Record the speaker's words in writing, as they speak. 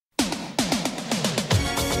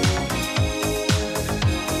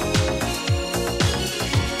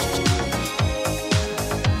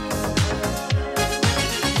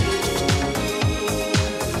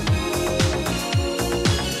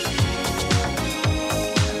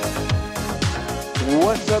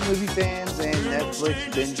What's up, movie fans and Netflix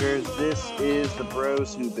bingers? This is the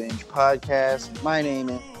Bros Who Binge podcast. My name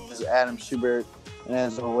is Adam Schubert, and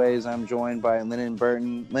as always, I'm joined by Lyndon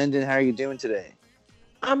Burton. Lyndon, how are you doing today?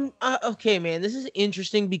 I'm okay, man. This is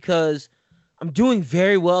interesting because I'm doing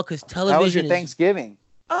very well because How was your television is. Thanksgiving?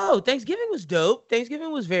 Oh, Thanksgiving was dope.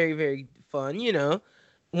 Thanksgiving was very, very fun.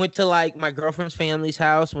 Went to like my girlfriend's family's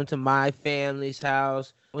house. Went to my family's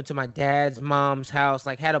house. Went to my dad's mom's house.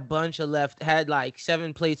 Like had a bunch of had like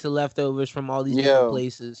 7 plates of leftovers from all these different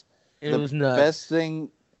places, and it was nuts. Best thing,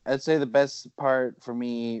 I'd say the best part for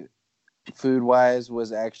me, food-wise,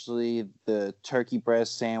 was actually the turkey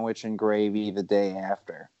breast sandwich and gravy the day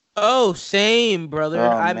after. Oh, same, brother. Oh,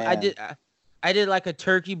 I did like a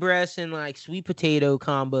turkey breast and like sweet potato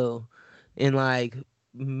combo, and like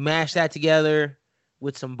mashed that together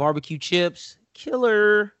with some barbecue chips.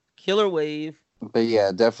 Killer wave. But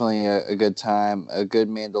yeah, definitely a good time. A good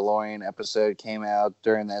Mandalorian episode came out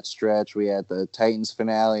during that stretch. We had the Titans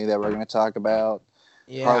finale that we're going to talk about.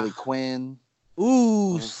 Yeah. Harley Quinn.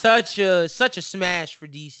 Ooh, such a smash for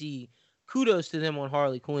DC. Kudos to them on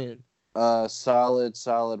Harley Quinn.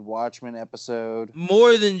 Solid Watchmen episode.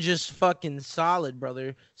 More than just fucking solid,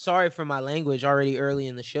 brother. Sorry for my language already early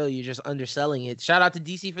in the show. You're just underselling it. Shout out to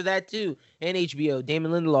DC for that too, and HBO.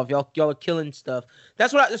 Damon Lindelof, y'all are killing stuff.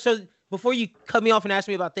 That's what. So before you cut me off and ask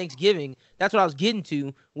me about Thanksgiving, that's what I was getting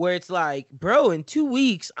to. Where it's like, bro, in 2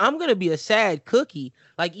 weeks I'm gonna be a sad cookie.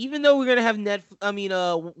 Like even though we're gonna have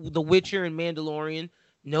The Witcher and Mandalorian,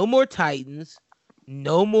 no more Titans.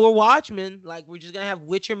 No more Watchmen. Like we're just gonna have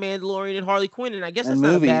Witcher, Mandalorian, and Harley Quinn, and I guess that's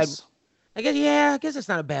not a bad. I guess that's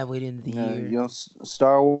not a bad way to end the year.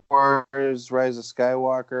 Star Wars: Rise of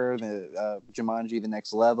Skywalker, the Jumanji: The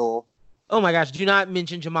Next Level. Oh my gosh! Do not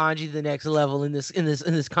mention Jumanji: The Next Level in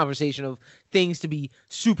this conversation of things to be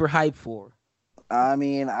super hyped for. I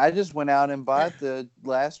mean, I just went out and bought the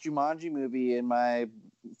last Jumanji movie in my,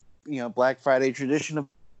 Black Friday tradition of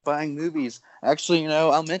buying movies. Actually,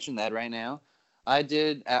 I'll mention that right now. I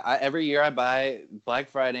did. Every year I buy Black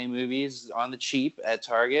Friday movies on the cheap at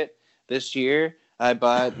Target. This year I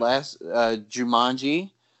bought Jumanji.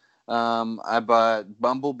 I bought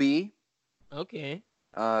Bumblebee. Okay.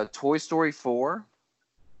 Toy Story 4.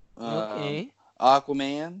 Okay.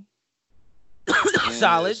 Aquaman.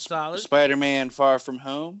 Solid. Spider-Man: Far From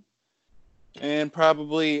Home. And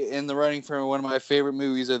probably in the running for one of my favorite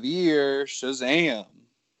movies of the year, Shazam.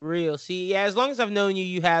 Real. See, yeah, as long as I've known you,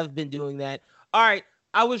 you have been doing that. All right,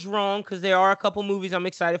 I was wrong because there are a couple movies I'm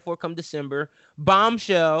excited for come December.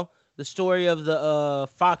 Bombshell, the story of the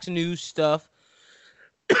Fox News stuff,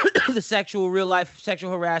 the real life sexual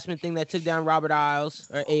harassment thing that took down Robert Ailes,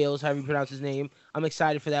 or Ailes, however you pronounce his name. I'm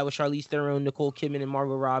excited for that with Charlize Theron, Nicole Kidman, and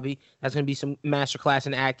Margot Robbie. That's going to be some masterclass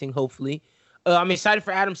in acting, hopefully. I'm excited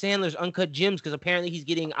for Adam Sandler's Uncut Gems because apparently he's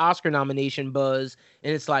getting Oscar nomination buzz.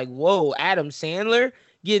 And it's like, whoa, Adam Sandler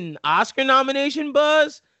getting Oscar nomination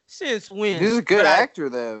buzz? Since when? He's a good actor,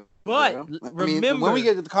 though. But remember, when we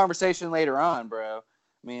get to the conversation later on, bro,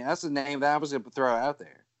 that's the name that I was going to throw out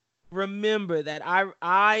there. Remember that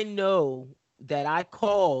I know that I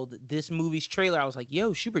called this movie's trailer. I was like,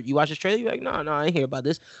 yo, Schubert, you watch this trailer? You're like, no, I ain't hear about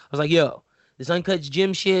this. I was like, yo, this Uncut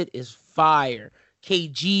Gem shit is fire.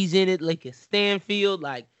 KG's in it, Lakeith Stanfield.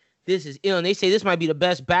 Like, this is ill. And they say this might be the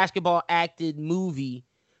best basketball acted movie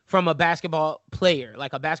from a basketball player,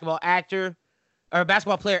 like a basketball actor. Or a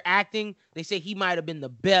basketball player acting, they say he might have been the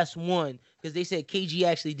best one because they said KG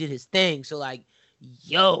actually did his thing. So, like,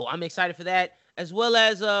 yo, I'm excited for that. As well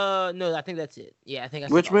as, no, I think that's it. Yeah, I think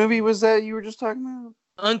Which movie was that you were just talking about?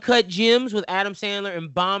 Uncut Gems with Adam Sandler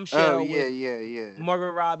and Bombshell. Oh, yeah. Margot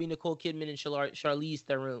Robbie, Nicole Kidman, and Charlize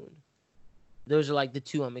Theron. Those are, like, the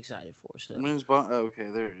two I'm excited for. So.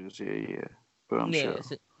 Okay, there it is. Yeah. Bombshell.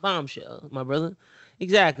 Yeah, Bombshell, my brother.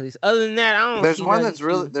 Exactly. So other than that, I don't. There's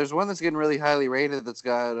one that's getting really highly rated. That's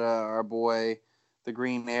got our boy, the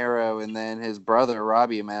Green Arrow, and then his brother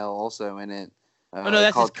Robbie Amell also in it. No,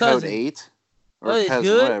 that's called his cousin. Code 8 or it's cousin,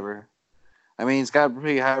 good? whatever. I mean, it's got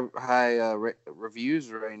pretty high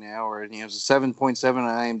reviews right now, or it's a 7.7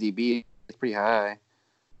 on IMDb. It's pretty high.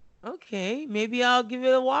 Okay, maybe I'll give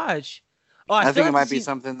it a watch. Oh, I think it might be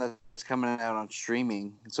something that's coming out on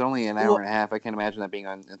streaming. It's only an hour and a half. I can't imagine that being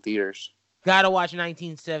in theaters. Gotta watch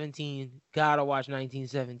 1917.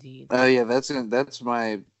 Oh yeah, that's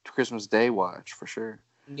my Christmas Day watch for sure.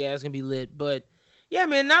 Yeah, it's gonna be lit. But yeah,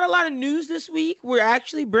 man, not a lot of news this week. We're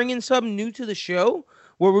actually bringing something new to the show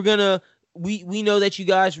where we're gonna we know that you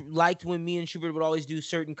guys liked when me and Schubert would always do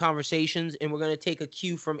certain conversations, and we're going to take a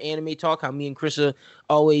cue from Anime Talk, how me and Krista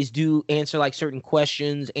always do answer like certain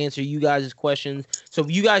questions, answer you guys' questions. So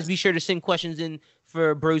you guys be sure to send questions in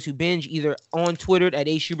for Bros Who Binge, either on Twitter at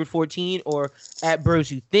aschubert14 or at Bros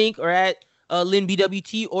Who Think or at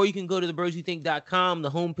LynBWT, or you can go to the broswhothink.com,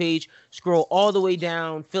 the homepage, scroll all the way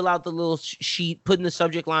down, fill out the little sheet, put in the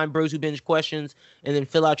subject line Bros Who Binge questions, and then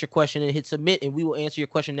fill out your question and hit submit, and we will answer your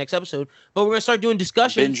question next episode. But we're going to start doing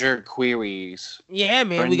discussions. Binger queries. Yeah,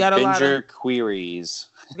 man. We got a lot of Binger queries.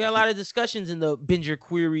 We got a lot of discussions in the Binger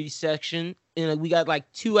queries section. And we got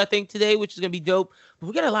like 2, I think, today, which is going to be dope. But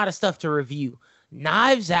we got a lot of stuff to review.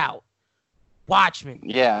 Knives Out, Watchmen,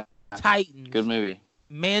 Yeah. Titans, Good movie.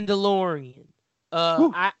 Mandalorian.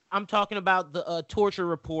 I'm talking about the Torture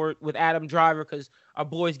Report with Adam Driver because our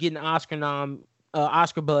boy's getting Oscar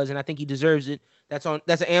buzz, and I think he deserves it. That's an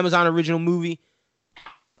Amazon original movie.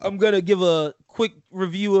 I'm gonna give a quick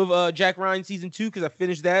review of Jack Ryan season 2 because I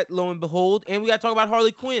finished that, lo and behold, and we got to talk about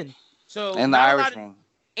Harley Quinn. So and The Irishman.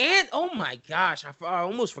 And oh my gosh, I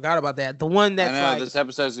almost forgot about that. The one that's I know this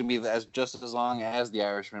episode is gonna be just as long as The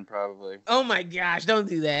Irishman, probably. Oh my gosh, don't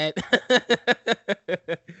do that.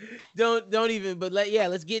 don't even. But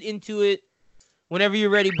let's get into it whenever you're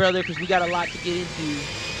ready, brother, because we got a lot to get into.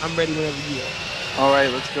 I'm ready whenever you are. All right,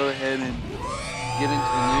 let's go ahead and get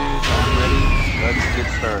into the news. I'm ready. Let's get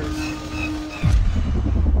started.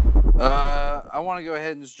 I want to go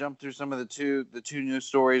ahead and just jump through some of the two news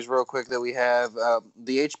stories real quick that we have.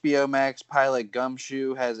 The HBO Max pilot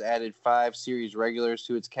Gumshoe has added 5 series regulars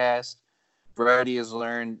to its cast. Variety has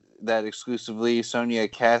learned that exclusively Sonia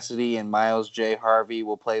Cassidy and Miles J. Harvey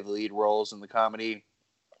will play the lead roles in the comedy,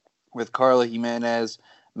 with Carla Jimenez,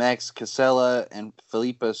 Max Casella, and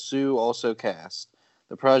Philippa Sue also cast.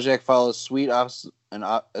 The project follows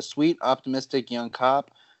a sweet, optimistic young cop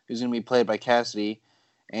who's going to be played by Cassidy,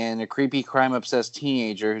 and a creepy crime-obsessed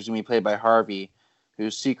teenager who's going to be played by Harvey, who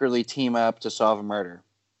secretly team up to solve a murder.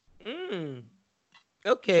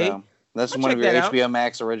 Okay. So, that's one of your HBO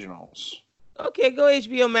Max originals. Okay, go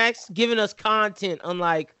HBO Max, giving us content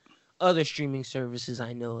unlike other streaming services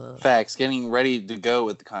I know of. Facts. Getting ready to go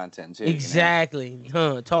with the content, too. Exactly. You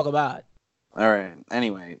know? Talk about it. All right.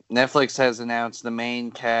 Anyway, Netflix has announced the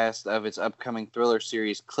main cast of its upcoming thriller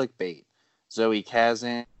series, Clickbait. Zoe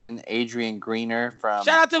Kazan, Adrian Grenier from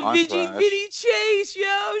Shout out to Vinny Chase,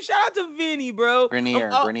 yo. Shout out to Vinny, bro.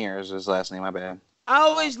 Grenier is his last name, my bad. I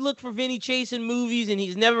always look for Vinny Chase in movies, and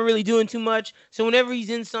he's never really doing too much. So whenever he's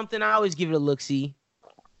in something, I always give it a look-see.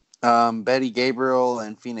 Betty Gabriel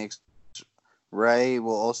and Phoenix Ray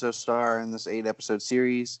will also star in this 8-episode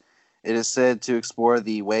series. It is said to explore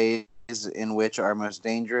the ways in which our most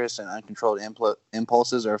dangerous and uncontrolled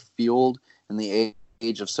impulses are fueled in the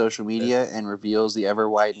age of social media and reveals the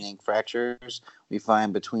ever-widening fractures we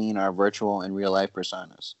find between our virtual and real-life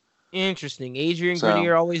personas. Interesting. Adrian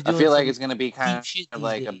Grenier always doing I feel like it's going to be kind of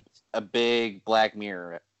like days. a big Black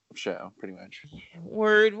Mirror show, pretty much.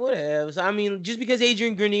 Word, whatever. I mean, just because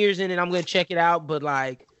Adrian Grenier's in it, I'm going to check it out, but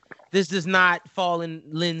like, this does not fall in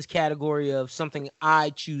Lynn's category of something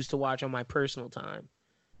I choose to watch on my personal time.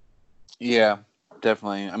 Yeah.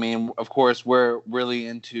 Definitely. I mean, of course, we're really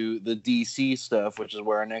into the DC stuff, which is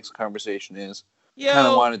where our next conversation is. Yo. Kind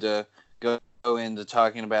of wanted to go into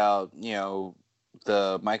talking about,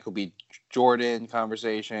 the Michael B. Jordan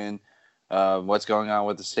conversation, what's going on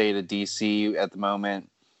with the state of DC at the moment.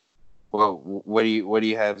 Well, what do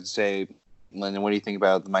you have to say, Lyndon? What do you think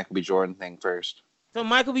about the Michael B. Jordan thing first? So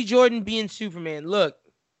Michael B. Jordan being Superman. Look,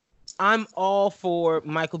 I'm all for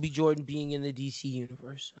Michael B. Jordan being in the DC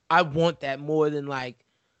universe. I want that more than like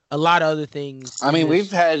a lot of other things. I mean,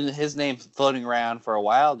 we've had his name floating around for a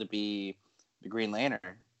while to be the Green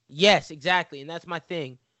Lantern. Yes, exactly. And that's my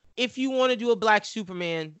thing. If you want to do a Black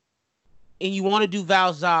Superman and you want to do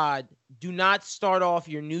Val Zod, do not start off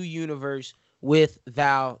your new universe with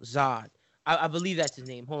Val Zod. I believe that's his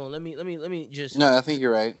name. Hold on. Let me just. No, I think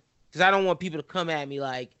you're right. Because I don't want people to come at me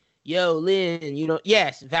like, yo, Lynn,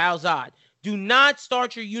 yes, Val Zod. Do not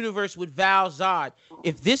start your universe with Val Zod.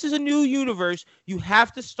 If this is a new universe, you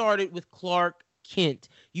have to start it with Clark Kent.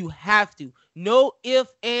 You have to. No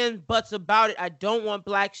ifs, and buts about it. I don't want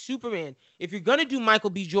Black Superman. If you're going to do Michael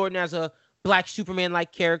B. Jordan as a Black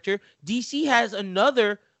Superman-like character, DC has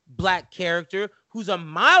another Black character who's a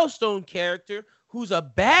milestone character, who's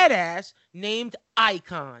a badass named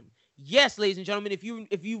Icon. Yes, ladies and gentlemen,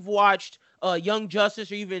 if you've watched Young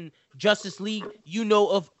Justice or even Justice League, you know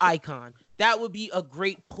of Icon. That would be a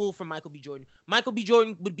great pull for Michael B. Jordan. Michael B.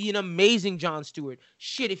 Jordan would be an amazing John Stewart.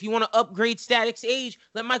 Shit, if you want to upgrade Static's age,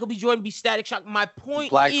 let Michael B. Jordan be Static Shock. My point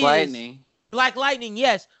Black is... Lightning. Black Lightning,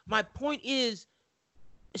 yes. My point is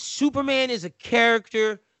Superman is a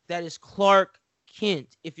character that is Clark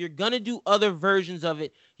Kent. If you're going to do other versions of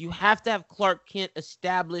it, you have to have Clark Kent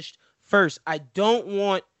established first. I don't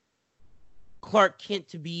want Clark Kent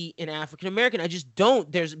to be an African American. I just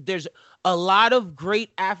don't. There's a lot of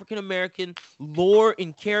great African American lore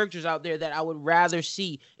and characters out there that I would rather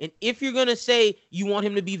see. And if you're gonna say you want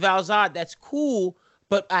him to be Val-Zod, that's cool.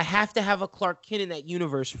 But I have to have a Clark Kent in that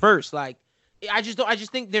universe first. Like, I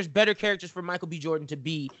just think there's better characters for Michael B. Jordan to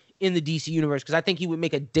be in the DC universe because I think he would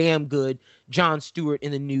make a damn good John Stewart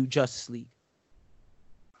in the new Justice League.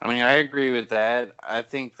 I mean, I agree with that. I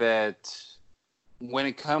think that when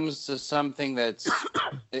it comes to something that's,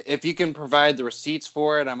 if you can provide the receipts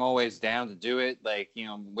for it, I'm always down to do it. Like, you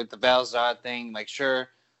know, with the Val-Zod thing, like, sure,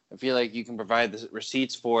 I feel like you can provide the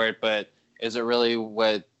receipts for it, but is it really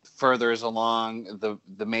what furthers along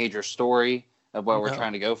the major story of what we're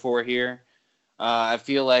trying to go for here? I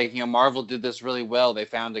feel like, you know, Marvel did this really well. They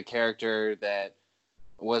found a character that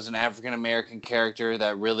was an African American character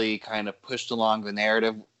that really kind of pushed along the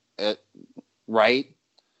narrative right.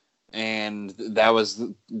 And that was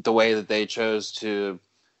the way that they chose to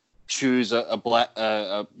choose a black,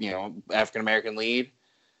 African American lead.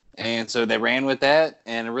 And so they ran with that,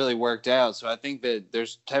 and it really worked out. So I think that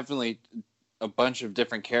there's definitely a bunch of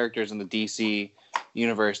different characters in the DC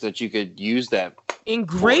universe that you could use that. And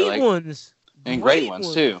great ones. And great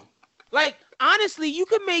ones, too. Like, honestly, you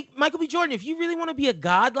could make Michael B. Jordan, if you really want to be a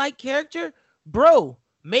godlike character, bro,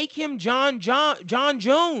 make him John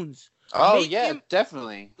Jones. Oh, yeah,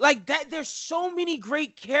 definitely. Like that, there's so many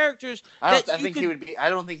great characters. I don't think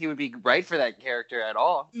he would be right for that character at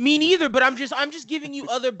all. Me neither, but I'm just giving you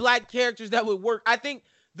other black characters that would work. I think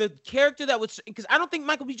the character that would, because I don't think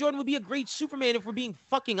Michael B. Jordan would be a great Superman if we're being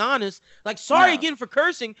fucking honest. Like, sorry again for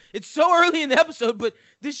cursing. It's so early in the episode, but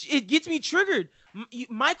it gets me triggered.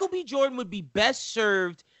 Michael B. Jordan would be best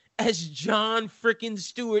served as John frickin'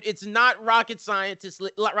 Stewart. It's not rocket science,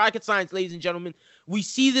 ladies and gentlemen. We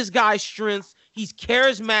see this guy's strengths. He's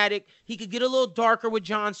charismatic. He could get a little darker with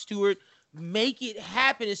John Stewart. Make it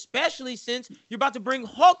happen, especially since you're about to bring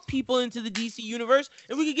Hulk people into the DC universe,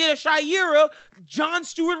 and we could get a Shira John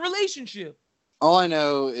Stewart relationship. All I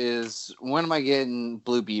know is, when am I getting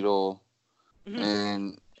Blue Beetle? Mm-hmm.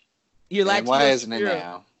 And why isn't it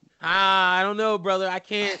now? I don't know, brother. I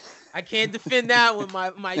can't defend that one,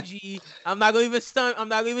 my G. I'm not gonna even stunt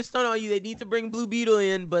on you. They need to bring Blue Beetle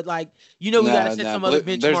in, but we gotta set some other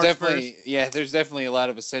benchmarks first. Yeah, there's definitely a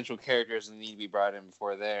lot of essential characters that need to be brought in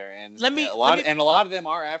before there, and a lot of them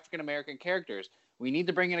are African American characters. We need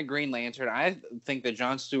to bring in a Green Lantern. I think that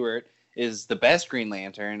John Stewart is the best Green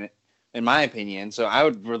Lantern, in my opinion. So I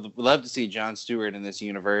would love to see John Stewart in this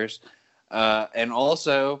universe, and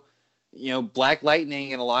also, Black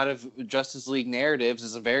Lightning in a lot of Justice League narratives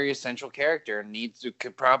is a very essential character and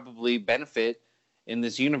could probably benefit in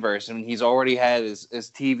this universe. I mean, he's already had his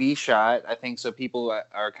TV shot, I think, so people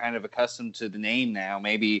are kind of accustomed to the name now.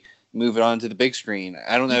 Maybe move it on to the big screen.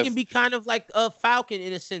 I don't know. He can be kind of like a Falcon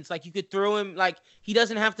in a sense. Like, you could throw him, like, he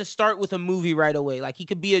doesn't have to start with a movie right away. Like, he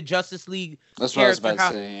could be a Justice League That's character. What I was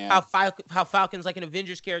about to say, yeah. How Falcon's like an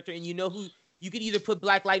Avengers character, and who. You could either put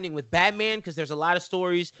Black Lightning with Batman, because there's a lot of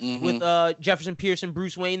stories with Jefferson Pierce and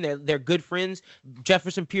Bruce Wayne. They're good friends.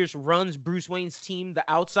 Jefferson Pierce runs Bruce Wayne's team, The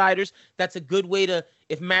Outsiders. That's a good way to,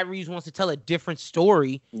 if Matt Reeves wants to tell a different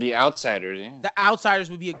story. The Outsiders, yeah. The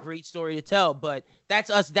Outsiders would be a great story to tell, but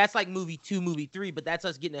that's us. That's like movie 2, movie 3, but that's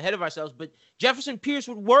us getting ahead of ourselves. But Jefferson Pierce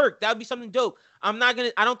would work. That would be something dope. I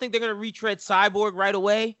don't think they're going to retread Cyborg right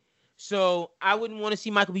away. So I wouldn't want to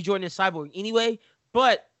see Michael B. Jordan as Cyborg anyway,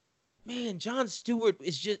 but man, John Stewart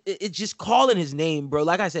is just calling his name, bro.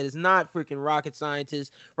 Like I said, it's not freaking rocket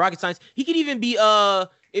science. He could even be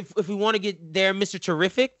if we want to get there, Mr.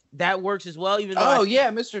 Terrific. That works as well. Even though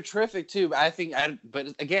Mr. Terrific too.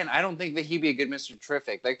 But again, I don't think that he'd be a good Mr.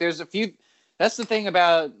 Terrific. Like, there's a few. That's the thing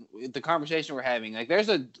about the conversation we're having. Like, there's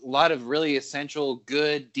a lot of really essential,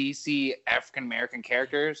 good DC African American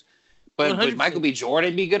characters, but 100%. Would Michael B.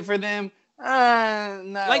 Jordan be good for them? No.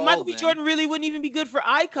 Like, Michael B. Jordan really wouldn't even be good for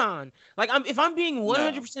Icon. Like, if I'm being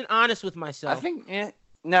 100% honest with myself, I think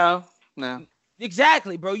no.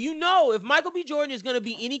 Exactly, bro. If Michael B. Jordan is going to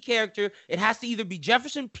be any character, it has to either be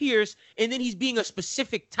Jefferson Pierce, and then he's being a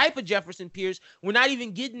specific type of Jefferson Pierce. We're not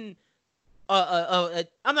even getting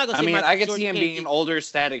I'm not gonna say. I mean, I could see him being an older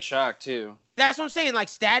Static Shock too. That's what I'm saying. Like,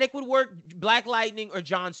 Static would work, Black Lightning, or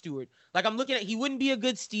John Stewart. Like, I'm looking at, he wouldn't be a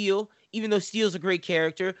good Steel, even though Steel's a great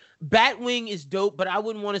character. Batwing is dope, but I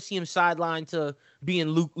wouldn't want to see him sidelined to being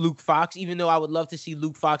Luke Fox, even though I would love to see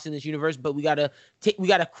Luke Fox in this universe, but we gotta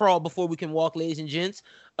crawl before we can walk, ladies and gents.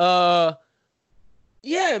 Yeah,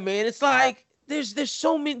 man, it's like there's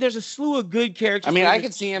so many, there's a slew of good characters. I mean, I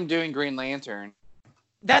could see him doing Green Lantern.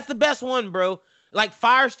 That's the best one, bro. Like,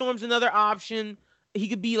 Firestorm's another option. He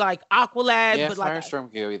could be like Aqualad, yeah, but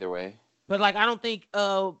Firestorm could go either way. But like, I don't think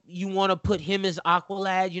you want to put him as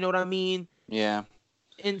Aqualad. You know what I mean? Yeah.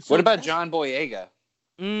 And so What about John Boyega?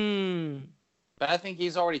 Mm, But I think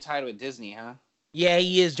he's already tied with Disney, huh? yeah,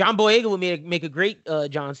 he is. John Boyega would make a great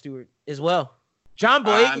Jon Stewart as well. John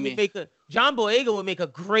Boyega would make a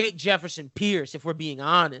great Jefferson Pierce, if we're being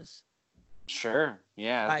honest. Sure.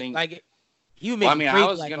 Yeah, I think. He would make. I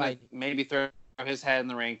was gonna maybe throw his hat in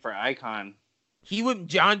the ring for Icon. He would.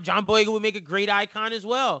 John Boyega would make a great Icon as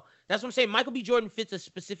well. That's what I'm saying. Michael B. Jordan fits a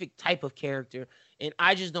specific type of character, and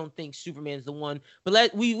I just don't think Superman's the one.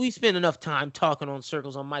 But we spend enough time talking on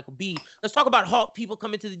circles on Michael B. Let's talk about Hawk people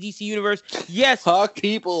coming to the DC universe. Yes, Hawk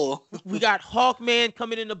people. We got Hawkman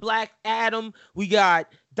coming into Black Adam. We got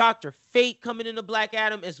Dr. Fate coming into Black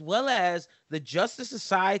Adam, as well as the Justice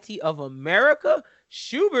Society of America.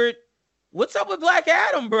 Schubert, what's up with Black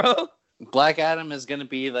Adam, bro? Black Adam is going to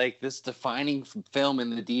be like this defining film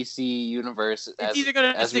in the DC universe as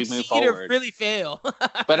we move forward. Or really fail.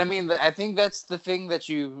 But I mean, I think that's the thing that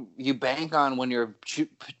you bank on when you're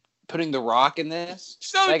putting The Rock in this.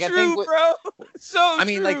 So like, true, bro. I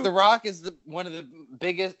mean, like The Rock is one of the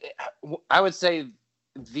biggest. I would say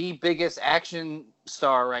the biggest action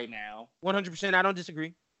star right now. 100%. I don't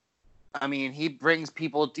disagree. I mean, he brings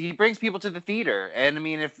people to the theater, and I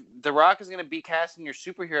mean, if The Rock is going to be cast in your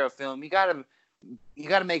superhero film, you gotta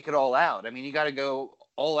make it all out. I mean, you gotta go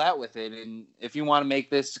all out with it, and if you want to make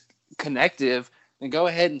this connective, then go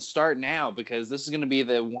ahead and start now, because this is going to be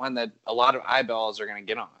the one that a lot of eyeballs are going to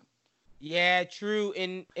get on. Yeah, true.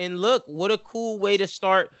 And look, what a cool way to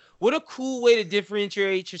start. What a cool way to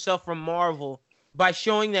differentiate yourself from Marvel by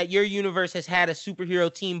showing that your universe has had a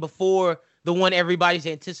superhero team before the one everybody's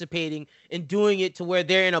anticipating, and doing it to where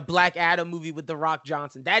they're in a Black Adam movie with The Rock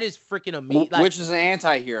Johnson. That is freaking amazing. Which is an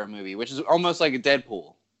anti-hero movie, which is almost like a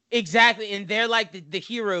Deadpool. Exactly, and they're like the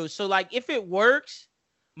heroes. So like, if it works,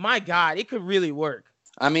 my God, it could really work.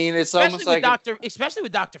 I mean, it's almost like especially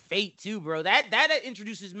with Dr. Fate too, bro. That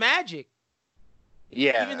introduces magic.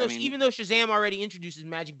 Yeah, even though Shazam already introduces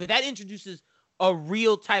magic, but that introduces a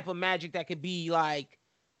real type of magic that could be like.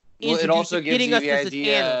 Well, it also gives you the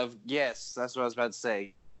idea of, yes, that's what I was about to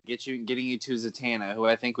say. Getting you to Zatanna, who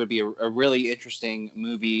I think would be a really interesting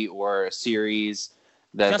movie or a series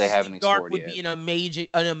that they haven't explored yet. Would be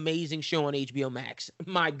an amazing show on HBO Max.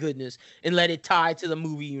 My goodness, and let it tie to the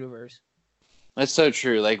movie universe. That's so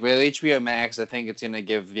true. Like with HBO Max, I think it's going to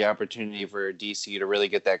give the opportunity for DC to really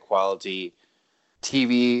get that quality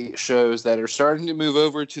TV shows that are starting to move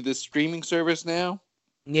over to the streaming service now.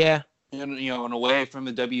 Yeah. And away from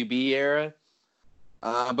the WB era.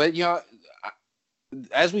 But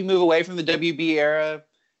as we move away from the WB era,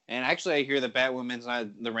 and actually I hear that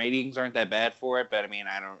the ratings aren't that bad for it, but I mean,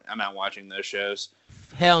 I'm not watching those shows.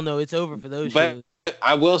 Hell no, it's over for those shows. But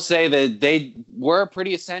I will say that they were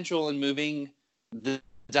pretty essential in moving the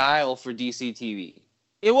dial for DC TV.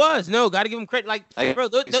 It was. No, got to give them credit. Like bro,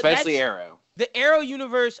 especially Arrow. The Arrow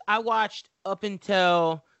universe I watched up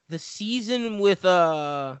until the season with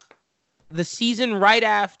the season right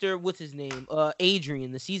after, what's his name?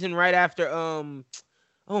 Adrian. The season right after oh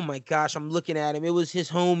my gosh, I'm looking at him. It was his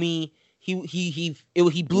homie. He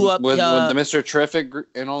blew up with the Mr. Terrific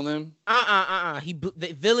and all them.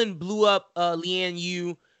 The villain blew up Lian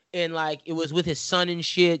Yu, and like it was with his son and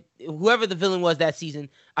shit. Whoever the villain was that season,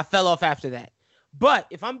 I fell off after that. But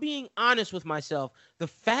if I'm being honest with myself, the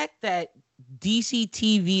fact that DC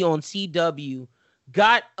TV on CW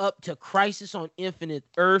got up to Crisis on Infinite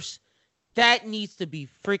Earths, that needs to be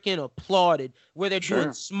freaking applauded. Where they're doing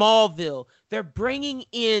Smallville, they're bringing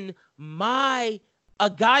in a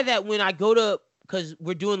guy that when I go to, because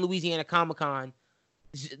we're doing Louisiana Comic-Con,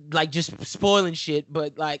 like just spoiling shit,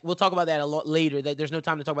 but like we'll talk about that a lot later. That there's no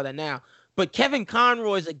time to talk about that now. But Kevin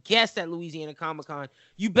Conroy is a guest at Louisiana Comic-Con.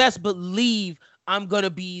 You best believe I'm gonna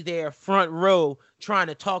be there front row trying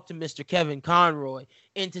to talk to Mr. Kevin Conroy.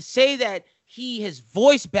 And to say that he has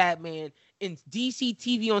voiced Batman in DC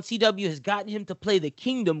TV on CW has gotten him to play the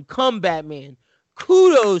Kingdom Come Batman.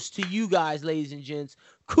 Kudos to you guys, ladies and gents.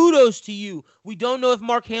 Kudos to you. We don't know if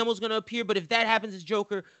Mark Hamill's going to appear, but if that happens as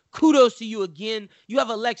Joker, kudos to you again. You have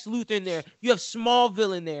a Lex Luthor in there. You have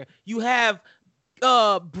Smallville in there. You have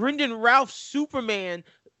Brendan Routh Superman.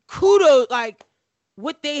 Kudos. Like,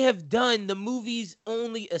 what they have done, the movies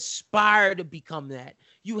only aspire to become that.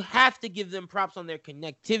 You have to give them props on their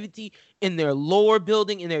connectivity, in their lore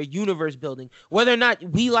building, in their universe building. Whether or not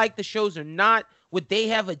we like the shows or not, what they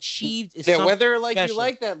have achieved is something whether special. You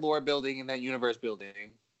like that lore building and that universe building,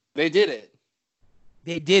 they did it.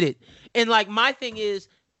 They did it. And like my thing is,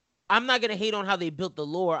 I'm not gonna hate on how they built the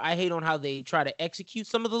lore. I hate on how they try to execute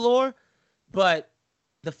some of the lore. But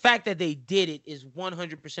the fact that they did it is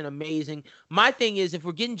 100% amazing. My thing is, if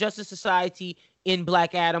we're getting Justice Society in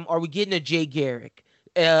Black Adam, are we getting a Jay Garrick,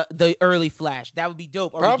 the early Flash? That would be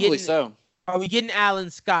dope. Probably so. Are we getting Alan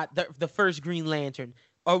Scott, the first Green Lantern?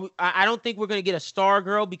 I don't think we're going to get a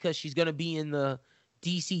Stargirl because she's going to be in the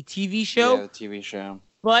DC TV show. Yeah, the TV show.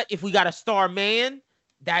 But if we got a Starman,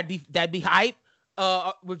 that'd be hype.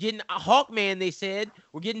 We're getting a Hawkman, they said.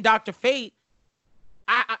 We're getting Dr. Fate.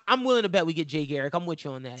 I'm willing to bet we get Jay Garrick. I'm with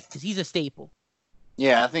you on that because he's a staple.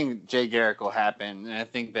 Yeah, I think Jay Garrick will happen, and I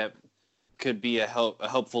think that could be a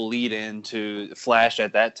helpful lead in to Flash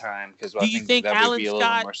at that time because I think that would be a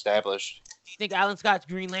little more established. Do you think Alan Scott's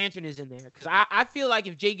Green Lantern is in there? Because I feel like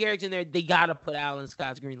if Jay Garrick's in there, they gotta put Alan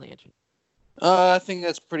Scott's Green Lantern. I think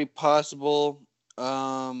that's pretty possible.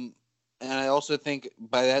 And I also think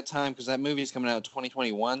by that time, because that movie's coming out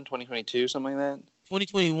 2021, 2022, something like that.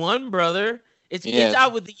 2021, brother. It's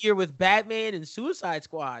out with the year with Batman and Suicide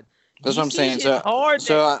Squad. That's what I'm saying.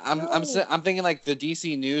 I'm thinking like the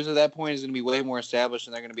DC news at that point is going to be way more established,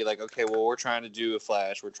 and they're going to be like, okay, well, we're trying to do a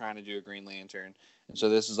Flash, we're trying to do a Green Lantern, and so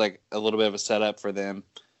this is like a little bit of a setup for them,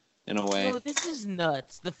 in a way. Bro, this is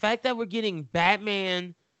nuts. The fact that we're getting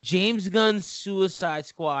Batman, James Gunn's Suicide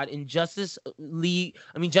Squad, and Justice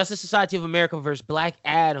Society of America versus Black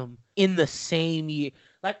Adam in the same year.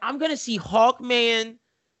 Like, I'm gonna see Hawkman,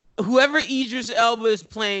 whoever Idris Elba is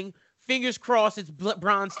playing. Fingers crossed it's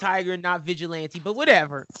Bronze Tiger and not Vigilante, but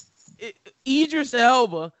whatever. Idris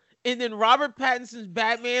Elba and then Robert Pattinson's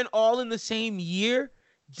Batman all in the same year.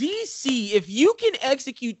 DC, if you can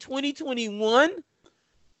execute 2021,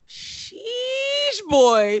 sheesh,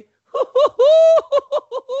 boy.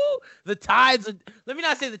 The tides are, let me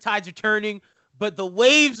not say the tides are turning, but the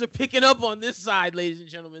waves are picking up on this side, ladies and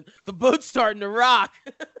gentlemen. The boat's starting to rock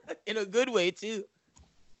in a good way, too.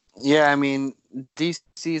 Yeah, I mean,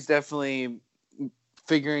 DC's definitely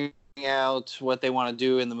figuring out what they want to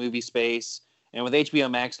do in the movie space. And with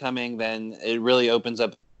HBO Max coming, then it really opens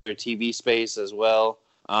up their TV space as well.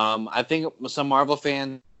 I think some Marvel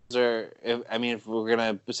fans if we're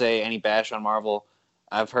going to say any bash on Marvel,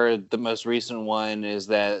 I've heard the most recent one is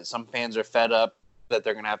that some fans are fed up that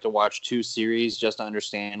they're going to have to watch 2 series just to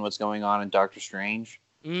understand what's going on in Doctor Strange.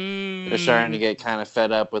 They're starting to get kind of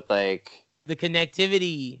fed up with, like, the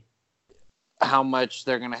connectivity, how much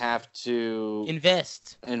they're gonna have to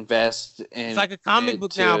invest in. It's like a comic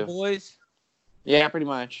book now, boys. Yeah, pretty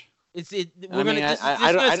much. We're gonna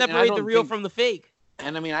separate the real from the fake.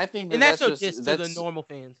 And I mean, I think that's no diss to the normal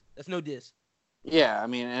fans. That's no diss. Yeah, I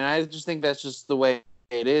mean, and I just think that's just the way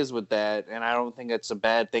it is with that, and I don't think it's a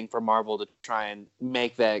bad thing for Marvel to try and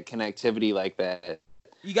make that connectivity like that.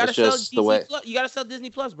 You gotta sell DC Plus. You gotta sell Disney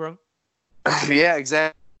Plus, bro. Yeah,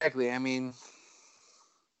 exactly. Exactly. I mean,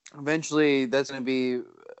 eventually that's going to be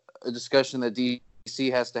a discussion that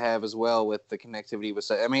DC has to have as well with the connectivity with.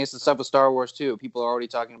 I mean, it's the stuff with Star Wars too. People are already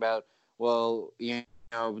talking about, well, with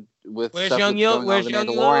where's stuff going on with The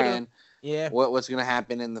Mandalorian, yeah, what's going to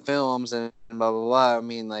happen in the films and blah blah blah. I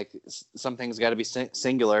mean, like something's got to be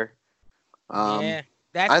singular. Yeah,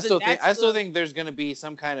 I still think there's going to be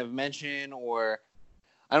some kind of mention, or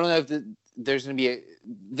I don't know if there's going to be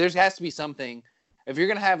there has to be something. If you're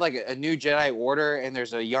going to have, like, a new Jedi Order and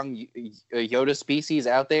there's a young Yoda species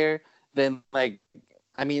out there, then, like,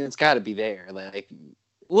 I mean, it's got to be there. Like,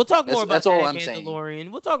 we'll talk more about that's all I'm saying.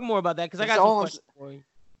 Mandalorian. We'll talk more about that because I got some questions for you.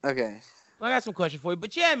 Okay. I got some questions for you.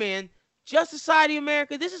 But, yeah, man, Justice Society of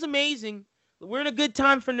America, this is amazing. We're in a good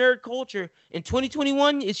time for nerd culture. In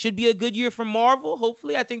 2021, it should be a good year for Marvel,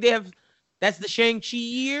 hopefully. I think that's the Shang-Chi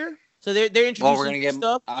year. So they're introducing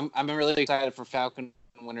stuff. I'm really excited for Falcon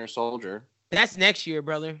and Winter Soldier. That's next year,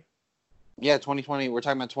 brother. Yeah, 2020. We're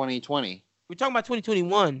talking about 2020. We're talking about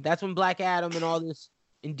 2021. That's when Black Adam and all this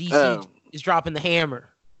in DC is dropping the hammer.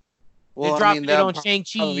 Well, they're dropping it on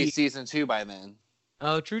Shang-Chi. Probably be season 2 by then.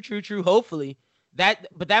 Oh, true. Hopefully. But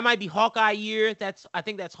that might be Hawkeye year. I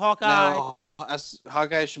think that's Hawkeye. No,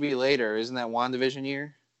 Hawkeye should be later. Isn't that WandaVision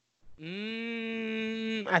year?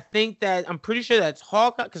 I'm pretty sure that's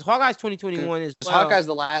Hawkeye, because Hawkeye's 2021 is. Well. Hawkeye's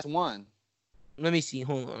the last one. Let me see.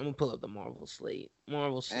 Hold on. I'm gonna pull up the Marvel slate.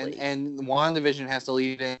 And WandaVision has to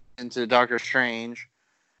lead into Doctor Strange,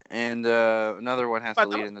 and another one has to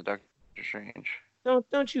lead into Doctor Strange.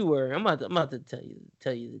 Don't you worry. I'm about to tell you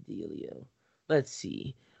the dealio. Let's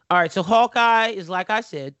see. All right. So Hawkeye is, like I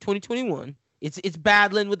said, 2021. It's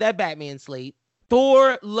battling with that Batman slate.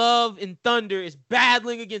 Thor: Love and Thunder is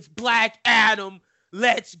battling against Black Adam.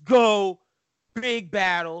 Let's go. Big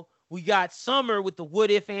battle. We got summer with the What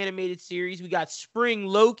If animated series. We got spring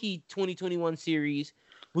Loki 2021 series.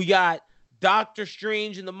 We got Doctor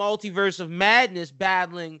Strange and the Multiverse of Madness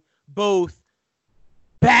battling both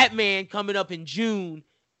Batman coming up in June,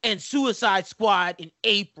 and Suicide Squad in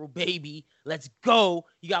April, baby. Let's go.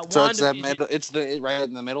 You got So it's that WandaVision. middle. It's right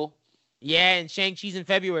in the middle. Yeah, and Shang-Chi's in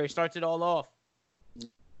February. Starts it all off.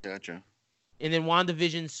 Gotcha. And then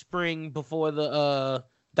WandaVision spring before the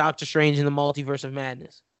Doctor Strange in the Multiverse of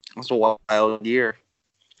Madness. That's a wild year.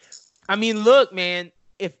 I mean, look, man.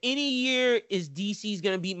 If any year is DC's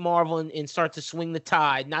going to beat Marvel and start to swing the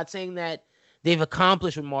tide, not saying that they've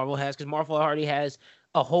accomplished what Marvel has, because Marvel already has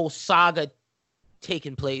a whole saga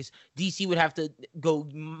taking place. DC would have to go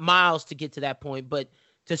miles to get to that point. But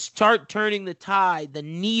to start turning the tide, the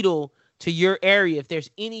needle to your area, if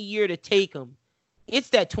there's any year to take them, it's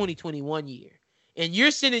that 2021 year. And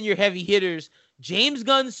you're sending your heavy hitters, James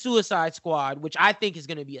Gunn's Suicide Squad, which I think is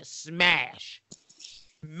going to be a smash.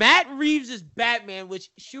 Matt Reeves' Batman,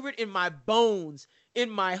 which Schubert, in my bones, in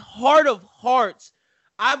my heart of hearts,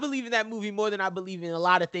 I believe in that movie more than I believe in a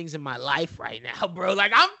lot of things in my life right now, bro.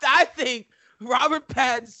 Like, I think Robert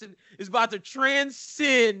Pattinson is about to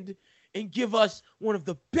transcend and give us one of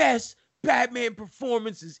the best Batman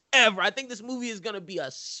performances ever. I think this movie is going to be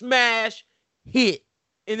a smash hit.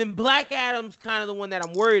 And then Black Adam's kind of the one that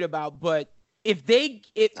I'm worried about, but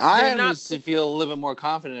I honestly feel a little bit more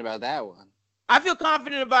confident about that one. I feel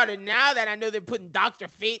confident about it now that I know they're putting Dr.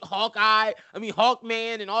 Fate,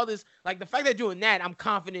 Hawkman, and all this. Like, the fact they're doing that, I'm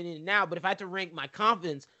confident in it now. But if I had to rank my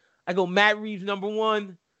confidence, I go Matt Reeves number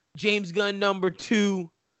 1, James Gunn number 2,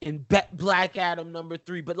 and Black Adam number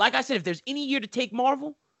 3. But like I said, if there's any year to take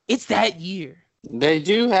Marvel, it's that year. They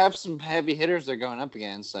do have some heavy hitters they're going up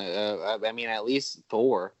against. I mean, at least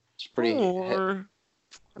Thor. It's pretty. Thor.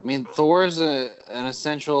 I mean, Thor is an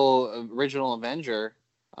essential original Avenger.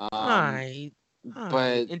 Right.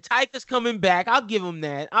 But and Taika's coming back. I'll give him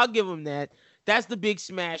that. That's the big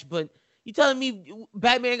smash. But you telling me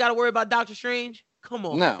Batman got to worry about Doctor Strange? Come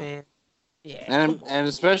on, man. Yeah. And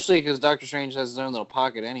especially because Doctor Strange has his own little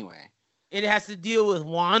pocket anyway. It has to deal with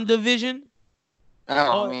WandaVision.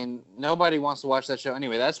 I mean, nobody wants to watch that show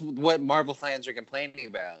anyway. That's what Marvel fans are complaining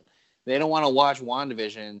about. They don't want to watch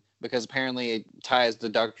WandaVision because apparently it ties to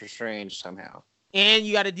Doctor Strange somehow. And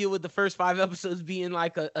you got to deal with the first 5 episodes being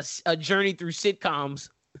like a journey through sitcoms.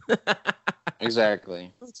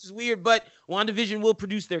 Exactly. Which is weird, but WandaVision will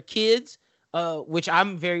produce their kids, which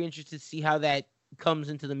I'm very interested to see how that comes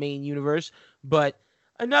into the main universe. But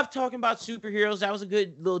enough talking about superheroes. That was a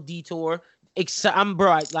good little detour. I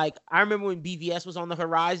remember when BVS was on the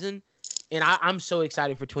horizon, and I'm so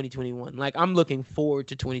excited for 2021. Like, I'm looking forward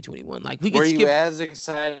to 2021. Like, were you as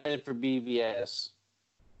excited for BVS?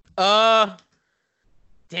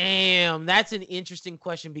 Damn, that's an interesting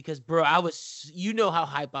question because, bro, you know how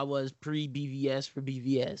hype I was pre-BVS for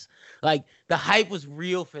BVS. Like, the hype was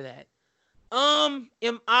real for that. Am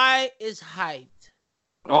I as hyped?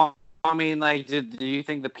 Well, I mean, like, do you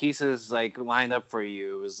think the pieces, like, lined up for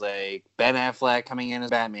you? It was, like, Ben Affleck coming in as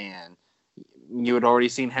Batman. You had already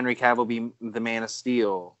seen Henry Cavill be the Man of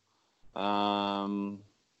Steel. Let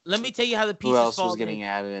me tell you how the pieces who else was getting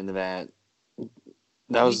added into that?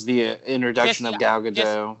 That was the introduction of Gal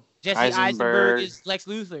Gadot. Jesse Eisenberg is Lex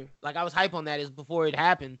Luthor. Like, I was hype on that is before it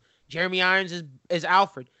happened. Jeremy Irons is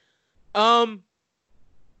Alfred. Do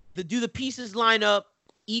the pieces line up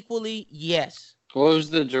equally? Yes. What was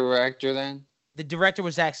the director then? The director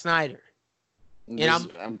was Zack Snyder.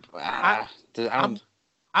 And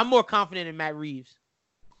I'm more confident in Matt Reeves.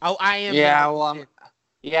 I am. Yeah,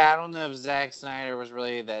 I don't know if Zack Snyder was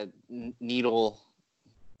really that needle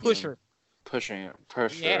pusher. Pushing it for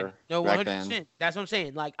sure. Yeah, no, 100%. That's what I'm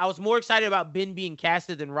saying. Like, I was more excited about Ben being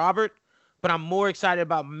casted than Robert, but I'm more excited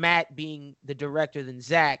about Matt being the director than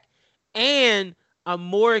Zach. And I'm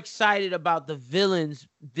more excited about the villains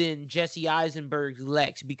than Jesse Eisenberg's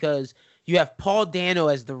Lex because you have Paul Dano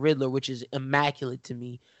as the Riddler, which is immaculate to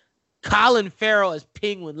me. Colin Farrell as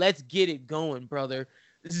Penguin. Let's get it going, brother.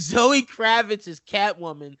 Zoe Kravitz is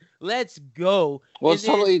Catwoman. Let's go. Well, it's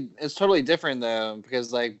totally different though,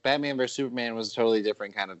 because like Batman vs Superman was a totally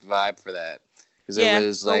different kind of vibe for that. Because it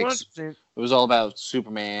was like 100%. It was all about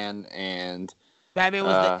Superman and Batman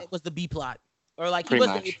was the B plot, or like he was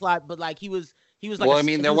the A plot, but like he was like. Well, I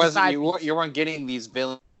mean, there wasn't you weren't getting these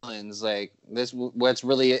villains like this. What's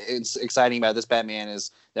really exciting about this Batman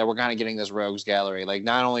is that we're kind of getting this rogues gallery. Like,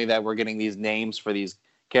 not only that we're getting these names for these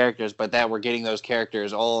characters, but that we're getting those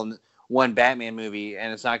characters all in one Batman movie,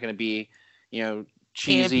 and it's not going to be,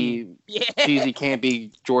 cheesy,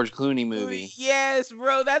 campy George Clooney movie. Yes,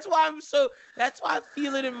 bro. That's why I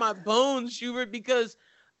feel it in my bones, Schubert, because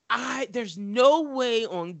there's no way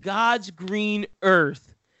on God's green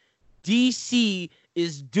earth DC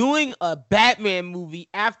is doing a Batman movie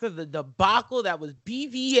after the debacle that was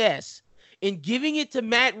BVS and giving it to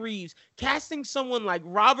Matt Reeves, casting someone like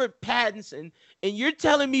Robert Pattinson, and you're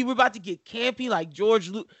telling me we're about to get campy like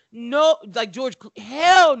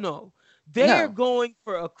hell no. They're going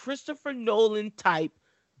for a Christopher Nolan type,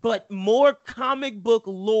 but more comic book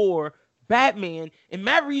lore Batman, and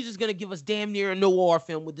Matt Reeves is going to give us damn near a noir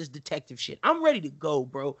film with this detective shit. I'm ready to go,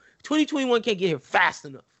 bro. 2021 can't get here fast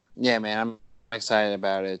enough. Yeah, man, I'm excited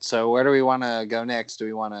about it. So where do we want to go next? Do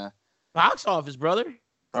we want to... Box office, brother.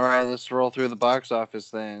 All right, let's roll through the box office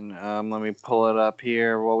then. Let me pull it up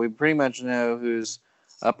here. Well, we pretty much know who's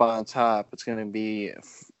up on top. It's going to be...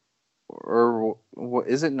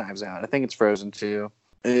 is it Knives Out? I think it's Frozen 2.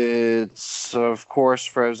 It's, of course,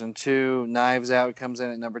 Frozen 2. Knives Out comes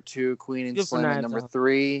in at number 2. Queen and Slim at number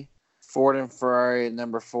 3. Ford and Ferrari at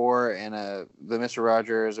number 4. And The Mr.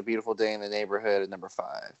 Rogers, A Beautiful Day in the Neighborhood at number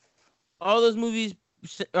 5. All those movies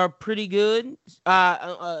are pretty good.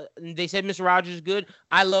 They said Mr. Rogers is good.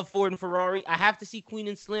 I love Ford and Ferrari. I have to see Queen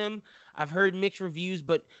and Slim. I've heard mixed reviews,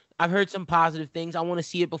 but I've heard some positive things. I want to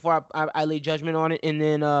see it before I lay judgment on it. And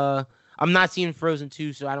then I'm not seeing Frozen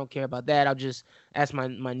 2, so I don't care about that. I'll just ask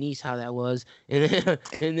my niece how that was. And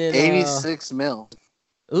then 86 mil.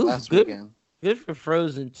 Ooh, last weekend. Good for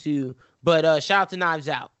Frozen 2. But shout out to Knives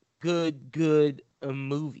Out. Good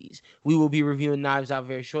movies. We will be reviewing Knives Out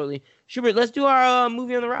very shortly. Schubert, let's do our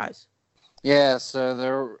movie on the rise. Yeah, so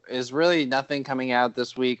there is really nothing coming out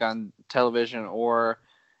this week on television or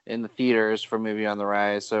in the theaters for Movie on the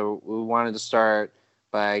Rise. So we wanted to start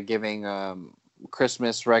by giving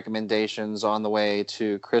Christmas recommendations on the way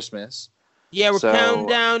to Christmas. Yeah, we're counting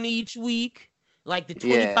down each week, like the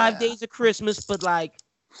 25 days of Christmas, but like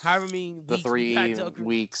however many weeks. The 3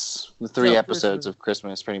 weeks, the 3 episodes of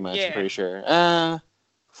Christmas, pretty much. I'm pretty sure.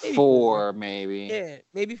 Maybe 4, maybe. Yeah,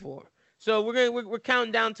 maybe 4. So we're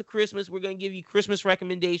counting down to Christmas. We're gonna give you Christmas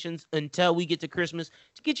recommendations until we get to Christmas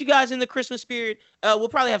to get you guys in the Christmas spirit. We'll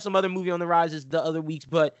probably have some other movie on the rises the other weeks,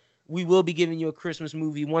 but we will be giving you a Christmas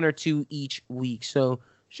movie, 1 or 2 each week. So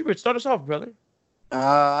Schubert, start us off, brother.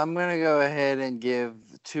 I'm gonna go ahead and give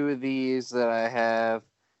 2 of these that I have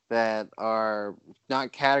that are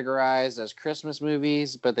not categorized as Christmas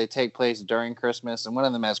movies, but they take place during Christmas, and one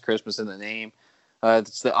of them has Christmas in the name.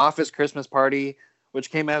 It's The Office Christmas Party, which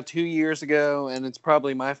came out 2 years ago, and it's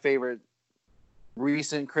probably my favorite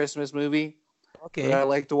recent Christmas movie that I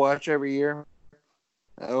like to watch every year.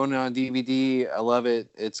 I own it on DVD. I love it.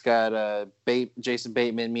 It's got Jason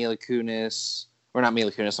Bateman, Mila Kunis, or not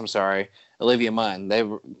Mila Kunis, I'm sorry, Olivia Munn.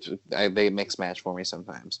 They mix match for me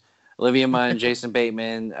sometimes. Olivia Munn, Jason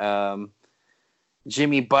Bateman,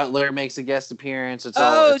 Jimmy Butler makes a guest appearance. It's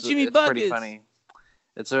pretty funny.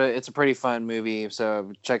 It's a pretty fun movie,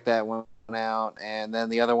 so check that one out. And then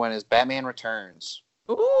the other one is Batman Returns.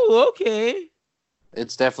 Ooh, okay.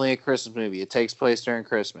 It's definitely a Christmas movie. It takes place during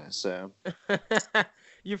Christmas, so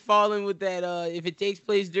you're following with that. If it takes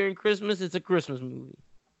place during Christmas, it's a Christmas movie.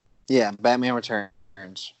 Yeah, Batman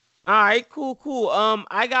Returns. All right, cool.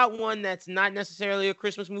 I got one that's not necessarily a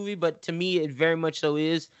Christmas movie, but to me, it very much so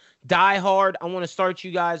is. Die Hard. I want to start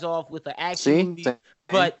you guys off with an action movie,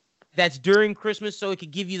 but that's during Christmas, so it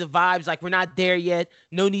could give you the vibes. Like, we're not there yet.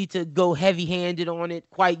 No need to go heavy-handed on it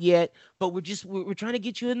quite yet. But we're trying to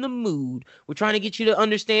get you in the mood. We're trying to get you to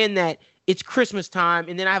understand that it's Christmas time.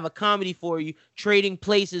 And then I have a comedy for you, Trading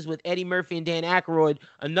Places with Eddie Murphy and Dan Aykroyd,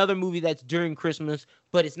 another movie that's during Christmas,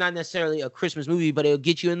 but it's not necessarily a Christmas movie, but it'll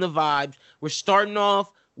get you in the vibes. We're starting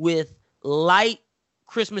off with light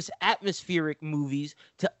Christmas atmospheric movies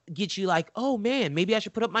to get you like, oh man, maybe I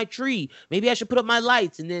should put up my tree. Maybe I should put up my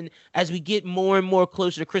lights. And then as we get more and more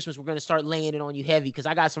closer to Christmas, we're going to start laying it on you heavy because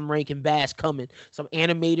I got some Rankin Bass coming. Some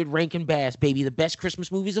animated Rankin Bass, baby. The best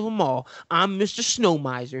Christmas movies of them all. I'm Mr. Snow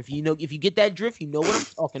Miser. If you get that drift, you know what I'm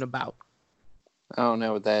talking about. I don't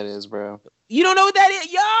know what that is, bro. You don't know what that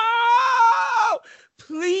is? Yo!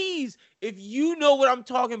 Please, if you know what I'm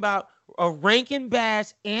talking about, a Rankin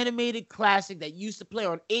Bass animated classic that used to play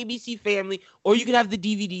on ABC Family, or you could have the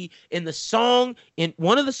DVD, and the song, and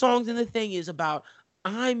one of the songs in the thing is about,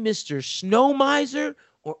 I'm Mr. Snow Miser,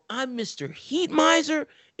 or I'm Mr. Heat Miser.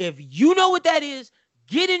 If you know what that is,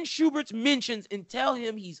 get in Schubert's mentions and tell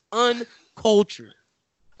him he's uncultured.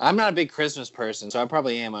 I'm not a big Christmas person, so I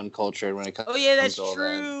probably am uncultured when it comes to Oh, yeah, that's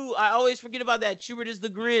true. I always forget about that. Schubert is the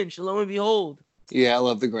Grinch, lo and behold. Yeah, I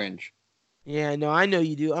love the Grinch. Yeah, no, I know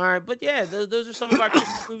you do. All right, but yeah, those are some of our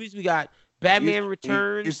Christmas movies. We got Batman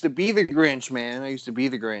Returns. Used to be the Grinch, man. I used to be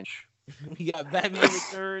the Grinch. We got Batman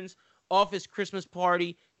Returns, Office Christmas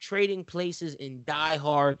Party, Trading Places, and Die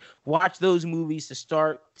Hard. Watch those movies to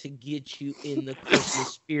start to get you in the Christmas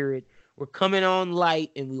spirit. We're coming on light,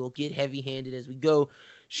 and we will get heavy-handed as we go.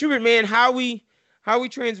 Schubert, man, how how are we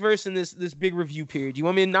transversing this big review period? Do you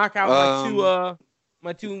want me to knock out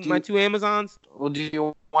my two Amazons? Well, do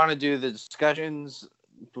you want to do the discussions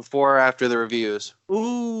before or after the reviews?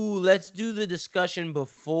 Ooh, let's do the discussion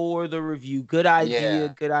before the review. Good idea.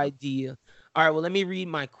 Yeah. Good idea. All right, well, let me read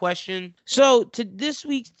my question. So, to this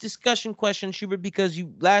week's discussion question, Schubert, because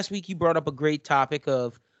last week you brought up a great topic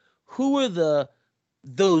of who are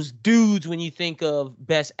those dudes when you think of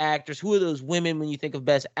best actors? Who are those women when you think of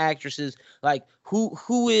best actresses? Like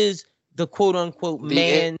who is the quote unquote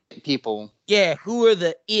man? It people. Yeah, who are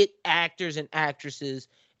the it actors and actresses?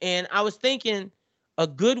 And I was thinking a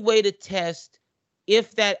good way to test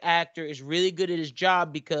if that actor is really good at his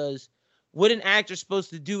job, because what an actor's supposed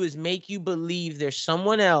to do is make you believe there's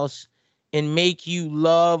someone else and make you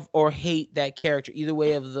love or hate that character, either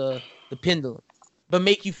way of the pendulum, but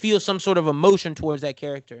make you feel some sort of emotion towards that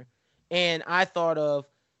character. And I thought of,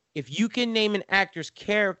 if you can name an actor's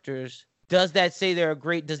characters, does that say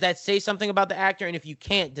does that say something about the actor? And if you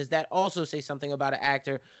can't, does that also say something about an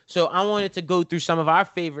actor? So I wanted to go through some of our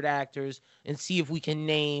favorite actors and see if we can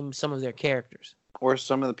name some of their characters. Or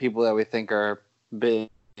some of the people that we think are big.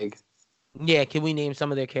 Yeah, can we name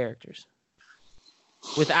some of their characters?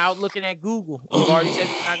 Without looking at Google. We've already said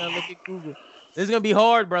we're not going to look at Google. This is going to be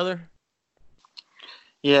hard, brother.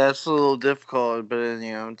 Yeah, it's a little difficult, but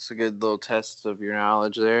it's a good little test of your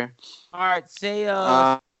knowledge there. All right, say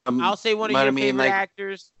I'll say one of your favorite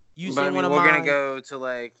actors. You say one of mine. We're gonna go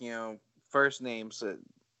to first names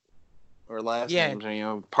or last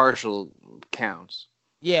names, partial counts.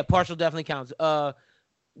 Yeah, partial definitely counts. I'm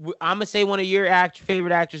gonna say one of your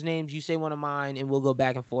favorite actors' names. You say one of mine, and we'll go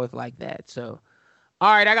back and forth like that. So,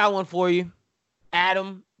 all right, I got one for you.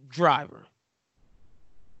 Adam Driver.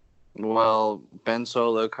 Well, Ben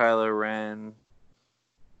Solo, Kylo Ren.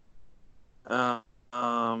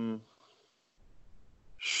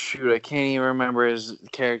 Shoot, I can't even remember his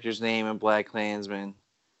character's name in BlacKkKlansman.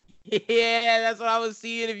 Yeah, that's what I was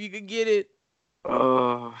seeing. If you could get it.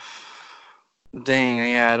 Oh, dang!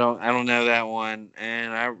 Yeah, I don't know that one,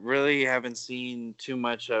 and I really haven't seen too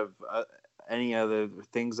much of any other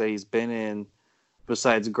things that he's been in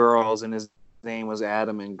besides Girls, and his name was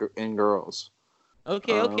Adam in Girls.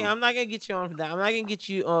 Okay. I'm not gonna get you on for that. I'm not gonna get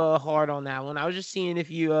you hard on that one. I was just seeing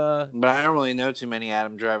if you But I don't really know too many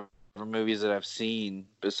Adam Driver movies that I've seen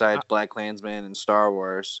besides BlacKkKlansman and Star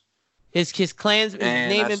Wars. His name in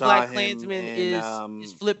BlacKkKlansman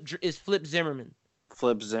is Flip Zimmerman.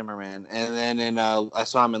 Flip Zimmerman, and then I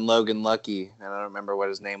saw him in Logan Lucky, and I don't remember what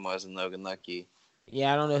his name was in Logan Lucky.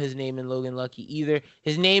 Yeah, I don't know his name in Logan Lucky either.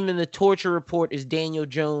 His name in the Torture Report is Daniel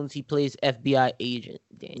Jones. He plays FBI agent.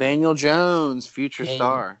 Daniel Jones, future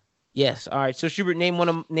star. Yes. All right. So Schubert, name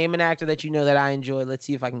an actor that you know that I enjoy. Let's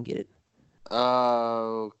see if I can get it.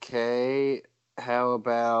 Okay. How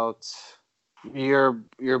about your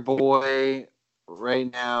boy right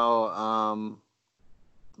now,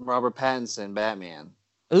 Robert Pattinson, Batman?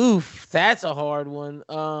 Oof, that's a hard one.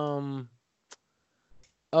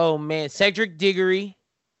 Oh man, Cedric Diggory.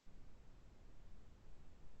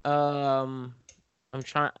 I'm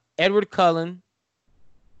trying. Edward Cullen.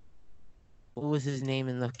 What was his name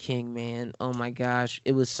in The King, man? Oh my gosh,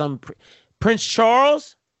 it was some Prince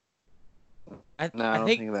Charles. I don't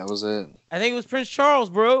think that was it. I think it was Prince Charles,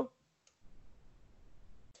 bro.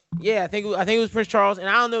 Yeah, I think it was Prince Charles, and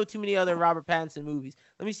I don't know too many other Robert Pattinson movies.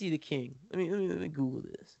 Let me see The King. Let me Google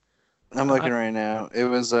this. I'm looking right now. It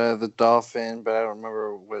was the Dolphin, but I don't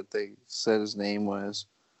remember what they said his name was.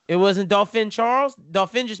 It wasn't Dauphin Charles.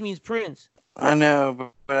 Dauphin just means prince. I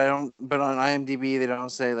know, but I don't. But on IMDb, they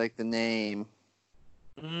don't say like the name.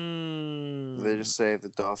 They just say the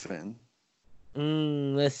Dolphin.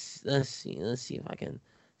 Let's see if I can,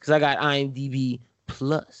 because I got IMDb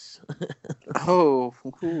Plus. Oh.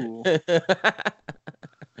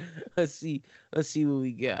 Let's see what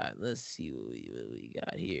we got. Let's see what we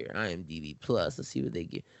got here. IMDb Plus. Let's see what they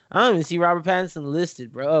get. I don't even see Robert Pattinson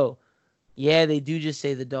listed, bro. Yeah, they do just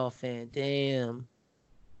say the Dolphin. Damn.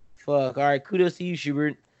 Fuck. All right, kudos to you,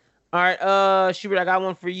 Schubert. All right, Schubert, I got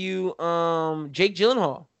one for you. Jake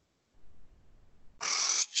Gyllenhaal.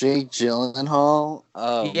 Jake Gyllenhaal.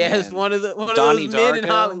 Oh, yes, man. one of those Donnie men Darko? in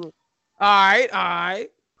Hollywood. All right.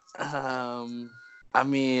 I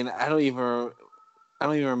mean, I don't even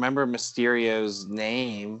remember Mysterio's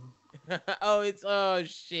name. Oh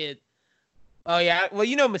shit. Oh yeah. Well,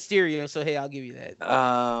 you know Mysterio, so hey, I'll give you that.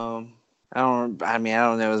 I don't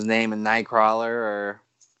know his name in Nightcrawler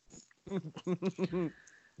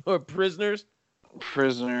or Prisoners. I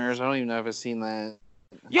don't even know if I've seen that.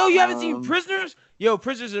 Yo, you haven't seen Prisoners? Yo,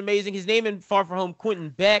 Prisoners is amazing. His name in Far From Home, Quentin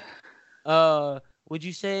Beck. What'd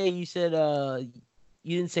you say? You said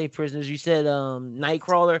You didn't say Prisoners. You said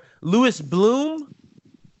Nightcrawler. Louis Bloom.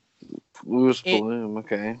 Louis Bloom.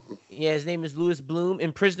 Okay. Yeah, his name is Louis Bloom.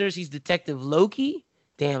 In Prisoners, he's Detective Loki.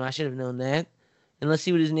 Damn, I should have known that. And let's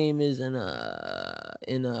see what his name is in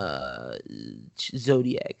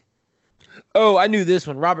Zodiac. Oh, I knew this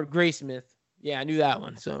one. Robert Graysmith. Yeah, I knew that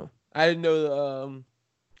one. So I didn't know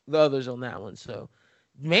the others on that one. So,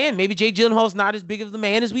 man, maybe Jake Gyllenhaal's not as big of the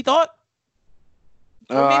man as we thought.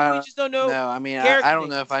 Or maybe we just don't know. No, I mean, I don't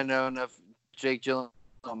know if I know enough Jake Gyllenhaal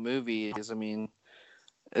movies. I mean,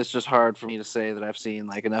 it's just hard for me to say that I've seen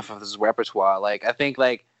like enough of his repertoire. Like, I think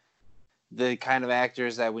like the kind of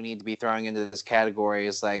actors that we need to be throwing into this category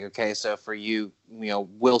is like, okay, so for you,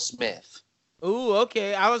 Will Smith. Ooh,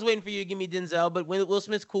 okay. I was waiting for you to give me Denzel, but Will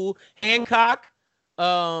Smith's cool. Hancock.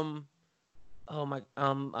 Oh my,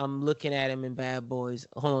 I'm looking at him in Bad Boys.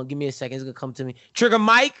 Hold on, give me a second. It's gonna come to me. Trigger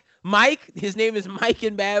Mike. His name is Mike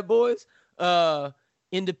in Bad Boys.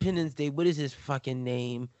 Independence Day. What is his fucking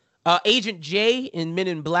name? Agent J in Men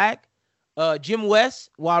in Black. Jim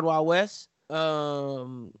West, Wild Wild West.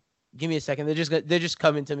 Give me a second. They're just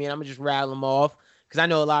coming to me, and I'm gonna just rattle them off because I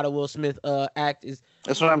know a lot of Will Smith actors.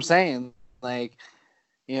 That's what I'm saying. Like,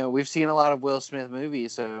 we've seen a lot of Will Smith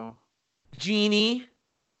movies, so Genie,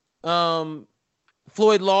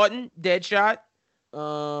 Floyd Lawton, Deadshot.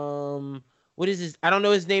 What is his? I don't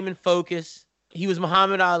know his name in Focus. He was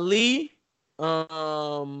Muhammad Ali.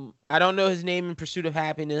 I don't know his name in Pursuit of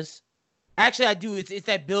Happiness. Actually, I do. It's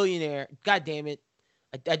that billionaire. God damn it.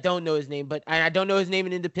 I don't know his name, but I don't know his name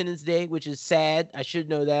in Independence Day, which is sad. I should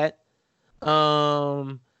know that. Do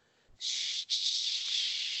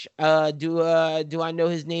I know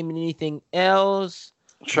his name in anything else?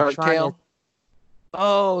 Shark Tale.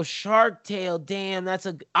 Oh, Shark Tale. Damn, that's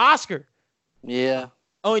a Oscar. Yeah.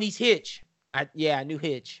 Oh, and he's Hitch. I knew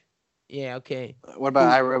Hitch. Yeah, okay. What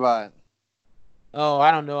about iRobot? Oh,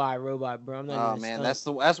 I don't know iRobot, bro. I'm not. Oh man, that's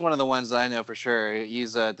one of the ones that I know for sure.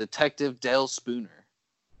 He's Detective Dale Spooner.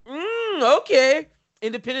 Okay.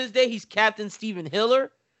 Independence Day. He's Captain Stephen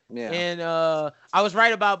Hiller. Yeah. And I was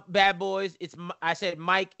right about Bad Boys. I said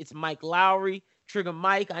Mike. It's Mike Lowry. Trigger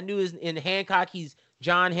Mike. I knew in Hancock he's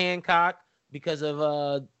John Hancock because of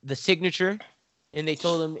the signature, and they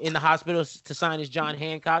told him in the hospital to sign as John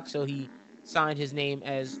Hancock, so he signed his name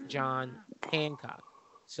as John Hancock.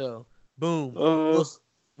 So boom,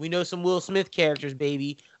 we know some Will Smith characters,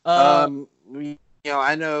 baby. I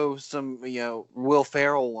know some Will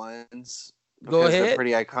Ferrell ones. Go ahead. They're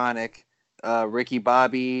pretty iconic. Ricky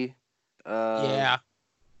Bobby. Yeah.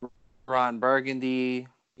 Ron Burgundy.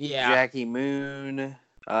 Yeah. Jackie Moon.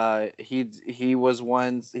 He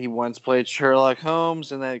once played Sherlock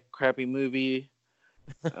Holmes in that crappy movie.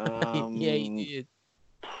 Yeah, he did.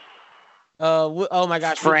 Oh my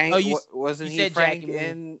gosh, Frank. Wasn't he Frank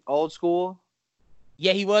in Old School?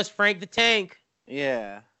 Yeah, he was Frank the Tank.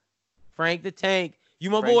 Yeah. Frank the Tank.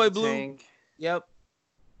 You my boy, Blue. Tank. Yep.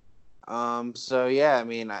 So yeah, I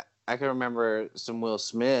mean, I can remember some Will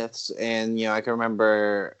Smiths, and I can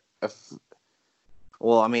remember.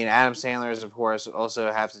 Adam Sandler's, of course,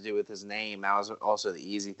 also have to do with his name. That was also the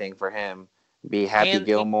easy thing for him. Be Happy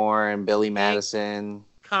Gilmore and Billy Madison.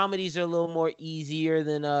 Comedies are a little more easier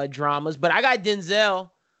than dramas, but I got Denzel,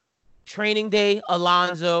 Training Day,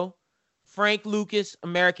 Alonzo, Frank Lucas,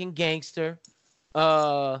 American Gangster.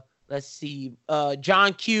 Let's see,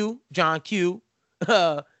 John Q,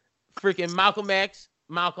 freaking Malcolm X.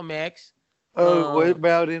 Oh, what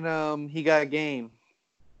about in He Got Game?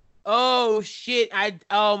 Oh shit!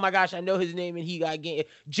 Oh my gosh, I know his name and He Got Game.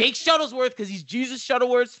 Jake Shuttlesworth, because he's Jesus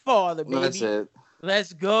Shuttleworth's father, baby. That's it.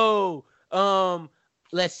 Let's go.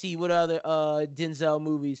 Let's see what other Denzel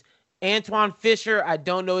movies. Antoine Fisher, I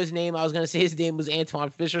don't know his name. I was gonna say his name was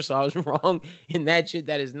Antoine Fisher, so I was wrong in that shit.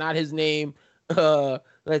 That is not his name.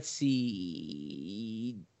 Let's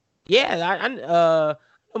see. Yeah, I know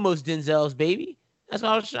most Denzel's, baby. That's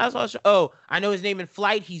what I was. Oh, I know his name in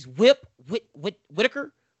Flight. He's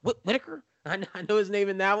Whitaker. I know his name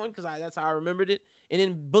in that one because that's how I remembered it. And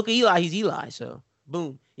in Book of Eli, he's Eli. So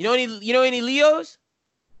boom. You know any Leos?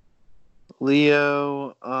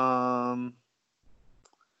 Leo. Because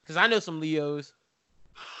I know some Leos.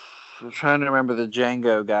 I'm trying to remember the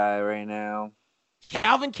Django guy right now.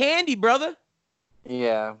 Calvin Candy, brother.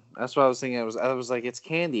 Yeah, that's what I was thinking. I was like, it's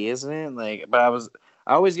Candy, isn't it? Like, but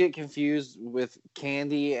I always get confused with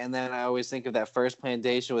Candy, and then I always think of that First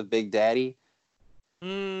Plantation with Big Daddy.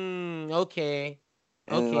 Okay.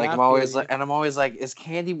 And I'm always like, was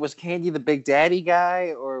Candy the Big Daddy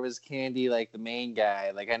guy, or was Candy like the main guy?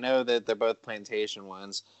 Like, I know that they're both plantation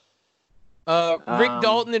ones. Rick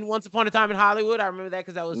Dalton in Once Upon a Time in Hollywood. I remember that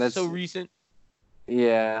because that was so recent.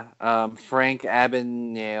 Yeah, Frank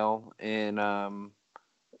Abagnale in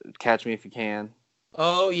Catch Me If You Can.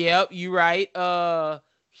 Oh, yep, you right.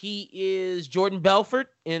 He is Jordan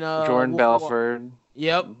Belfort in Jordan Wolf of Wall. Belford.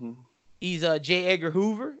 Yep. Hmm. He's J. Edgar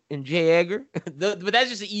Hoover and J. Edgar. But that's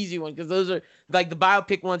just an easy one because those are like the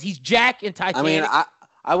biopic ones. He's Jack in I mean, Titanic.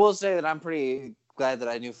 I will say that I'm pretty glad that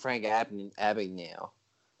I knew Frank Abagnale. I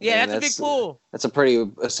Yeah, mean, that's a big pull. that's a pretty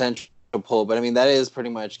essential pull, but I mean that is pretty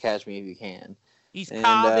much Catch Me If You Can. He's And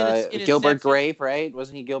Cobb in Gilbert Inception. Grape, right?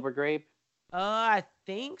 Wasn't he Gilbert Grape? I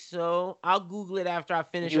think so. I'll Google it after I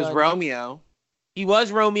finish. He was Romeo. He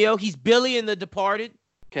was Romeo. He's Billy in The Departed.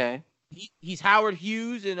 Okay. He's Howard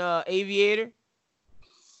Hughes in Aviator.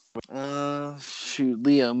 Shoot,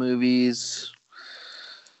 Leo movies.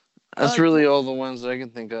 That's really all the ones that I can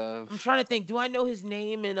think of. I'm trying to think. Do I know his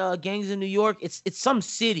name in Gangs of New York? It's some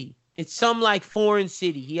city. It's some like foreign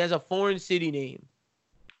city. He has a foreign city name.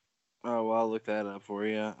 Oh, well, I'll look that up for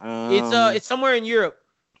you. It's somewhere in Europe.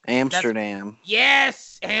 Amsterdam.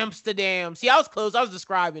 Yes, Amsterdam. See, I was close. I was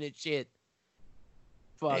describing it. Shit.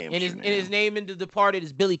 Fuck. And his name in The Departed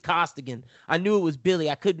is Billy Costigan. I knew it was Billy.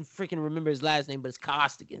 I couldn't freaking remember his last name, but it's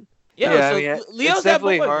Costigan. Yeah, Leo's it's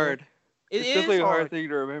definitely that boy, hard. Man. It's definitely a hard thing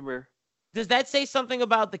to remember. Does that say something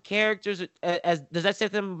about the characters? Does that say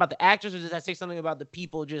something about the actors, or does that say something about the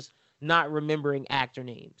people just not remembering character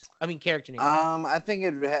names? I think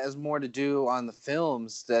it has more to do on the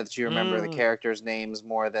films that you remember the characters' names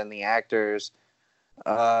more than the actors,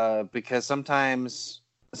 because sometimes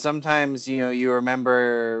you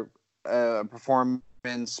remember a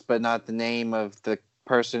performance but not the name of the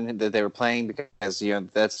person that they were playing, because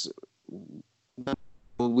that's.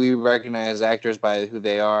 We recognize actors by who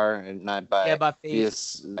they are and not by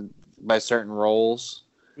by certain roles.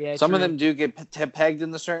 Yeah, some of them do get pegged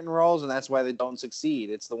in the certain roles, and that's why they don't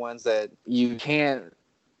succeed. It's the ones that you can't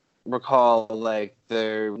recall, like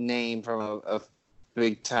their name from a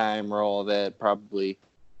big time role that probably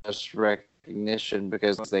just recognition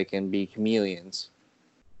because they can be chameleons.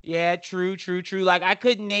 Yeah, true. Like I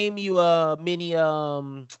couldn't name you many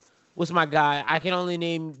what's my guy? I can only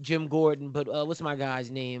name Jim Gordon, but what's my guy's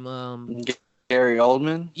name? Gary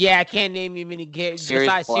Oldman. Yeah, I can't name you many.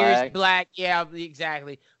 Besides Sirius Black, yeah,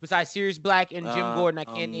 exactly. Besides Sirius Black and Jim Gordon, I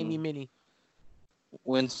can't name you many.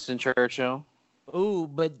 Winston Churchill. Ooh,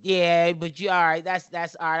 but you all right?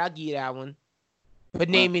 That's all right. I'll give you that one. But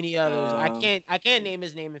name any others. I can't name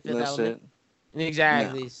his name in Fifth Element.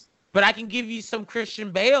 Exactly. No. But I can give you some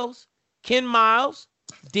Christian Bales, Ken Miles,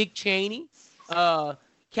 Dick Cheney,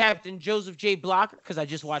 Captain Joseph J. Blocker, because I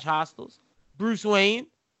just watched Hostiles. Bruce Wayne,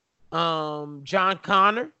 John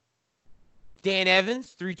Connor, Dan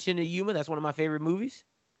Evans, 3:10 to Yuma. That's one of my favorite movies.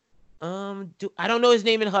 I don't know his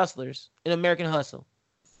name in Hustlers, in American Hustle.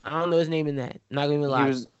 I don't know his name in that. I'm not gonna lie. He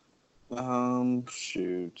was,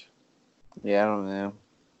 shoot. Yeah, I don't know.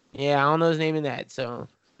 Yeah, I don't know his name in that, so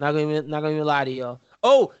not gonna lie to y'all.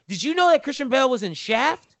 Oh, did you know that Christian Bale was in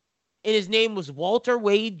Shaft, and his name was Walter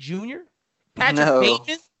Wade Jr.? Patrick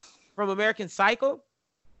Bateman from American Psycho.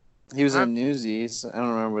 He was in Newsies. I don't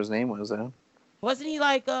remember what his name was though. Wasn't he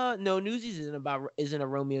like no, Newsies isn't a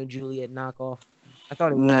Romeo and Juliet knockoff. I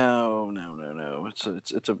thought it was. No.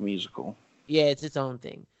 It's a musical. Yeah, it's its own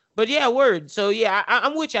thing. But yeah, word. So yeah,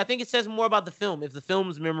 I'm with you. I think it says more about the film. If the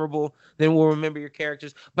film's memorable, then we'll remember your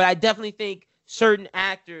characters. But I definitely think certain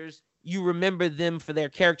actors, you remember them for their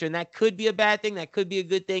character, and that could be a bad thing. That could be a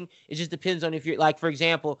good thing. It just depends on if you're like, for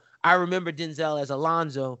example, I remember Denzel as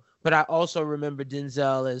Alonzo, but I also remember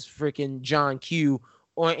Denzel as freaking John Q,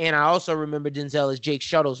 and I also remember Denzel as Jake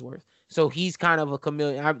Shuttlesworth. So he's kind of a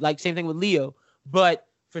chameleon. Like same thing with Leo. But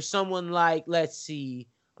for someone like, let's see,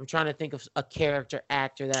 I'm trying to think of a character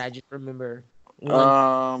actor that I just remember.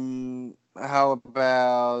 How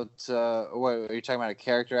about what are you talking about? A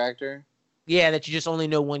character actor? Yeah, that you just only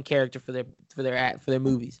know one character for their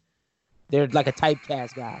movies. They're like a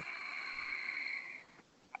typecast guy.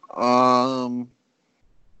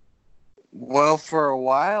 Well, for a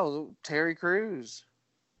while, Terry Crews.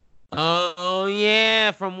 Oh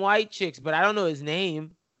yeah, from White Chicks, but I don't know his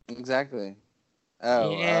name. Exactly.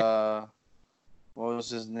 Oh, yeah. What was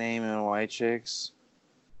his name in White Chicks?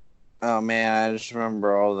 Oh man, I just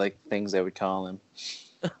remember all like things they would call him.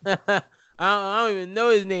 I don't even know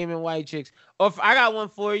his name in White Chicks. Or if I got one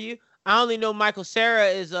for you. I only know Michael Cera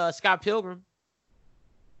is Scott Pilgrim.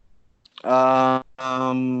 Evan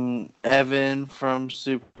from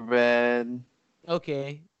Superbad.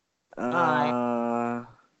 Okay. All right.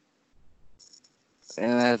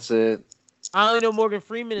 And that's it. I only know Morgan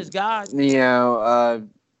Freeman is God. You know,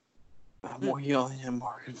 you only know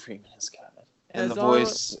Morgan Freeman is God. And the That's all.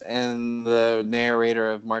 voice and the narrator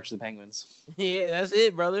of March of the Penguins. Yeah, that's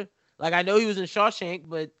it, brother. Like I know he was in Shawshank,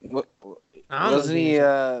 but What, I don't know his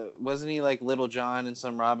name. wasn't he like Little John in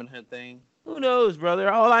some Robin Hood thing? Who knows,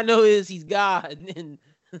 brother? All I know is he's God, and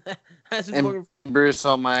that's And important. Bruce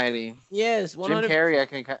Almighty. Yes, Jim 100. Carrey,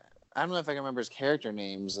 I don't know if I can remember his character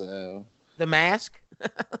names though. The Mask,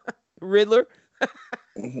 Riddler,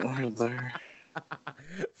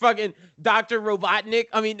 fucking Doctor Robotnik.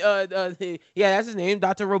 I mean, yeah, that's his name,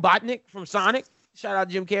 Doctor Robotnik from Sonic. Shout out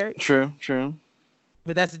Jim Carrey. True.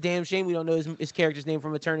 But that's a damn shame we don't know his character's name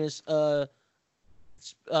from Eternal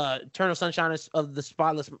Sunshine of the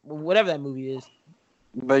Spotless, whatever that movie is.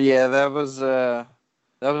 But yeah, that was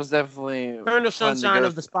definitely Eternal Sunshine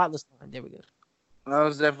of the Spotless Mind. There we go. That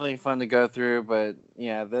was definitely fun to go through, but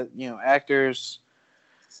yeah, actors.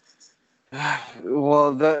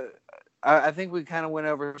 Well, I think we kind of went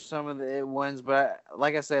over some of the ones, but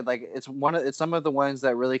like I said, like it's some of the ones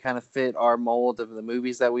that really kind of fit our mold of the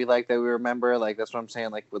movies that we like, that we remember. Like that's what I'm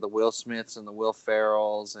saying, like with the Will Smiths and the Will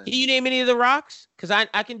Ferrells. And can you name any of the Rocks? Because I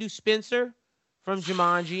can do Spencer from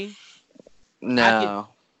Jumanji. No,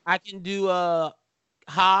 I can do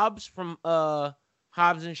Hobbs from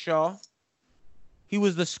Hobbs and Shaw. He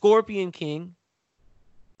was the Scorpion King.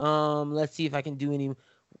 Let's see if I can do any.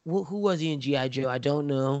 Who was he in G.I. Joe? I don't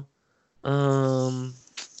know.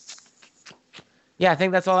 Yeah, I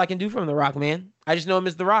think that's all I can do from The Rock, man. I just know him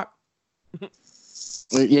as The Rock.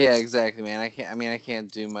 Yeah, exactly, man. I can't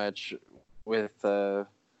do much with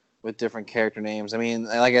different character names. I mean,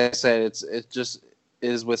 like I said, it just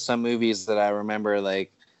is with some movies that I remember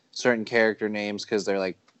like certain character names because they're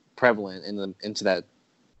like prevalent into that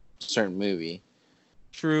certain movie.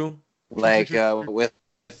 True. Like with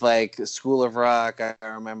like School of Rock, I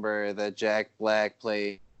remember that Jack Black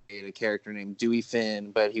played a character named Dewey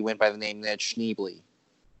Finn, but he went by the name Ned Schneebly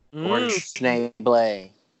or Schneeble.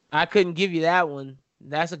 I couldn't give you that one.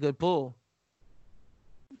 That's a good pull.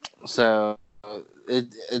 So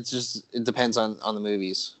it depends on the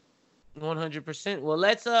movies. 100%. Well,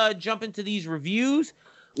 let's jump into these reviews.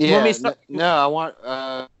 Yeah. No, I want.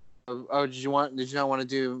 Did you not want to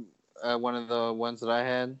do one of the ones that I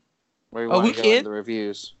had? Where you want to go into the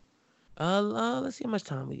reviews? Let's see how much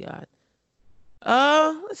time we got.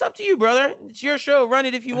 It's up to you, brother. It's your show. Run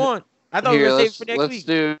it if you want. I thought we were saving for next week.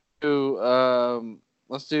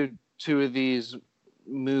 Let's do two of these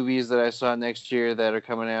movies that I saw next year that are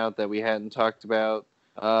coming out that we hadn't talked about.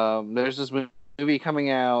 There's this movie coming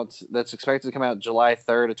out that's expected to come out July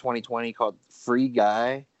 3rd of 2020 called Free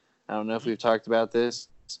Guy. I don't know if we've talked about this.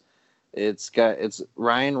 It's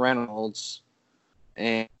Ryan Reynolds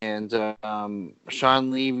and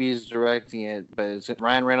Sean Levy's directing it, but it's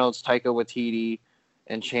Ryan Reynolds, Taika Waititi,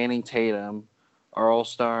 and Channing Tatum are all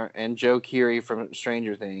and Joe Keery from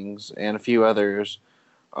Stranger Things and a few others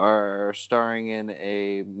are starring in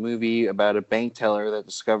a movie about a bank teller that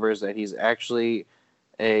discovers that he's actually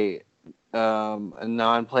a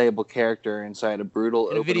non-playable character inside a brutal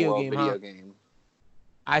open world video game.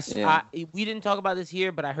 We didn't talk about this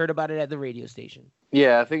here, but I heard about it at the radio station.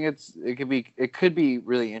 Yeah, I think it could be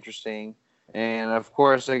really interesting, and of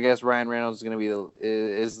course, I guess Ryan Reynolds is going to be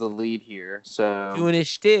is the lead here. So doing his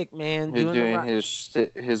shtick, man. Doing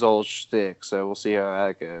his old shtick. So we'll see how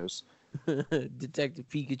that goes. Detective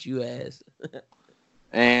Pikachu ass.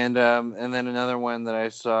 And then another one that I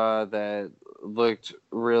saw that looked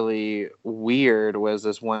really weird was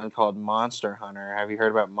this one called Monster Hunter. Have you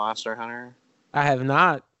heard about Monster Hunter? I have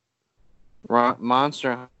not.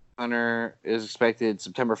 Monster Hunter is expected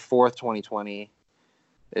September 4th, 2020.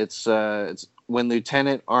 It's when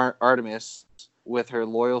Lieutenant Artemis with her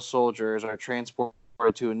loyal soldiers are transported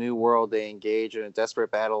to a new world. They engage in a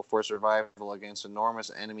desperate battle for survival against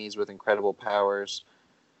enormous enemies with incredible powers.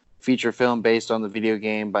 Feature film based on the video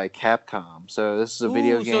game by Capcom. So this is a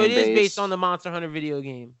video game. So it is based on the Monster Hunter video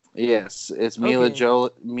game. Yes, it's Mila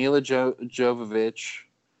Jovovich,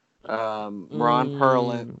 Ron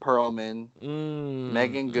Perlman,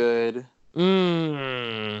 Megan Good,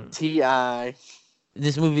 T.I.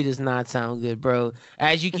 This movie does not sound good, bro.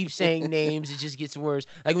 As you keep saying names, it just gets worse.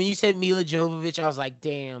 Like when you said Mila Jovovich, I was like,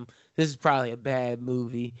 damn, this is probably a bad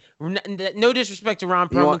movie. No disrespect to Ron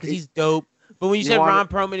Perlman because he's dope. But when you said Ron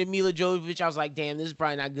Perlman and Mila Jovovich, I was like, damn, this is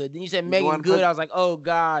probably not good. Then you said Megan Good, I was like, oh,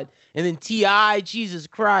 God. And then T.I., Jesus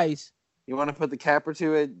Christ. You want to put the capper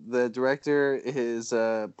to it? The director is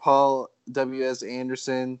Paul W.S.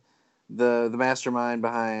 Anderson, the mastermind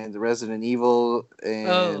behind Resident Evil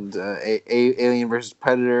and Alien vs.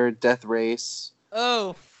 Predator, Death Race.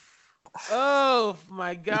 Oh,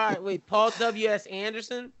 my God. Wait, Paul W.S.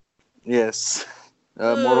 Anderson? Yes.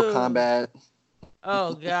 Mortal Kombat.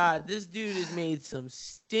 Oh God, this dude has made some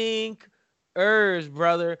stinkers,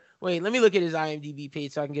 brother. Wait, let me look at his IMDb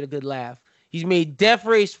page so I can get a good laugh. He's made Death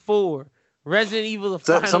Race 4, Resident Evil: The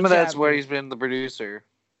So, Final some of that's where Chapter. he's been the producer.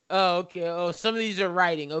 Oh, okay. Oh, some of these are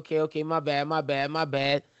writing. Okay. My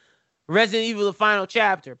bad. Resident Evil: The Final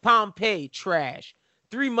Chapter, Pompeii, trash.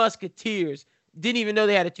 Three Musketeers, didn't even know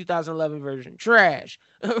they had a 2011 version, trash.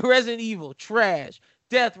 Resident Evil, trash.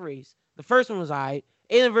 Death Race, the first one was alright.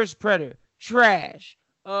 Alien vs Predator, trash.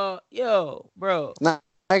 Yo, bro. Nah,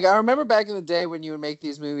 like I remember back in the day when you would make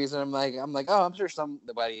these movies, and I'm like, oh, I'm sure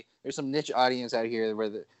there's some niche audience out here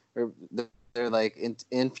where they're like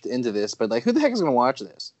into this, but like, who the heck is gonna watch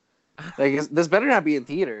this? Like, this better not be in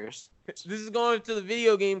theaters. This is going to the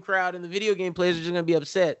video game crowd, and the video game players are just gonna be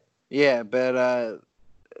upset. Yeah, but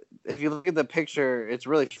if you look at the picture, it's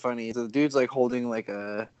really funny. The dude's like holding like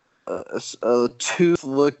a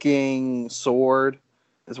tooth-looking sword.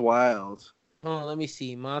 It's wild. Hold on, let me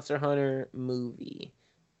see. Monster Hunter movie.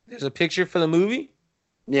 There's a picture for the movie?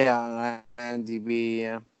 Yeah, on IMDb.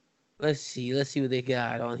 Yeah. Let's see what they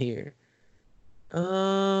got on here.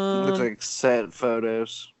 Looks like set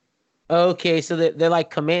photos. Okay, so they're like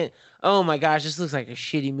command. Oh my gosh, this looks like a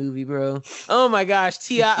shitty movie, bro. Oh my gosh,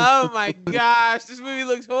 T.I. Oh my gosh, this movie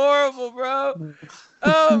looks horrible, bro.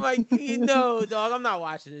 Oh my, no, dog, I'm not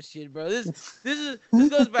watching this shit, bro. This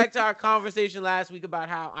goes back to our conversation last week about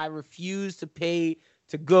how I refuse to pay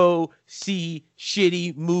to go see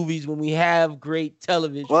shitty movies when we have great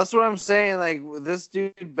television. Well, that's what I'm saying. Like, this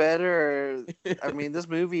dude better. I mean, this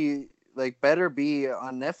movie like better be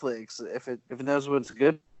on Netflix if it knows what's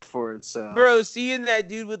good for itself. Bro, seeing that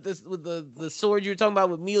dude with the sword you were talking about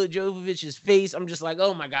with Mila Jovovich's face, I'm just like,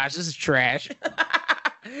 oh my gosh, this is trash.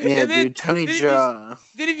 Yeah, dude, Tony Jaa.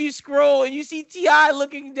 Then if you scroll and you see T.I.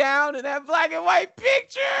 looking down in that black and white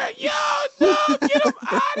picture, yo, no, get him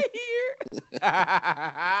out of here.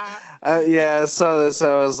 Yeah, I saw this.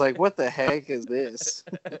 I was like, what the heck is this?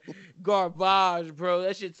 Garbage, bro.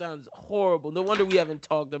 That shit sounds horrible. No wonder we haven't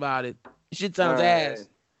talked about it. Shit sounds ass.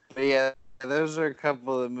 But yeah, those are a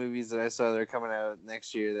couple of movies that I saw that are coming out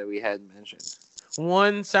next year that we hadn't mentioned.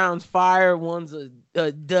 One sounds fire, one's a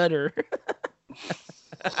dudder.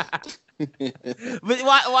 But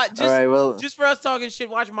why just, all right, well, just for us talking shit,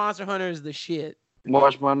 watch Monster Hunter is the shit.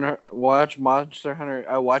 Watch Monster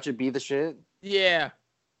Hunter. Watch it be the shit? Yeah.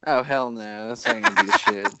 Oh, hell no. That's not going to be the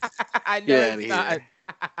shit. I know it's not.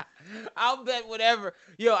 I'll bet whatever.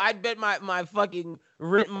 Yo, I'd bet my fucking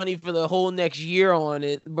rent money for the whole next year on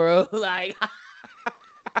it, bro. Like,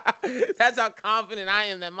 that's how confident I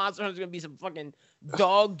am that Monster Hunter's going to be some fucking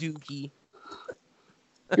dog dookie.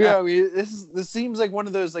 Yeah, I mean, this seems like one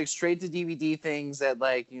of those like straight to DVD things that,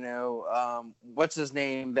 like, you know, what's his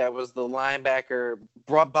name? That was the linebacker,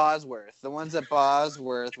 Bosworth. The ones that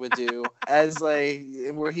Bosworth would do as like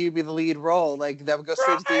where he'd be the lead role, like that would go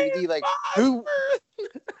straight to DVD. Like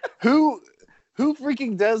who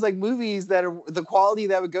freaking does like movies that are the quality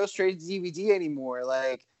that would go straight to DVD anymore?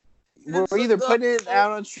 Like we're either putting it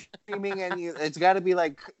out on streaming and it's got to be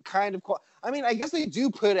like kind of. I mean, I guess they do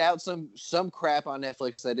put out some crap on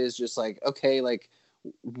Netflix that is just like, okay, like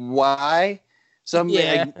why?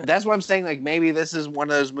 Like, that's what I'm saying. Like maybe this is one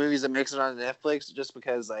of those movies that makes it on Netflix just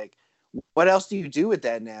because like, what else do you do with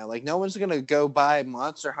that now? Like no one's gonna go buy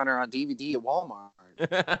Monster Hunter on DVD at Walmart.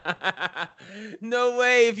 No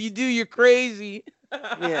way. If you do, you're crazy.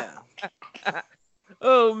 Yeah.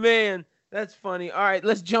 Oh man, that's funny. All right,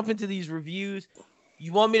 let's jump into these reviews.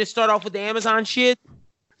 You want me to start off with the Amazon shit?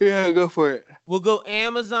 Yeah, go for it. We'll go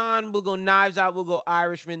Amazon, we'll go Knives Out, we'll go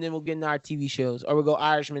Irishman, then we'll get into our TV shows. Or we'll go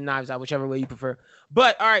Irishman, Knives Out, whichever way you prefer.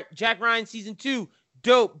 But, all right, Jack Ryan Season 2,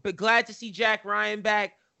 dope. But glad to see Jack Ryan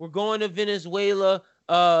back. We're going to Venezuela.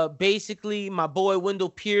 Basically, my boy Wendell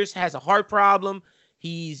Pierce has a heart problem.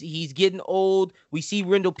 He's getting old. We see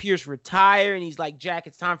Wendell Pierce retire, and he's like, Jack,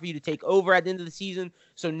 it's time for you to take over at the end of the season.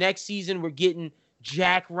 So next season, we're getting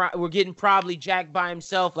probably Jack by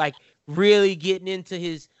himself, like really getting into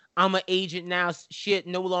his I'm an agent now shit.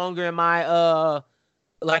 No longer am I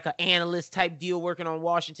like an analyst type deal working on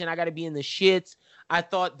Washington. I got to be in the shits. I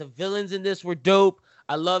thought the villains in this were dope.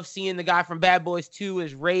 I love seeing the guy from Bad Boys 2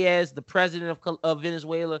 as Reyes, the president of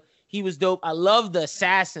Venezuela. He was dope. I love the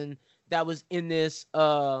assassin that was in this,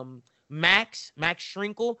 Max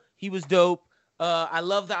Schrinkle. He was dope. I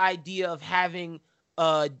love the idea of having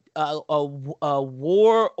a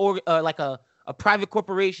war or like a private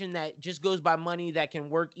corporation that just goes by money that can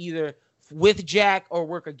work either with Jack or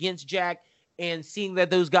work against Jack, and seeing that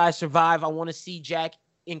those guys survive. I want to see Jack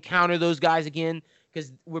encounter those guys again.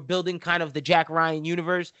 because we're building kind of the Jack Ryan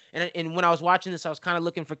universe. And when I was watching this, I was kind of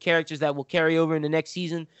looking for characters that will carry over in the next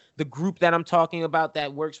season. The group that I'm talking about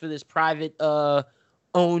that works for this private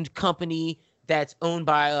owned company that's owned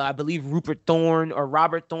by, I believe, Rupert Thorne or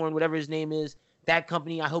Robert Thorne, whatever his name is. That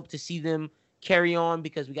company, I hope to see them carry on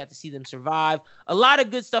because we got to see them survive. A lot of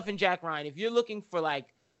good stuff in Jack Ryan. If you're looking for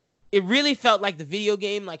like, it really felt like the video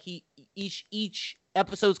game. Like each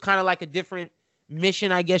episode's kind of like a different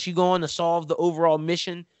mission, I guess you go on to solve the overall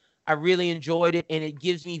mission. I really enjoyed it, and it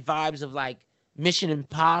gives me vibes of like Mission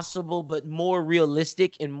Impossible, but more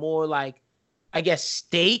realistic and more like, I guess,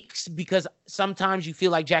 stakes, because sometimes you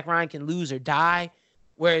feel like Jack Ryan can lose or die,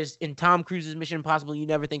 whereas in Tom Cruise's Mission Impossible, you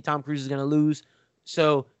never think Tom Cruise is going to lose.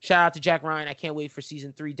 So shout out to Jack Ryan. I can't wait for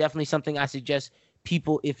season 3. Definitely something I suggest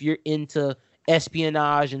people, if you're into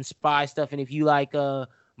espionage and spy stuff, and if you like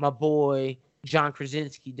my boy John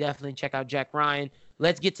Krasinski, definitely check out Jack Ryan.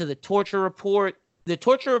 Let's get to the Torture Report. The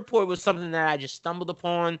Torture Report was something that I just stumbled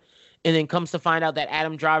upon, and then comes to find out that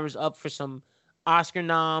Adam Driver's up for some Oscar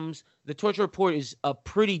noms. The Torture Report is a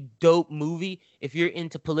pretty dope movie if you're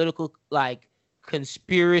into political like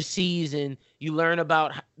conspiracies, and you learn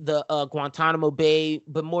about the Guantanamo Bay,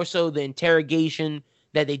 but more so the interrogation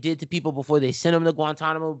that they did to people before they sent them to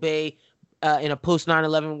Guantanamo Bay in a post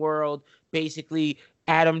 9/11 world. Basically,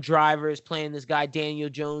 Adam Driver is playing this guy, Daniel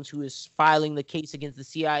Jones, who is filing the case against the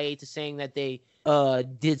CIA to saying that they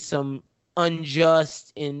did some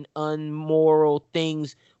unjust and unmoral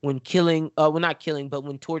things when killing, not killing, but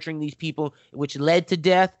when torturing these people, which led to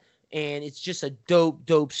death. And it's just a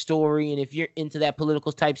dope story. And if you're into that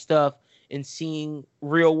political type stuff and seeing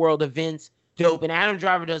real world events, dope. And Adam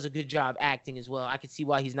Driver does a good job acting as well. I can see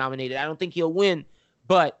why he's nominated. I don't think he'll win,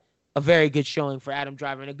 but a very good showing for Adam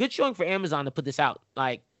Driver and a good showing for Amazon to put this out.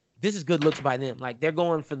 Like, this is good looks by them. Like, they're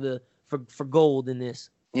going for gold in this.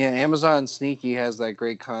 Yeah, Amazon Sneaky has that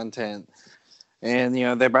great content. And,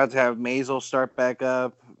 they're about to have Maisel start back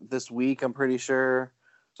up this week, I'm pretty sure.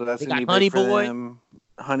 So that's going to be big for them.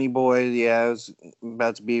 Honey Boy, yeah, is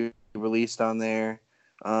about to be released on there.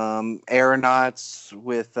 Aeronauts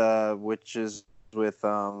which is with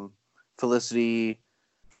Felicity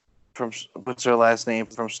from, what's her last name,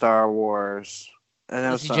 from Star Wars? I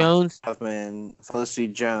know Felicity Jones. Felicity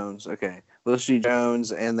Jones. Okay, Felicity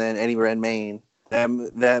Jones, and then Eddie Redmayne.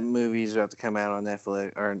 That movie's about to come out on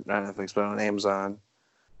Netflix, or not Netflix, but on Amazon.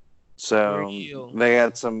 So they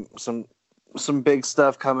got some big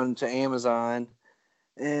stuff coming to Amazon.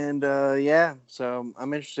 And yeah, so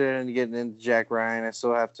I'm interested in getting into Jack Ryan. I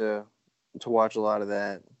still have to watch a lot of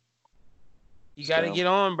that. You got to get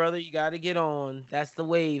on, brother. You got to get on. That's the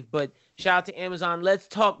wave. But shout out to Amazon. Let's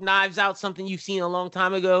talk Knives Out, something you've seen a long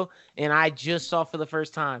time ago, and I just saw for the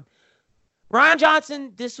first time. Rian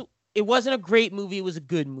Johnson, it wasn't a great movie. It was a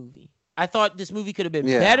good movie. I thought this movie could have been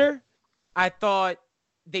better. I thought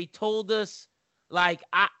they told us, like,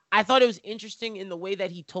 I thought it was interesting in the way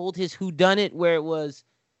that he told his whodunit, where it was,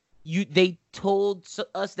 they told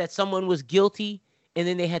us that someone was guilty, and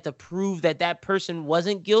then they had to prove that that person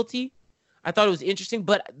wasn't guilty. I thought it was interesting,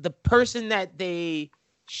 but the person that they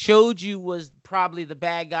showed you was probably the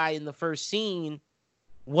bad guy in the first scene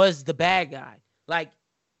was the bad guy. Like,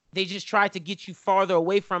 they just tried to get you farther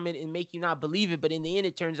away from it and make you not believe it, but in the end,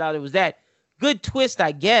 it turns out it was that. Good twist,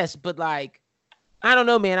 I guess, but like, I don't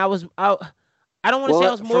know, man. I don't want to say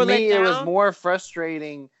I was more let down. For me, it was more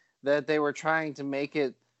frustrating that they were trying to make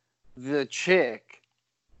it the chick.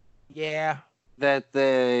 Yeah. That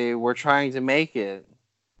they were trying to make it.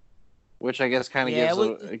 Which I guess kind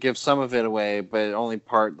of gives some of it away, but only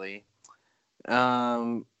partly.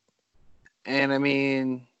 And I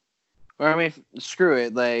mean, screw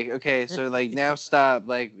it. Like, okay, so like now stop.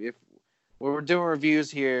 Like, if we're doing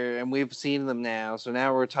reviews here and we've seen them now, so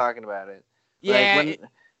now we're talking about it. Yeah,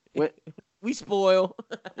 like, we spoil.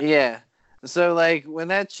 Yeah. So like when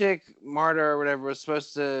that chick Marta or whatever was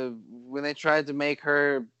supposed to, when they tried to make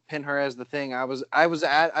her pin her as the thing, I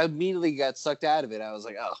immediately got sucked out of it. I was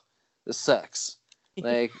like, oh. This sucks.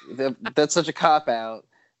 Like that's such a cop out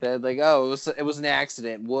that like, oh, it was an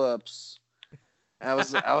accident. Whoops. I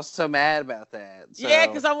was so mad about that. So, yeah,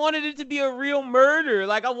 because I wanted it to be a real murder.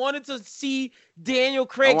 Like I wanted to see Daniel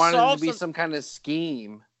Craig solve. I wanted it to be some kind of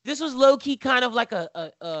scheme. This was low key kind of like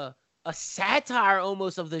a satire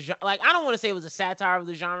almost of the genre. Like I don't want to say it was a satire of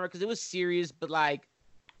the genre because it was serious, but like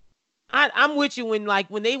I'm with you when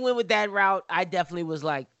they went with that route. I definitely was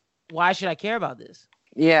like, why should I care about this?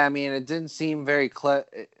 Yeah, I mean, it didn't seem very clever.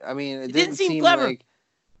 I mean, it didn't seem clever. Like,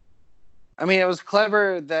 I mean, it was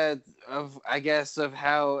clever of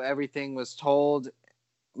how everything was told,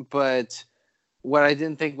 but what I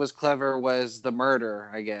didn't think was clever was the murder,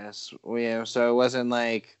 I guess. So it wasn't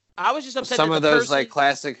like I was just upset some that of the those person, like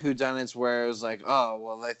classic whodunits where it was like, oh,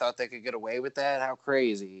 well, they thought they could get away with that. How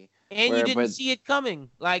crazy! and you didn't see it coming.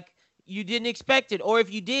 Like, you didn't expect it, or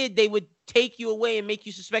if you did, they would take you away and make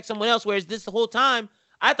you suspect someone else. Whereas this the whole time,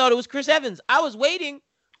 I thought it was Chris Evans. I was waiting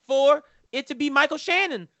for it to be Michael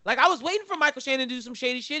Shannon. Like, I was waiting for Michael Shannon to do some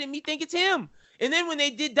shady shit and me think it's him. And then when they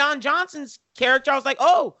did Don Johnson's character, I was like,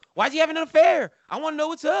 oh, why is he having an affair? I want to know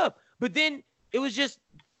what's up. But then it was just,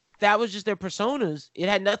 that was just their personas. It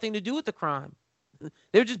had nothing to do with the crime.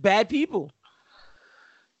 They were just bad people.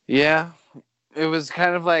 Yeah. It was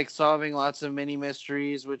kind of like solving lots of mini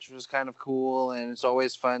mysteries, which was kind of cool. And it's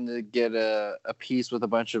always fun to get a piece with a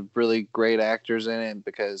bunch of really great actors in it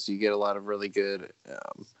because you get a lot of really good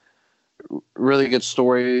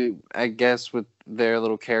story, I guess, with their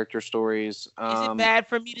little character stories. Is it bad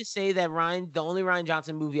for me to say that the only Rian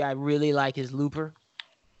Johnson movie I really like is Looper?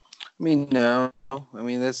 I mean, no. I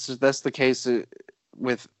mean, that's the case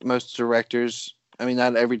with most directors. I mean,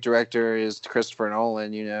 not every director is Christopher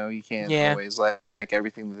Nolan. You can't always like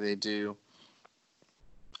everything that they do.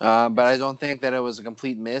 But I don't think that it was a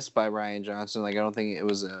complete miss by Rian Johnson. Like, I don't think it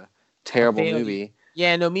was a terrible movie.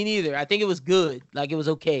 Yeah, no, me neither. I think it was good. Like, it was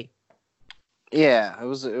okay. Yeah, it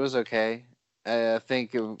was okay. I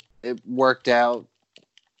think it worked out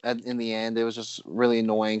in the end. It was just really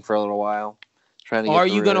annoying for a little while. Are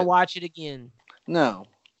you going to watch it again? No.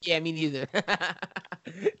 Yeah, me neither.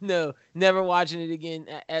 No, never watching it again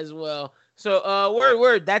as well. So,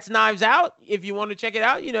 word. That's Knives Out. If you want to check it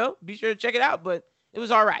out, be sure to check it out. But it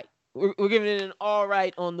was all right. We're giving it an all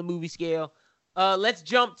right on the movie scale. Let's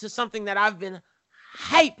jump to something that I've been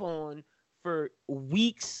hype on for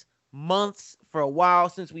weeks, months, for a while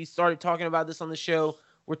since we started talking about this on the show.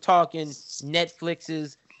 We're talking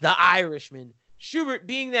Netflix's The Irishman. Schubert,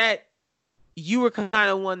 being that you were kind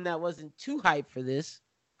of one that wasn't too hyped for this,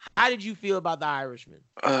 how did you feel about The Irishman?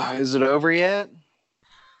 Is it over yet?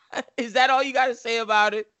 Is that all you got to say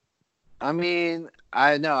about it? I mean,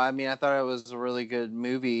 I thought it was a really good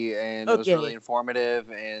movie, and it was really informative,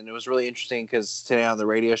 and it was really interesting because today on the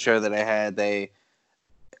radio show that I had, they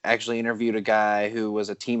actually interviewed a guy who was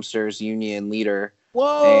a Teamsters union leader.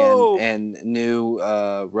 Whoa! And knew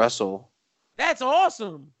Russell. That's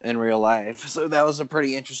awesome. In real life. So that was a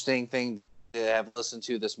pretty interesting thing to have listened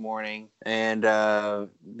to this morning. And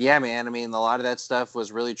yeah, man, I mean, a lot of that stuff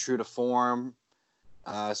was really true to form,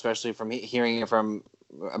 especially from hearing it from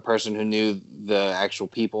a person who knew the actual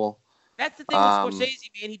people. That's the thing with Scorsese,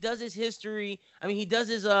 man. He does his history. I mean, he does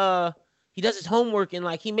his homework, and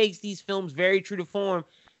like, he makes these films very true to form.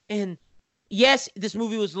 And yes, this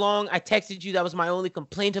movie was long. I texted you. That was my only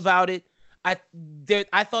complaint about it. I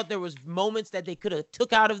thought there was moments that they could have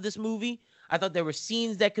took out of this movie. I thought there were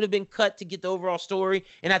scenes that could have been cut to get the overall story.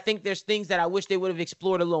 And I think there's things that I wish they would have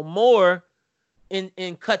explored a little more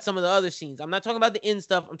and cut some of the other scenes. I'm not talking about the end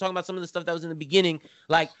stuff. I'm talking about some of the stuff that was in the beginning.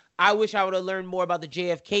 Like, I wish I would have learned more about the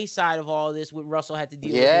JFK side of all this, what Russell had to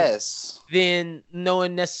deal with, than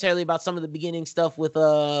knowing necessarily about some of the beginning stuff with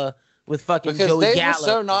fucking because Joey they Gallo. were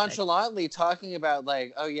so nonchalantly talking about,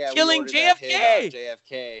 like, oh yeah, killing JFK.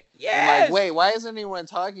 JFK. Yeah. Like, wait, why isn't anyone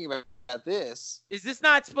talking about this? Is this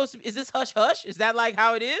not supposed to? Is this hush hush? Is that like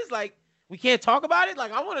how it is? Like, we can't talk about it?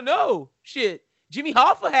 Like, I want to know. Shit, Jimmy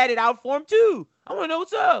Hoffa had it out for him too. I want to know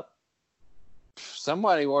what's up.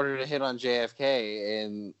 Somebody ordered a hit on JFK,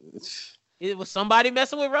 and it was somebody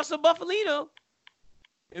messing with Russell Buffalino,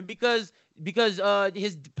 and because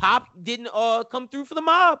his pop didn't come through for the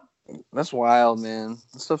mob. That's wild, man.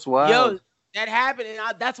 That stuff's wild. Yo, that happened,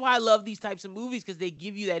 and that's why I love these types of movies, because they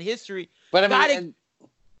give you that history. But I mean,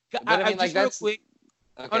 like, that's real quick.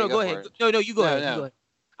 Okay, oh no, go ahead. No, you go ahead. No. You go ahead.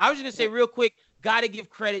 I was just gonna say real quick. Got to give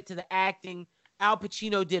credit to the acting. Al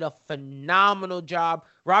Pacino did a phenomenal job.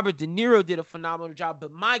 Robert De Niro did a phenomenal job.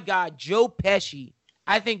 But my God, Joe Pesci.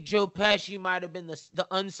 I think Joe Pesci might have been the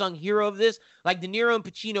unsung hero of this. Like, De Niro and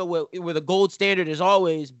Pacino were the gold standard as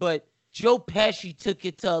always, but Joe Pesci took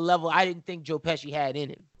it to a level I didn't think Joe Pesci had in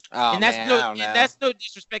him. Oh, and that's no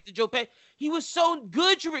disrespect to Joe Pesci. He was so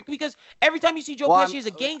good, because every time you see Joe Pesci as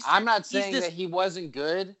a gangster, I'm not saying that he wasn't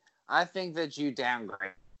good. I think that you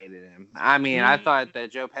downgraded him. I mean, I thought that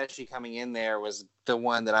Joe Pesci coming in there was the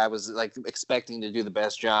one that I was like expecting to do the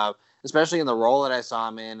best job, especially in the role that I saw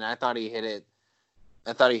him in. I thought he hit it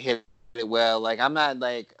well. Like, I'm not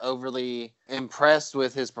like overly impressed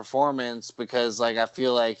with his performance because, like, I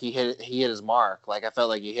feel like he hit his mark. Like, I felt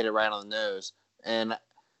like he hit it right on the nose. And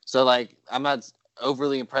so, like, I'm not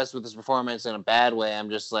overly impressed with his performance in a bad way. I'm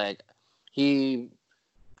just like, I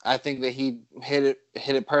think that he hit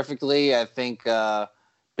it perfectly. I think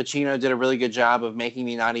Pacino did a really good job of making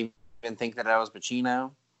me not even think that I was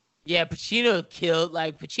Pacino. Yeah, Pacino killed.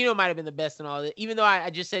 Like, Pacino might have been the best in all of it. Even though I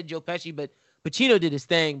just said Joe Pesci, but Pacino did his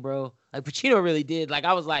thing, bro. Like, Pacino really did. Like,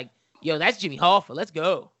 I was like, yo, that's Jimmy Hoffa. Let's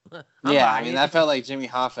go. Yeah, I mean, that felt like Jimmy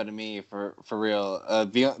Hoffa to me, for real.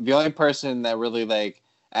 The only person that really, like,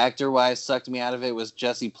 actor-wise sucked me out of it was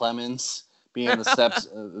Jesse Plemons being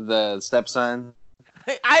the stepson.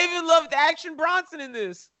 I even loved Action Bronson in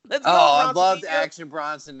this. Let's go. I loved Action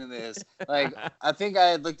Bronson in this. Like, I think I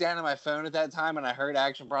had looked down at my phone at that time and I heard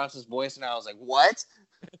Action Bronson's voice and I was like, what?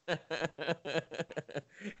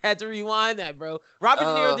 Had to rewind that, bro. Robert De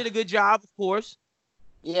Niro did a good job, of course.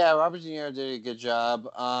 Yeah, Robert De Niro did a good job.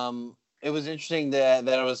 It was interesting that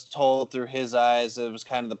it was told through his eyes. It was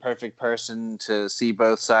kind of the perfect person to see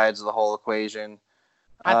both sides of the whole equation.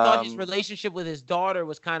 I thought his relationship with his daughter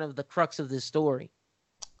was kind of the crux of this story.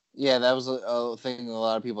 Yeah, that was a thing a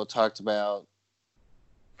lot of people talked about.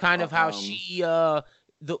 Kind of how she,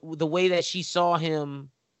 the way that she saw him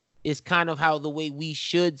is kind of how the way we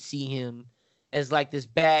should see him, as like this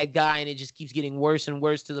bad guy, and it just keeps getting worse and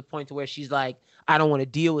worse to the point to where she's like, I don't want to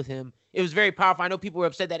deal with him. It was very powerful. I know people were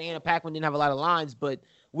upset that Anna Paquin didn't have a lot of lines, but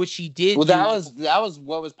what she did. Well, that was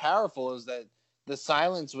what was powerful, is that the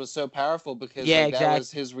silence was so powerful because that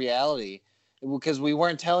was his reality. Because we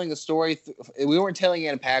weren't telling the story. We weren't telling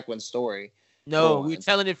Anna Paquin's story. No, we were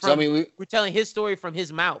telling it from. So, we're telling his story from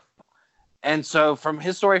his mouth. And so, from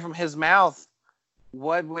his story from his mouth,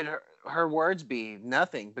 what would her words be?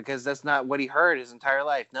 Nothing, because that's not what he heard his entire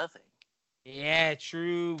life. Nothing. Yeah,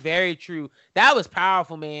 true. Very true. That was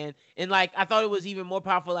powerful, man. And like, I thought it was even more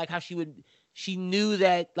powerful, like how she knew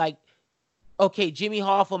that, like, okay, Jimmy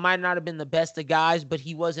Hoffa might not have been the best of guys, but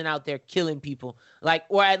he wasn't out there killing people. Like,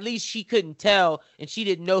 or at least she couldn't tell, and she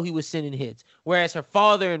didn't know he was sending hits. Whereas her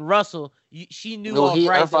father and Russell, she knew. Well,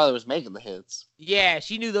 her father was making the hits. Yeah,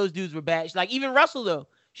 she knew those dudes were bad. Like, even Russell, though,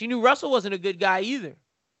 she knew Russell wasn't a good guy either.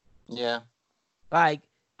 Yeah. Like,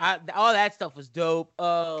 all that stuff was dope.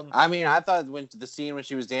 I mean, I thought when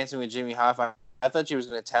she was dancing with Jimmy Hoffa, I thought she was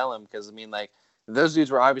going to tell him, because, I mean, like, those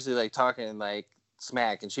dudes were obviously, like, talking, like,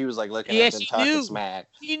 smack, and she was like looking at them talking smack.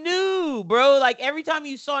 She knew, bro. Like, every time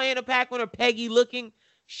you saw Anna Paquin or Peggy looking,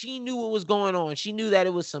 she knew what was going on. She knew that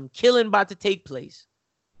it was some killing about to take place.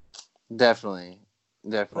 Definitely.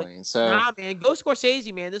 But, so nah, man, go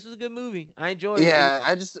Scorsese, man. This was a good movie. I enjoyed it.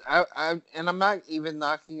 Yeah, and I'm not even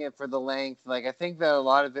knocking it for the length. Like, I think that a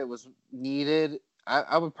lot of it was needed.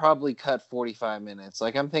 I would probably cut 45 minutes.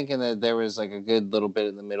 Like, I'm thinking that there was like a good little bit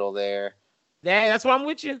in the middle there. Yeah, that's why I'm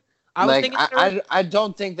with you. I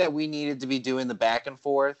don't think that we needed to be doing the back and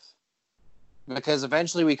forth, because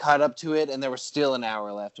eventually we caught up to it and there was still an hour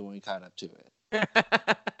left when we caught up to it.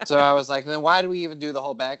 So I was like, then why do we even do the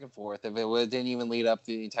whole back and forth if it didn't even lead up to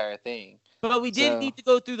the entire thing? But we didn't need to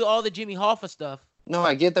go through all the Jimmy Hoffa stuff. No,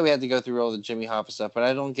 I get that we had to go through all the Jimmy Hoffa stuff, but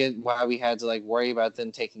I don't get why we had to like worry about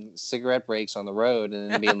them taking cigarette breaks on the road and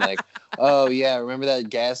then being like, oh yeah, remember that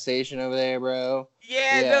gas station over there, bro?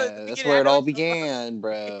 Yeah, that's where it all began,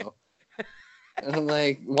 bro. And I'm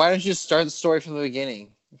like, why don't you just start the story from the beginning?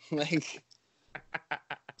 Like,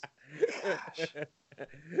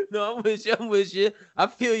 no, I'm with you. I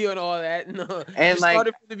feel you on all that. No, and like,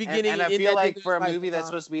 started from the beginning. And I feel like for a movie that's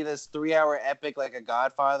supposed to be this 3-hour epic, like a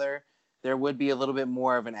Godfather, there would be a little bit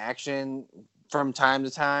more of an action from time to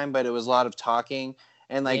time, but it was a lot of talking.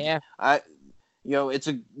 And like, the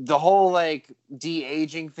whole like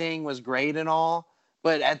de-aging thing was great and all.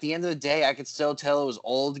 But at the end of the day, I could still tell it was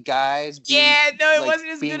old guys. It wasn't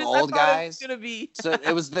as good as I thought it was gonna be. So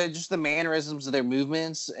it was just the mannerisms of their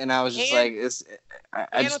movements, and I was just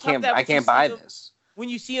I can't buy this. When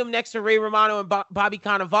you see him next to Ray Romano and Bobby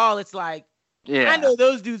Cannavale, it's like, I know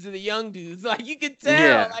those dudes are the young dudes. Like, you could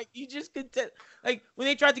tell. Like, you just could tell. Like, when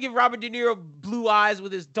they tried to give Robert De Niro blue eyes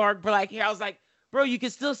with his dark black hair, I was like, bro, you can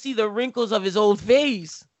still see the wrinkles of his old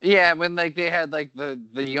face. Yeah, when like they had like the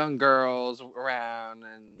young girls around,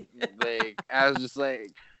 and like I was just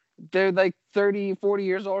like, they're like 30, 40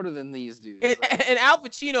 years older than these dudes. And Al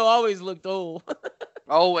Pacino always looked old.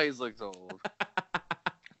 Always looked old.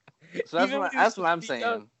 So that's what I'm saying.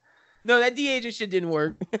 Young. No, that de-aging shit didn't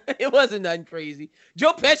work. It wasn't nothing crazy.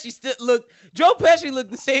 Joe Pesci looked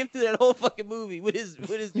the same through that whole fucking movie with his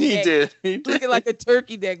He neck. did. Looking like a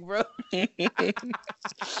turkey neck, bro.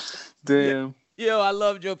 Damn. Yo, I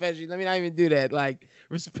love Joe Pesci. Let me not even do that. Like,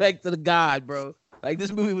 respect to the God, bro. Like,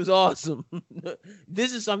 this movie was awesome.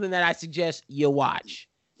 This is something that I suggest you watch.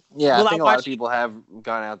 Yeah, I think a lot of people have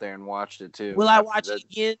gone out there and watched it too. Will I watch it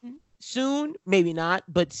again soon? Maybe not.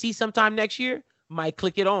 But see sometime next year, might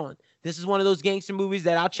click it on. this is one of those gangster movies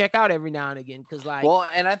that I'll check out every now and again because, like, well,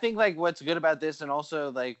 and I think like what's good about this, and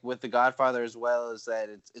also like with The Godfather as well, is that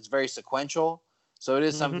it's very sequential. So it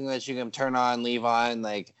is something that you can turn on, leave on,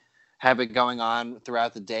 like have it going on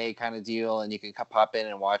throughout the day, kind of deal, and you can pop in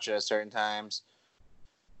and watch it at certain times.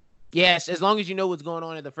 yes, as long as you know what's going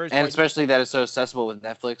on in the first And part. especially that it's so accessible with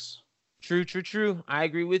Netflix. True. I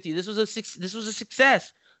agree with you. This was a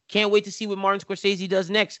success. Can't wait to see what Martin Scorsese does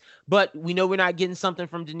next. But we know we're not getting something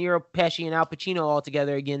from De Niro, Pesci, and Al Pacino all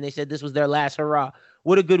together again. They said this was their last hurrah.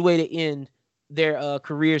 What a good way to end their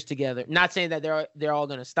careers together. Not saying that they're all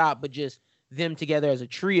going to stop, but just them together as a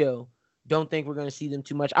trio. Don't think we're going to see them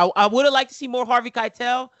too much. I would have liked to see more Harvey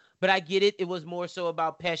Keitel, but I get it. It was more so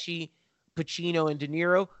about Pesci, Pacino, and De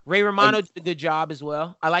Niro. Ray Romano did a good job as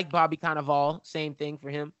well. I like Bobby Cannavale. Same thing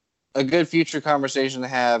for him. A good future conversation to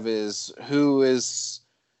have is who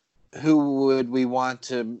would we want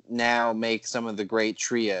to now make some of the great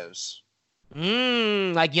trios?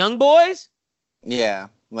 Like Young Boys? Yeah.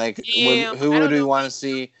 Like, Damn, who would we want to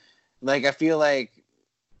see? Like, I feel like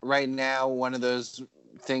right now, one of those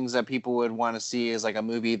things that people would want to see is like a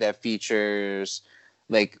movie that features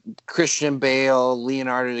like Christian Bale,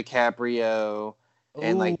 Leonardo DiCaprio,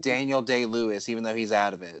 and like Daniel Day-Lewis, even though he's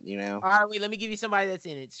out of it, you know? All right, wait, let me give you somebody that's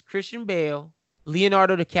in it. It's Christian Bale,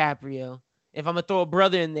 Leonardo DiCaprio. If I'm gonna throw a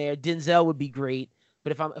brother in there, Denzel would be great.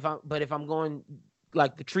 But if I'm going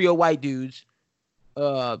like the trio white dudes,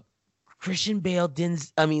 Christian Bale,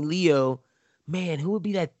 Leo, man, who would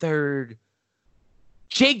be that third?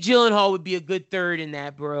 Jake Gyllenhaal would be a good third in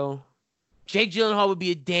that, bro. Jake Gyllenhaal would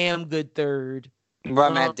be a damn good third.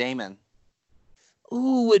 What about Matt Damon?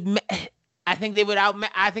 I think they would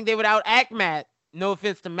outact Matt. No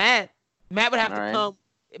offense to Matt. Matt would have to come.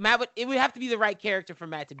 It would have to be the right character for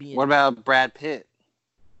Matt to be in. What about Brad Pitt?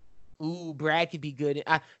 Ooh, Brad could be good.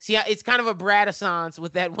 It's kind of a Brad-assance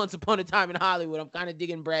with that Once Upon a Time in Hollywood. I'm kind of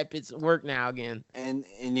digging Brad Pitt's work now again. And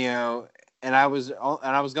you know, and I was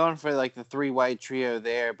going for like the three white trio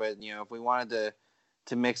there, but you know, if we wanted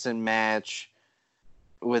to mix and match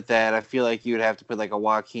with that, I feel like you would have to put like a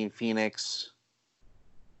Joaquin Phoenix.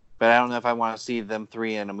 But I don't know if I want to see them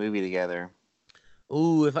three in a movie together.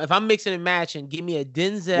 Ooh, if I'm mixing and matching, give me a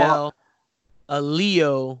Denzel, a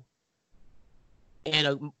Leo, and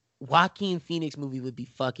a Joaquin Phoenix movie would be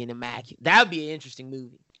fucking immaculate. That would be an interesting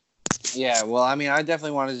movie. Yeah, well, I mean, I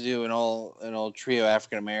definitely wanted to do an old trio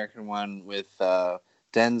African American one with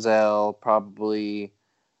Denzel, probably.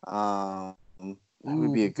 That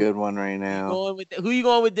would be a good one right now. Who you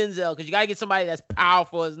going with Denzel? Because you gotta get somebody that's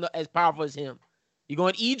powerful as powerful as him. You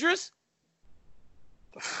going Idris?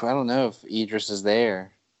 I don't know if Idris is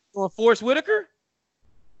there. Or Forrest Whitaker?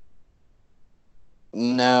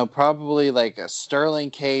 No, probably like a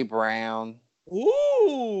Sterling K. Brown.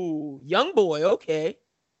 Ooh, young boy. Okay.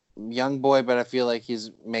 Young boy, but I feel like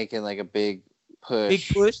he's making like a big push. Big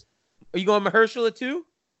push. Are you going Mahershala too?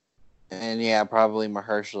 And yeah, probably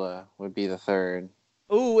Mahershala would be the third.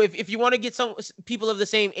 Ooh, if you want to get some people of the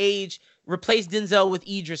same age, replace Denzel with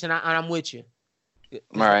Idris, and I'm with you.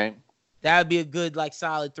 All right. That would be a good, like,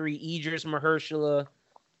 solid three. Idris, Mahershala,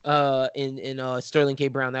 and Sterling K.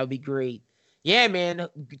 Brown. That would be great. Yeah, man.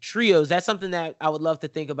 Trios. That's something that I would love to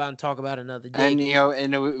think about and talk about another day. And, you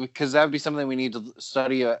know, because that would be something we need to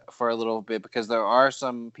study for a little bit, because there are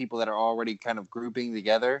some people that are already kind of grouping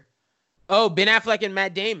together. Oh, Ben Affleck and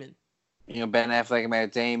Matt Damon. You know, Ben Affleck and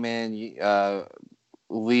Matt Damon,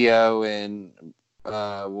 Leo and,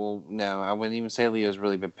 well, no, I wouldn't even say Leo's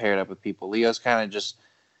really been paired up with people. Leo's kind of just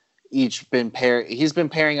he's been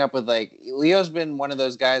pairing up with, like, Leo's been one of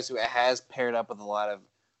those guys who has paired up with a lot of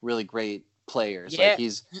really great players. Yeah. Like,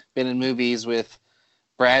 he's been in movies with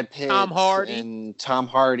Brad Pitt, Tom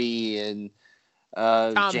Hardy, and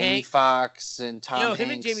Jamie Foxx and Tom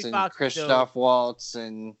Hanks and Christoph Waltz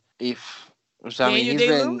and Daniel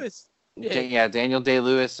Day-Lewis. Daniel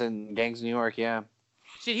Day-Lewis and Gangs of New York. Yeah.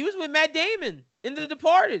 Shit, he was with Matt Damon in The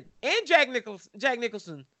Departed and Jack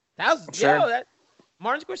Nicholson. That was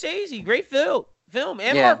Martin Scorsese, great film,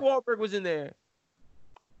 and Mark Wahlberg was in there.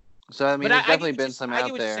 So I mean, there's definitely been some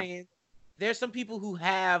out there. Saying. There's some people who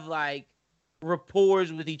have like rapport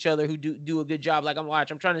with each other who do a good job. Like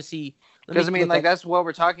I'm trying to see. Because I mean, like that's what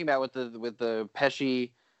we're talking about with the Pesci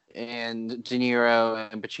and De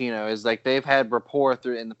Niro and Pacino is like they've had rapport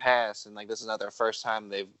in the past, and like this is not their first time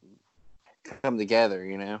they've come together.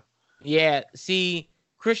 You know? Yeah. See,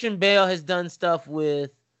 Christian Bale has done stuff with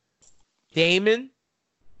Damon.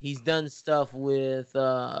 He's done stuff with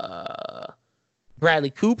Bradley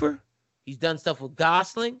Cooper. He's done stuff with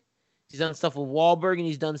Gosling. He's done stuff with Wahlberg, and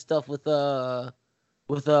he's done stuff with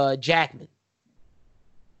Jackman.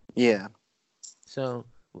 Yeah. So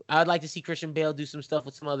I'd like to see Christian Bale do some stuff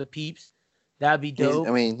with some other peeps. That'd be dope.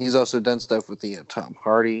 He's also done stuff with the Tom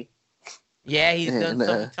Hardy. Yeah, he's done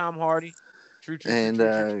stuff with Tom Hardy. True.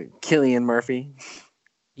 Cillian Murphy.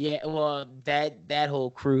 Yeah, well, that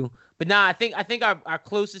whole crew. But nah, I think our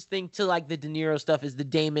closest thing to like the De Niro stuff is the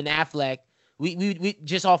Damon Affleck. We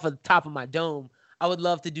just off of the top of my dome. I would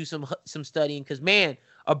love to do some studying because man,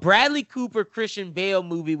 a Bradley Cooper Christian Bale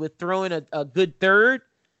movie with throwing a good third,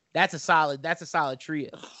 that's a solid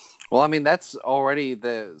trio. Well, I mean, that's already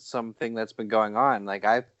something that's been going on. Like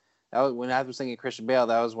when I was thinking Christian Bale,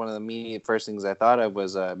 that was one of the immediate first things I thought of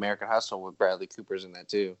was American Hustle with Bradley Cooper's in that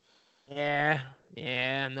too. Yeah,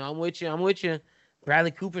 no, I'm with you.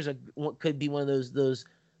 Bradley Cooper's could be one of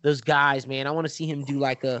those guys, man. I want to see him do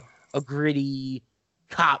like a gritty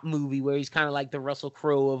cop movie where he's kind of like the Russell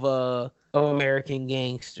Crowe of American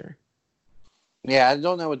Gangster. Yeah, I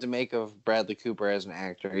don't know what to make of Bradley Cooper as an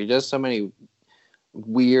actor. He does so many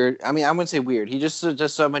weird. I mean, I wouldn't say weird. He just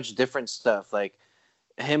does so much different stuff. Like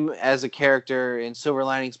him as a character in Silver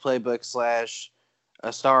Linings Playbook /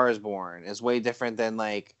 A Star Is Born is way different than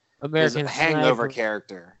like American his Hangover Sniper.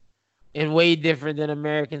 Character. And way different than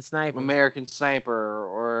American Sniper. American Sniper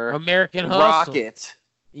or American Hustle. Rocket.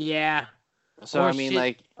 Yeah. So I mean,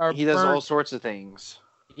 like he does all sorts of things.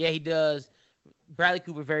 Yeah, he does. Bradley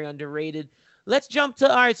Cooper very underrated. Let's jump to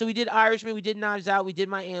all right. So we did Irishman, we did Knives Out, we did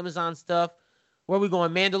my Amazon stuff. Where are we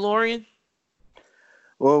going? Mandalorian.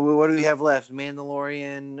 Well, what do we have left?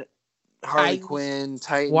 Mandalorian, Harley Quinn,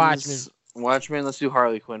 Titans, Watchmen. Let's do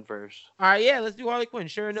Harley Quinn first. All right, yeah, let's do Harley Quinn.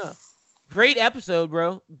 Sure enough, great episode,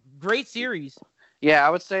 bro. Great series. Yeah,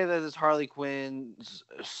 I would say that this Harley Quinn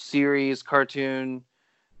series cartoon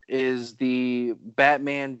is the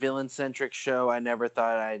Batman villain-centric show I never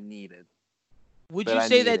thought I needed. Would you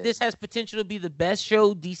say that this has potential to be the best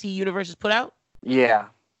show DC Universe has put out? Yeah.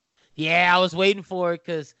 Yeah, I was waiting for it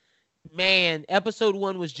because, man, episode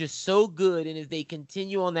 1 was just so good. And if they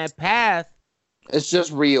continue on that path... It's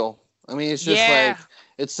just real. I mean, it's just like,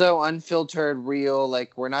 it's so unfiltered real.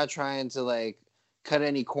 Like, we're not trying to, like, cut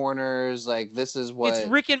any corners. Like, this is what... It's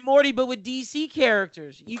Rick and Morty, but with DC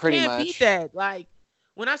characters. You can't beat that. Like...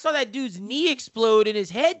 When I saw that dude's knee explode in his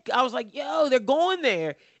head, I was like, yo, they're going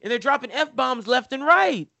there. And they're dropping F-bombs left and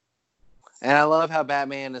right. And I love how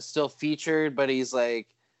Batman is still featured, but he's like,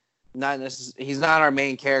 he's not our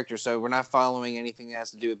main character, so we're not following anything that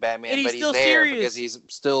has to do with Batman, but he's there serious. Because he's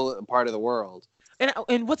still a part of the world.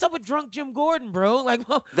 And what's up with Drunk Jim Gordon, bro? Like,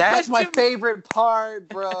 well, that's my favorite part,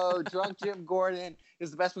 bro. Drunk Jim Gordon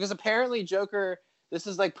is the best because apparently Joker, this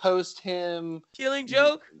is like post him. Killing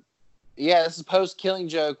Joke? Yeah, this is post Killing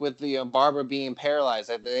Joke with the Barbara being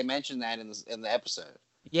paralyzed. They mentioned that in the episode.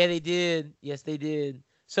 Yeah, they did. Yes, they did.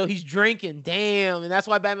 So he's drinking. Damn. And that's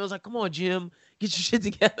why Batman was like, come on, Jim. Get your shit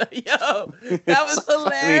together. Yo, that was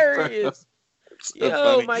hilarious. Funny,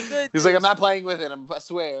 yo, my goodness. He's like, I'm not playing with it. I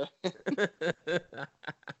swear.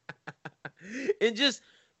 And just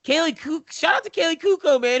Kaylee Cuoco. Shout out to Kaylee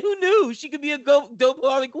Cuoco, man. Who knew she could be a dope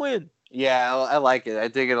Harley Quinn? Yeah, I like it. I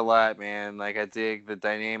dig it a lot, man. Like, I dig the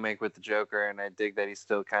dynamic with the Joker, and I dig that he's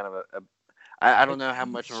still kind of I don't know how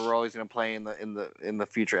much of a role he's going to play in the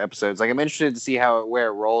future episodes. Like, I'm interested to see where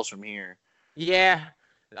it rolls from here. Yeah,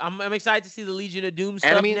 I'm excited to see the Legion of Doom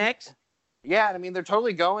stuff next. Yeah, I mean, they're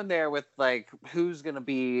totally going there with like who's going to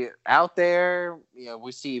be out there. You know,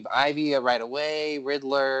 we see Ivy right away,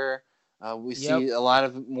 Riddler. We see a lot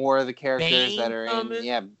of more of the characters Bane that are in.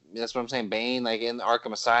 Yeah, that's what I'm saying. Bane, like in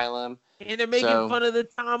Arkham Asylum. And they're making fun of the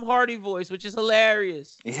Tom Hardy voice, which is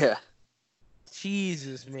hilarious. Yeah.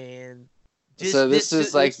 Jesus, man. So this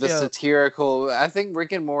is like the satirical. I think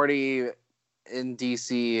Rick and Morty in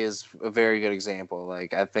DC is a very good example.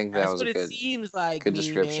 Like, I think that was a good, seems like good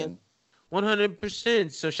description.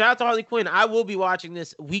 100%. So shout out to Harley Quinn. I will be watching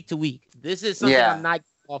this week to week. This is something I'm not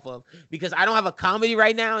off of because I don't have a comedy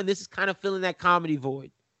right now, and this is kind of filling that comedy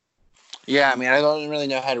void. Yeah, I mean, I don't really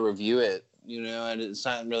know how to review it. You know, and it's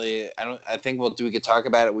not really. I think we could talk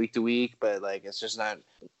about it week to week, but like, it's just not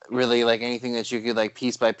really like anything that you could like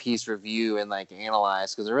piece by piece review and like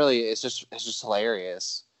analyze because it's just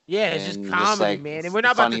hilarious. Yeah, it's just comedy, just, like, man. And we're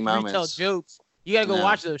not about to retell jokes. You gotta go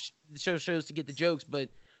watch those shows to get the jokes. But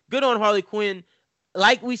good on Harley Quinn.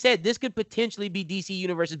 Like we said, this could potentially be DC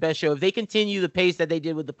Universe's best show if they continue the pace that they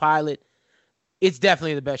did with the pilot. It's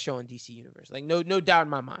definitely the best show in DC Universe. Like no doubt in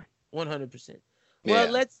my mind, 100%.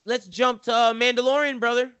 Well, let's jump to Mandalorian,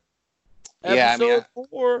 brother. Episode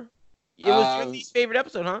 4. It was your least favorite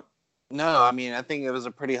episode, huh? No, I mean, I think it was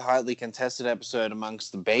a pretty hotly contested episode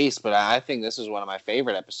amongst the base, but I think this is one of my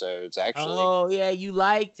favorite episodes, actually. Oh, yeah, you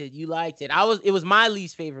liked it. It was my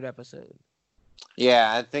least favorite episode.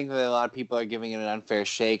 Yeah, I think that a lot of people are giving it an unfair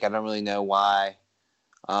shake. I don't really know why.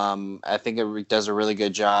 I think it does a really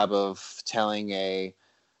good job of telling a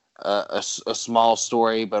small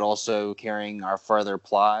story, but also carrying our further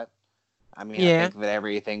plot. I mean, I Yeah. think that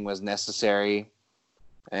everything was necessary,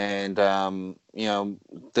 and there's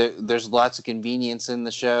lots of convenience in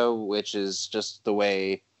the show, which is just the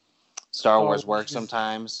way Star Star Wars Wars works just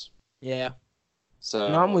sometimes. yeah. No,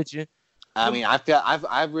 I'm So, with you. I The mean,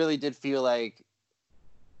 I really did feel like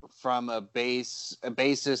from a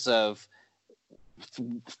basis of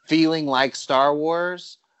feeling like Star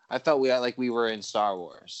Wars, I felt we were in Star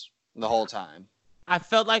Wars the whole time. I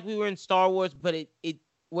felt like we were in Star Wars, but it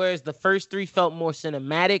whereas the first three felt more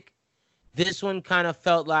cinematic, this one kind of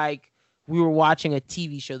felt like we were watching a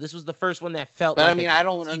TV show. This was the first one that felt But I like a mean, I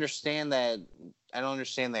don't TV. understand that. I don't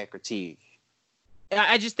understand that critique.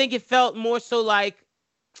 I just think it felt more so like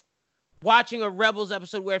watching a Rebels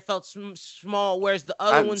episode where it felt small, whereas the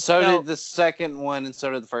other ones So did felt. the second one, and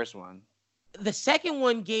so did the first one. The second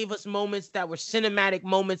one gave us moments that were cinematic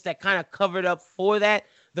moments that kind of covered up for that.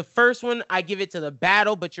 The first one, I give it to the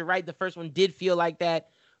battle, but you're right. The first one did feel like that.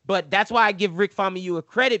 But that's why I give Rick Famuyiwa a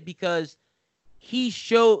credit because he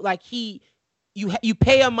showed like you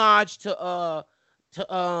pay homage to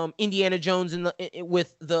Indiana Jones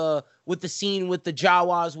with the scene with the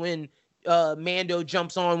Jawas when Mando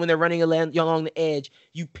jumps on when they're running along the edge.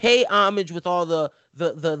 You pay homage with all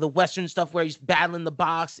the Western stuff where he's battling the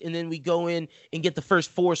box, and then we go in and get the first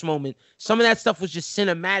Force moment. Some of that stuff was just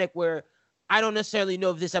cinematic where I don't necessarily know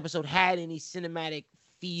if this episode had any cinematic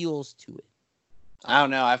feels to it. I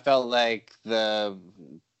don't know. I felt like the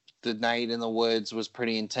night in the woods was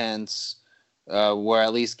pretty intense. We're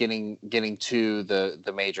at least getting to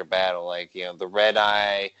the major battle, like the Red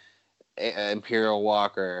Eye Imperial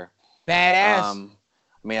Walker. Badass.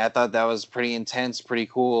 I mean, I thought that was pretty intense, pretty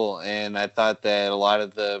cool, and I thought that a lot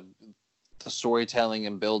of the storytelling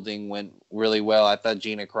and building went really well. I thought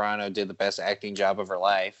Gina Carano did the best acting job of her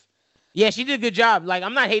life. Yeah, she did a good job. Like,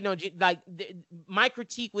 I'm not hating on my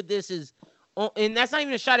critique with this is, and that's not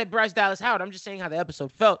even a shot at Bryce Dallas Howard. I'm just saying how the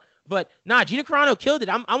episode felt. But nah, Gina Carano killed it.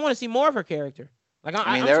 I want to see more of her character. Like,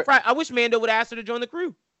 I'm surprised. I wish Mando would ask her to join the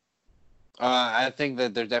crew. I think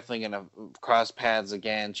that they're definitely going to cross paths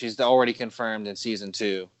again. She's already confirmed in season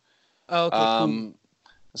 2. Oh, okay, cool.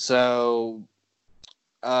 So,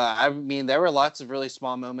 I mean, there were lots of really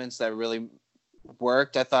small moments that really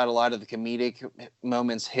worked. I thought a lot of the comedic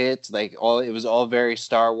moments hit. Like it was all very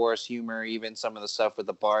Star Wars humor. Even some of the stuff with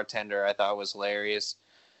the bartender, I thought was hilarious.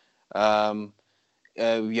 And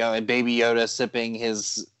Baby Yoda sipping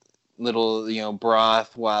his little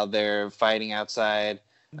broth while they're fighting outside.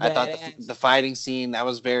 I thought the fighting scene that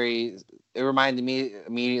was very. It reminded me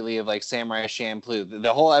immediately of like Samurai Champloo.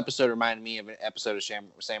 The whole episode reminded me of an episode of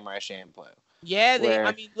Samurai Champloo. Yeah,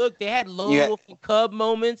 they had Lone Wolf and Cub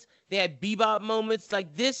moments. They had Bebop moments.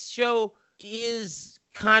 Like, this show is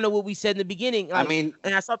kind of what we said in the beginning. Like, I mean,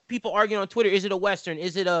 and I saw people arguing on Twitter: is it a Western?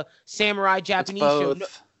 Is it a samurai Japanese show? No,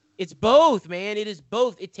 it's both, man. It is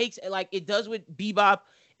both. It takes it does what Bebop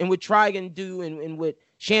and what Trigun do, and what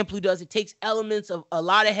Champloo does. It takes elements of a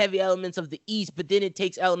lot of heavy elements of the East, but then it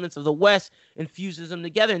takes elements of the West and fuses them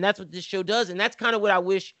together. And that's what this show does. And that's kind of what I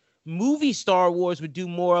wish movie Star Wars would do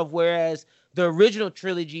more of. Whereas the original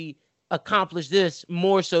trilogy accomplished this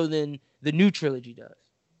more so than the new trilogy does.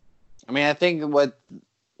 I mean, I think what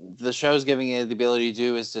the show's giving it the ability to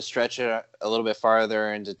do is to stretch it a little bit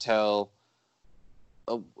farther and to tell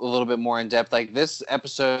a little bit more in depth. Like this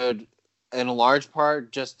episode, in a large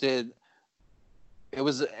part, it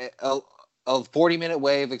was a 40-minute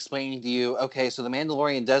way of explaining to you, okay, so the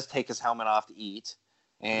Mandalorian does take his helmet off to eat.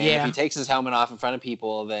 And if he takes his helmet off in front of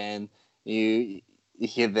people, then he's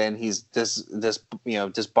disbarred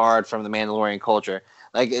from the Mandalorian culture.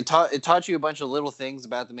 Like it taught you a bunch of little things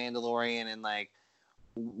about the Mandalorian and like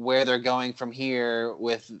where they're going from here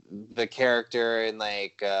with the character and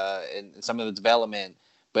like and some of the development,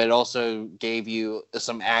 but it also gave you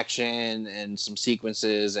some action and some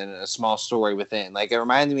sequences and a small story within. Like it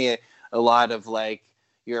reminded me a lot of like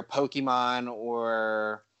your Pokemon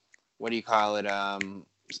or what do you call it?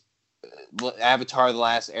 Avatar: The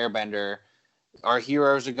Last Airbender. Our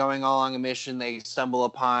heroes are going along a mission. They stumble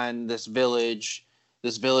upon this village.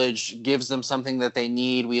 This village gives them something that they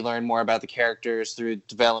need. We learn more about the characters through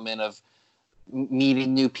development of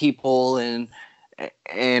meeting new people and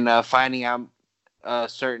finding out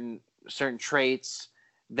certain traits.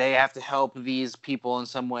 They have to help these people in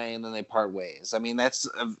some way, and then they part ways. I mean, that's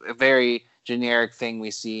a very generic thing we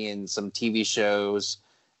see in some TV shows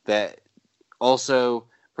that also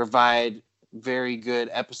provide very good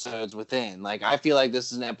episodes within. Like, I feel like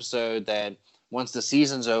this is an episode that once the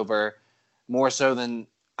season's over, more so than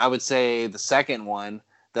I would say the second one,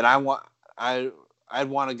 that I'd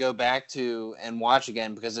want to go back to and watch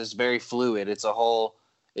again because it's very fluid. It's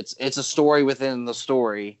a story within the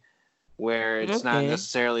story where it's not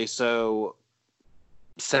necessarily so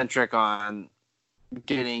centric on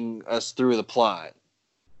getting us through the plot.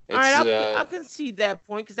 All right, I can see that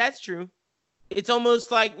point because that's true. It's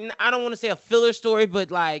almost like, I don't want to say a filler story,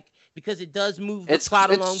 but like, because it does move the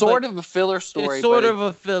plot along. It's sort of a filler story. It's sort of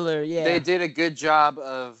a filler, yeah. They did a good job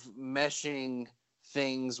of meshing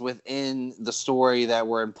things within the story that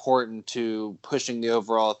were important to pushing the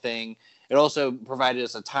overall thing. It also provided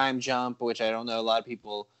us a time jump, which I don't know a lot of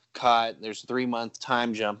people caught. There's a 3-month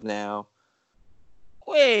time jump now.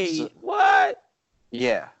 Wait, what?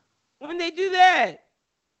 Yeah. When they do that?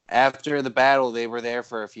 After the battle, they were there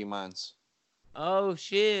for a few months. Oh,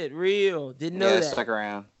 shit. Real. Didn't know that. Yeah, stuck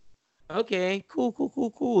around. Okay. Cool.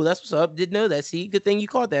 That's what's up. Didn't know that. See? Good thing you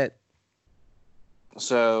caught that.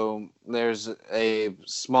 So, there's a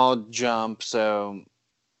small jump. So,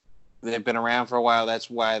 they've been around for a while. That's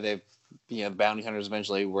why the bounty hunters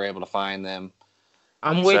eventually were able to find them.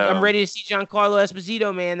 I'm ready to see Giancarlo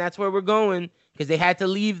Esposito, man. That's where we're going. Because they had to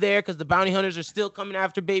leave there because the bounty hunters are still coming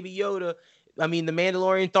after Baby Yoda. I mean, the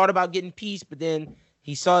Mandalorian thought about getting peace, but then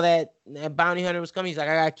he saw that bounty hunter was coming. He's like,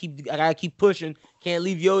 I gotta keep pushing. Can't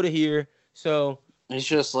leave Yoda here. So he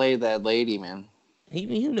should have slayed that lady, man.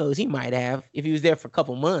 Who knows? He might have. If he was there for a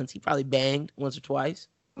couple months, he probably banged once or twice.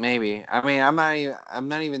 Maybe. I mean, I'm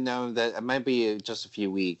not even knowing that it might be just a few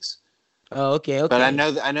weeks. Oh, okay. But I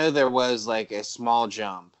know there was like a small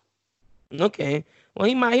jump. Okay. Well,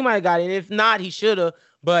 he might have got it. If not, he should have.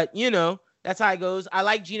 But that's how it goes. I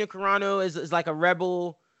like Gina Carano as like a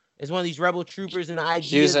rebel. Is one of these rebel troopers in the idea.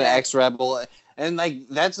 She was an ex-rebel, and like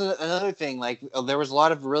that's another thing. Like there was a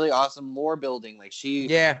lot of really awesome lore building. Like she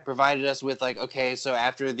provided us with like, okay, so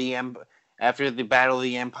after the Battle of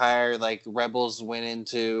the Empire, like rebels went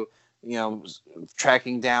into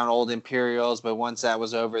tracking down old Imperials, but once that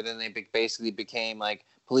was over, then they basically became like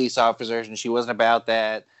police officers, and she wasn't about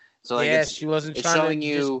that. So like, she wasn't trying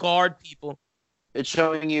to just guard people. It's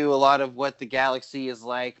showing you a lot of what the galaxy is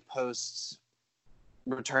like post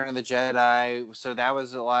Return of the Jedi. So that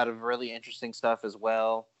was a lot of really interesting stuff as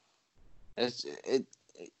well. That's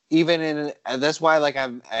why like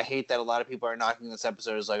I hate that a lot of people are knocking this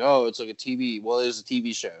episode as like, oh, it's like a TV. Well, it is a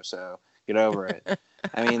TV show, so get over it.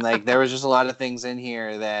 I mean, like there was just a lot of things in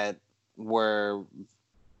here that were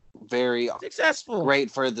very successful, great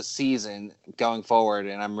for the season going forward,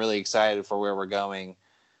 and I'm really excited for where we're going.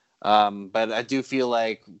 But I do feel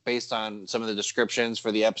like, based on some of the descriptions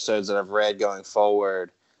for the episodes that I've read going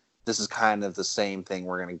forward, this is kind of the same thing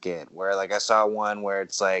we're gonna get. Where like I saw one where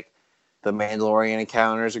it's like the Mandalorian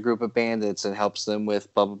encounters a group of bandits and helps them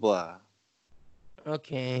with blah blah blah.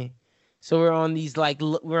 Okay, so we're on these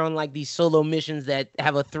solo missions that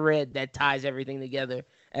have a thread that ties everything together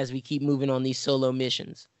as we keep moving on these solo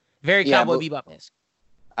missions. Very Cowboy Bebop-esque.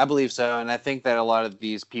 I believe so, and I think that a lot of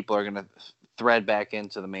these people are gonna thread back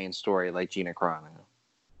into the main story, like Gina Carano,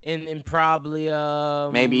 and probably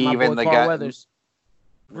maybe even the guy. Weathers.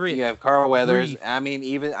 You have Carl Weathers. I mean,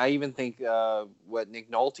 I even think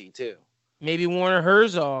Nick Nolte too. Maybe Werner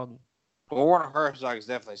Herzog. Well, Werner Herzog is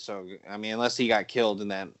definitely so good. I mean, unless he got killed in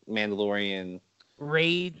that Mandalorian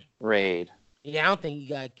raid. Yeah, I don't think he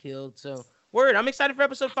got killed. So, word. I'm excited for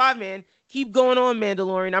episode 5, man. Keep going on,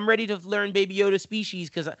 Mandalorian. I'm ready to learn Baby Yoda species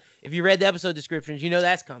because if you read the episode descriptions, you know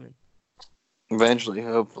that's coming. Eventually,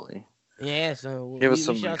 hopefully. Yeah, so give us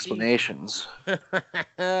some explanations. All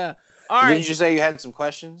right. Didn't you say you had some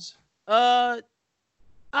questions? I'll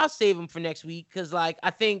save them for next week because, like, I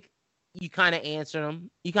think you kind of answered them.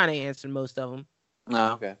 You kind of answered most of them.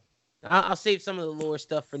 Oh, okay. I'll save some of the lore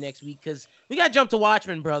stuff for next week because we got to jump to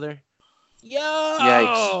Watchmen, brother.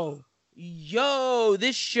 Yikes.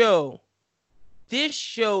 This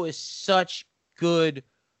show is such good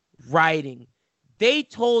writing. They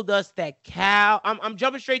told us that Cal, I'm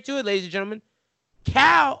jumping straight to it, ladies and gentlemen.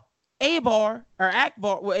 Cal Abar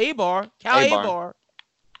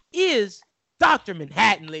is Dr.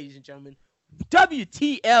 Manhattan, ladies and gentlemen.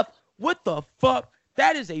 WTF, what the fuck?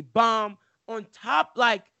 That is a bomb on top.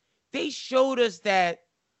 Like, they showed us that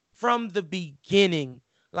from the beginning.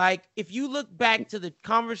 Like, if you look back to the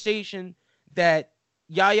conversation that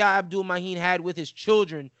Yahya Abdul-Mateen had with his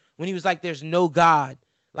children when he was like, there's no God.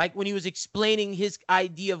 Like when he was explaining his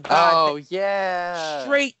idea of God. Oh, yeah.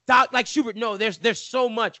 Straight Doc, like Schubert. No, there's so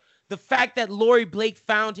much. The fact that Laurie Blake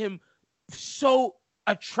found him so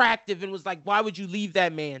attractive and was like, why would you leave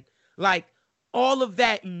that man? Like all of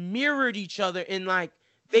that mirrored each other and like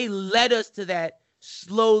they led us to that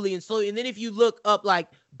slowly and slowly. And then if you look up like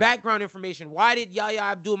background information, why did Yahya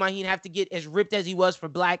Abdul-Mateen have to get as ripped as he was for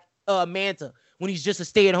Black Manta when he's just a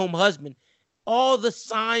stay-at-home husband? All the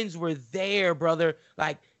signs were there, brother.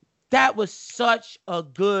 Like, that was such a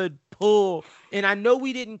good pull. And I know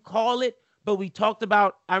we didn't call it, but we talked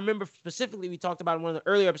about, I remember specifically we talked about in one of the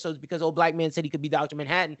earlier episodes because old black man said he could be Dr.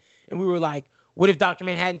 Manhattan. And we were like, what if Dr.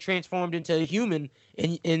 Manhattan transformed into a human?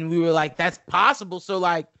 And we were like, that's possible. So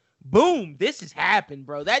like, boom, this has happened,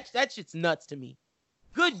 bro. That shit's nuts to me.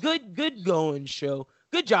 Good going, show.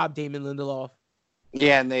 Good job, Damon Lindelof.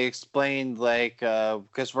 Yeah, and they explained like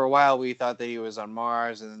because for a while we thought that he was on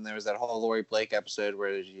Mars, and then there was that whole Laurie Blake episode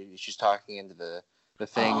where she's talking into the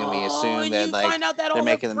thing, and we assume that like they're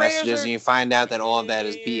making the messages, and you find out that all of that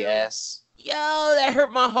is BS. Yo, that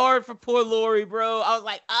hurt my heart for poor Laurie, bro. I was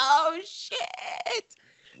like, oh shit.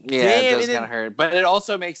 Yeah, damn, it does kind of hurt, but it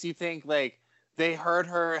also makes you think like they heard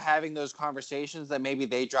her having those conversations that maybe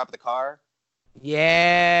they dropped the car.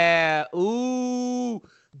 Yeah. Ooh.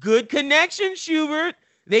 Good connection, Schubert.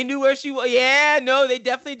 They knew where she was. Yeah, no, they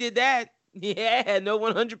definitely did that. Yeah, no,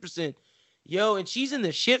 100%. Yo, and she's in the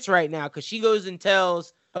shits right now because she goes and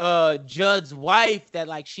tells Judd's wife that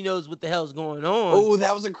like she knows what the hell's going on. Oh,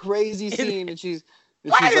 that was a crazy scene. And she's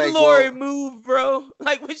why did like, Laurie move, bro?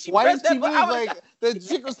 Like when she pressed that button, like the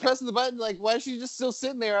chick was pressing the button. Like why is she just still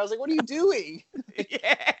sitting there? I was like, what are you doing?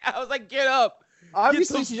 Yeah, I was like, get up.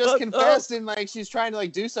 Obviously, she just confessed and like she's trying to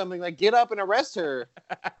like do something. Like get up and arrest her.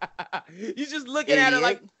 You just looking at her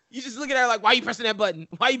like why are you pressing that button?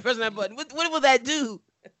 Why are you pressing that button? What will that do?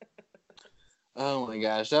 Oh my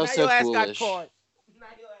gosh, that was so foolish. Now your ass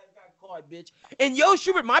got caught, bitch. And yo,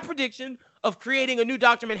 Schubert, my prediction of creating a new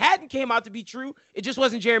Dr. Manhattan came out to be true. It just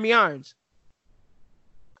wasn't Jeremy Irons.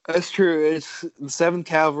 That's true. It's the 7th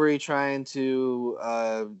Cavalry trying to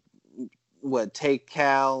take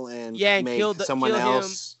Cal and make someone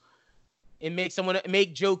else and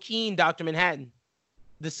make Joe Keane Dr. Manhattan,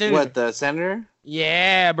 the senator. What, the senator?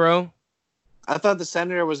 Yeah, bro. I thought the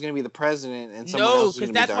senator was going to be the president and someone else was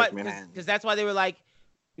going to be Dr. Manhattan. Because that's why they were like,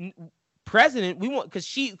 president. We want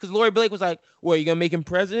because Laurie Blake was like, "Well, you're gonna make him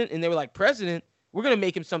president," and they were like, "President? We're gonna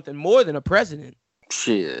make him something more than a president."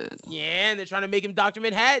 Shit. Yeah, and they're trying to make him Dr.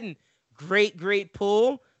 Manhattan. Great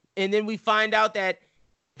pull. And then we find out that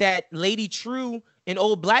Lady True and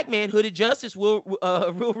old black man Hooded Justice Will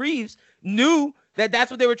Reeves knew that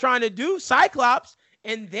that's what they were trying to do, Cyclops,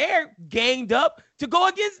 and they're ganged up to go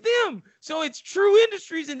against them. So it's True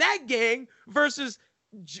Industries and that gang versus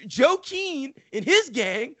Joe Keane and his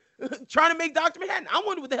gang trying to make Dr. Manhattan. I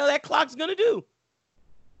wonder what the hell that clock's gonna do.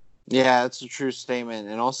 Yeah, that's a true statement.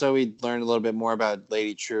 And also we learned a little bit more about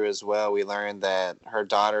Lady True as well. We learned that her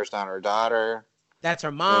daughter's not her daughter. That's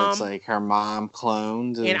her mom. It's like her mom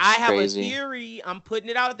cloned. And I have a theory. I'm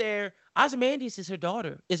putting it out there. Ozymandias is her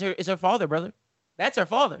daughter. Is her father, brother. That's her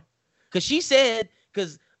father. Because she said,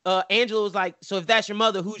 because Angela was like, so if that's your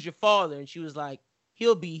mother, who's your father? And she was like,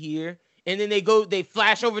 he'll be here. And then they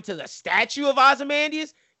flash over to the statue of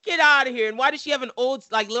Ozymandias. Get out of here. And why does she have an old,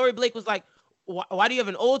 like Laurie Blake was like, why do you have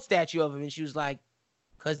an old statue of him? And she was like,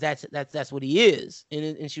 because that's what he is.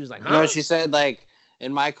 And she was like, huh? No, she said like,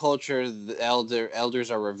 in my culture, the elders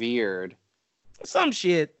are revered. Some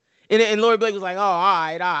shit. And Laurie Blake was like, oh,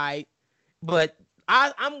 all right. But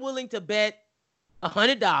I'm willing to bet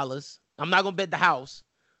 $100. I'm not going to bet the house.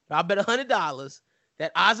 But I'll bet $100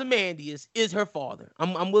 that Ozymandias is her father.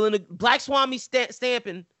 I'm willing to. Black Swami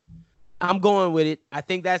stamping. I'm going with it. I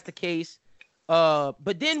think that's the case.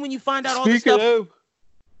 But then when you find out all this stuff.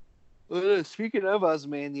 Speaking of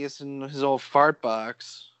Ozymandias and his old fart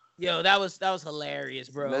box. Yo, that was hilarious,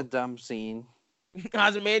 bro. That dumb scene.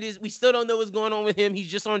 Ozymandias, we still don't know what's going on with him.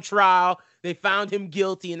 He's just on trial. They found him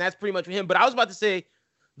guilty, and that's pretty much for him. But I was about to say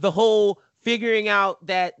the whole figuring out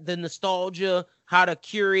that the nostalgia, how to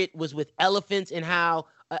cure it was with elephants and how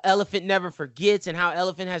an elephant never forgets and how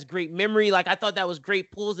elephant has great memory. Like, I thought that was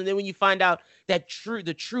great pulls. And then when you find out that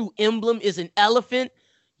the true emblem is an elephant,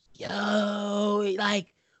 yo,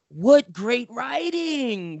 like, what great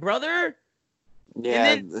writing, brother.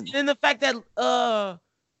 Yeah. And then the fact that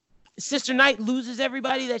Sister Night loses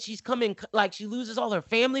everybody that she's coming, like she loses all her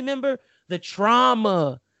family member, the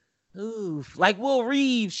trauma. Oof. Like Will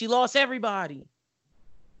Reeves, she lost everybody.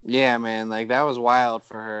 Yeah, man, like that was wild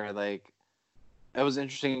for her. Like it was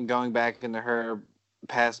interesting going back into her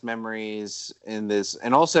past memories in this,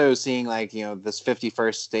 and also seeing like, you know, this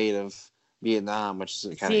 51st state of Vietnam, which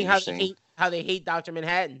is kind of interesting. Seeing how they hate Dr.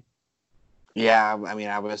 Manhattan. Yeah, I mean,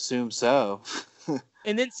 I would assume so.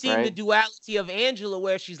 And then seeing the duality of Angela,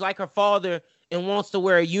 where she's like her father and wants to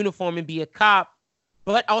wear a uniform and be a cop,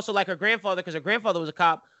 but also like her grandfather because her grandfather was a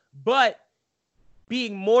cop. But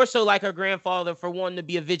being more so like her grandfather for wanting to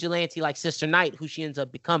be a vigilante like Sister Night, who she ends up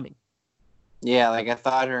becoming. Yeah, like I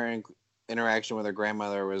thought her interaction with her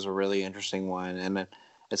grandmother was a really interesting one, and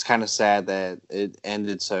it's kind of sad that it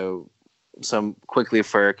ended so quickly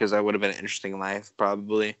for her, because that would have been an interesting life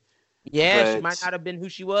probably. Yeah, but she might not have been who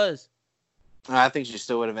she was. I think she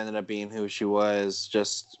still would have ended up being who she was,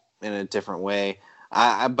 just in a different way.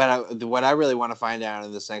 What I really want to find out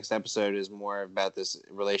in this next episode is more about this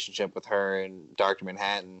relationship with her and Dr.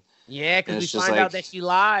 Manhattan. Yeah, because we find out that she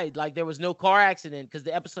lied. Like, there was no car accident, because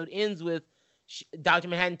the episode ends with Dr.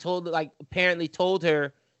 Manhattan apparently told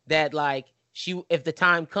her that, like, if the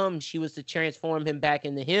time comes, she was to transform him back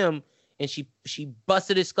into him, and she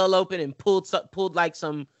busted his skull open and pulled like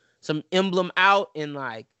some emblem out, and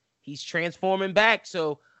like he's transforming back.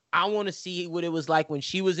 So I want to see what it was like when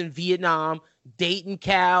she was in Vietnam, dating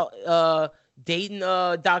Dr.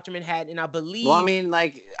 Manhattan, and I believe. Well, I mean,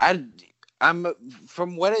 like I'm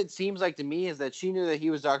from what it seems like to me is that she knew that he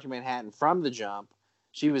was Dr. Manhattan from the jump.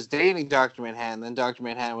 She was dating Dr. Manhattan, then Dr.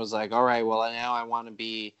 Manhattan was like, "All right, well now I want to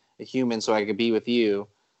be a human so I could be with you."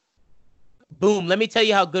 Boom! Let me tell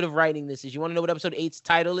you how good of writing this is. You want to know what episode 8's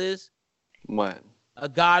title is? What? A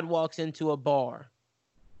God Walks Into a Bar.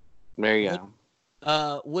 There you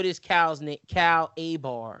go. What is Cal's name? Cal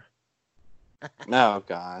Abar. Oh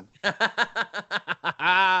God.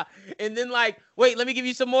 And then, like, wait, let me give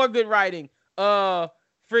you some more good writing.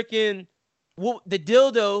 Freaking the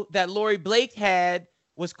dildo that Lori Blake had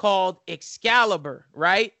was called Excalibur,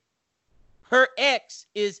 right? Her ex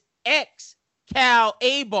is ex Cal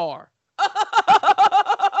Abar.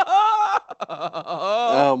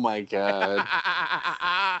 Oh my God.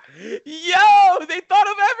 Yo, they thought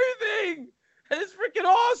of everything. That is freaking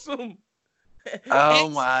awesome. Oh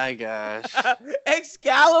my gosh.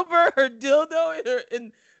 Excalibur, her dildo,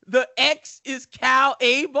 and the X is Cal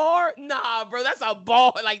Abar. Nah, bro, that's a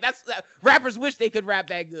ball. Like, rappers wish they could rap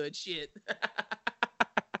that good. Shit.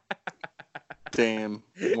 Damn.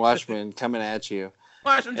 Watchmen coming at you.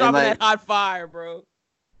 Watchmen dropping that hot fire, bro.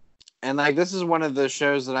 And like, this is one of the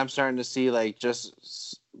shows that I'm starting to see like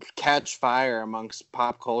just catch fire amongst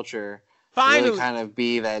pop culture. Finally, really kind of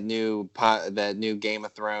be that new Game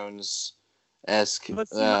of Thrones esque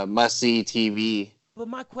must see TV. But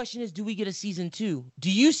my question is, do we get a season 2? Do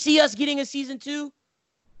you see us getting a season 2?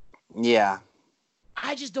 Yeah.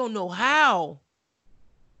 I just don't know how.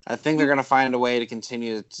 I think they're gonna find a way to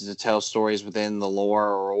continue to tell stories within the lore,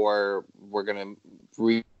 or we're gonna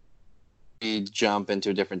jump into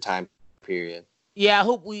a different time period. Yeah, I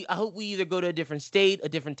hope we either go to a different state, a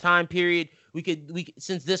different time period. We could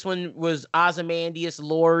since this one was Ozymandias,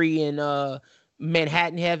 Lori, and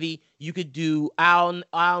Manhattan heavy, you could do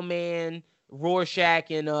Owlman, Rorschach,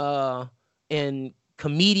 and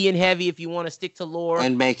comedian heavy if you want to stick to lore.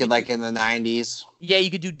 And make it like in the 90s. Yeah, you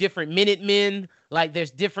could do different Minutemen. Like,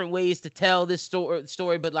 there's different ways to tell this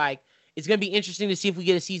story, but like, it's going to be interesting to see if we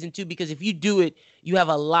get a season 2, because if you do it, you have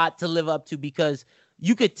a lot to live up to, because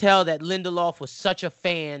you could tell that Lindelof was such a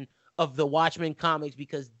fan of the Watchmen comics,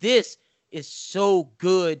 because this is so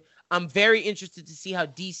good. I'm very interested to see how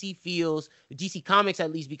DC feels, DC Comics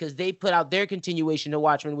at least, because they put out their continuation to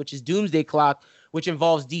Watchmen, which is Doomsday Clock, which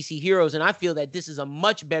involves DC heroes. And I feel that this is a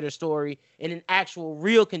much better story and an actual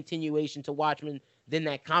real continuation to Watchmen than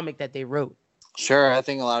that comic that they wrote. Sure, I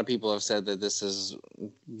think a lot of people have said that this is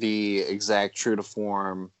the exact true to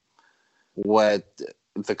form what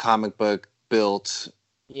the comic book built,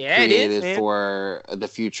 created for the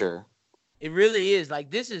future. It really is. Like,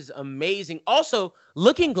 this is amazing. Also,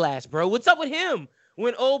 Looking Glass, bro. What's up with him?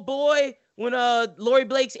 When Lori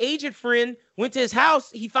Blake's agent friend went to his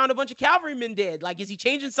house, he found a bunch of cavalrymen dead. Like, is he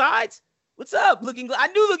changing sides? What's up, Looking Glass? I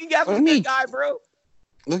knew Looking Glass was a good guy, bro.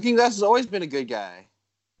 Looking Glass has always been a good guy.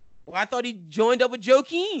 Well, I thought he joined up with Joe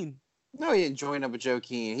Keane. No, he didn't join up with Joe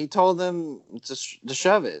Keane. He told them to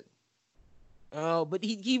shove it. Oh, but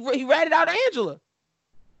he ratted out Angela.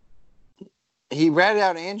 He ratted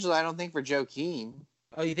out Angela, I don't think, for Joe Keane.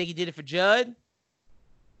 Oh, you think he did it for Judd?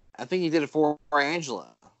 I think he did it for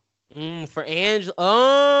Angela. For Angela.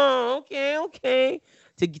 Oh, okay.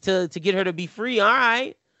 To get her to be free. All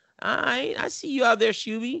right. I see you out there,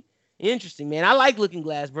 Shuby. Interesting, man. I like Looking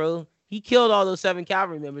Glass, bro. He killed all those 7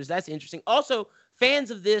 cavalry members. That's interesting. Also,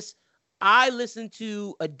 fans of this, I listened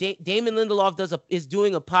to Damon Lindelof is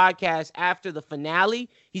doing a podcast after the finale.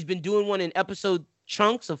 He's been doing one in episode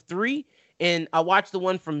chunks of 3, and I watched the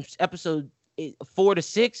one from episode 4 to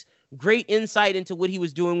 6. Great insight into what he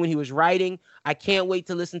was doing when he was writing. I can't wait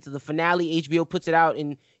to listen to the finale. HBO puts it out,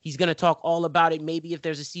 and he's going to talk all about it. Maybe if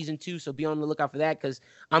there's a season 2, so be on the lookout for that, because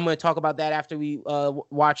I'm going to talk about that after we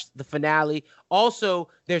watch the finale. Also,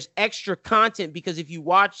 there's extra content, because if you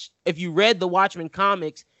read the Watchmen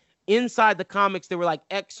comics, inside the comics there were like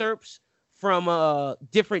excerpts from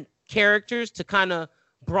different characters to kind of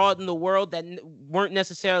broaden the world that weren't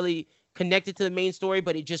necessarily connected to the main story,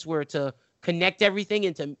 but it just were to connect everything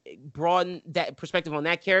and to broaden that perspective on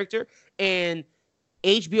that character. And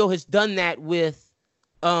HBO has done that with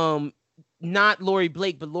not Laurie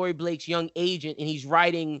Blake, but Laurie Blake's young agent, and he's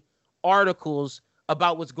writing articles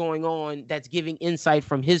about what's going on that's giving insight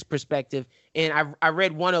from his perspective. And I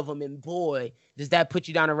read one of them, and boy, does that put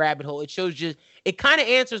you down a rabbit hole. It kind of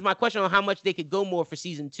answers my question on how much they could go more for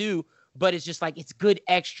season 2, but it's just like, it's good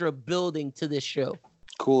extra building to this show.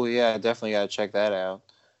 Cool. Yeah, definitely got to check that out.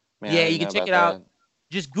 Man, yeah, you can check it out.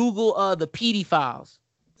 Just Google the PD Files.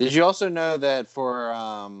 Did you also know that for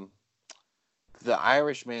The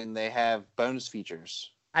Irishman, they have bonus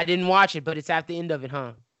features? I didn't watch it, but it's at the end of it,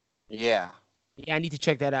 huh? Yeah. Yeah, I need to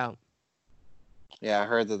check that out. Yeah, I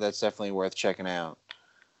heard that that's definitely worth checking out.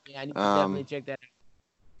 Yeah, I need to definitely check that out.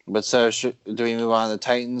 But so, do we move on to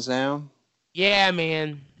Titans now? Yeah,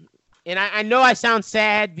 man. And I know I sound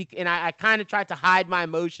sad, and I kind of tried to hide my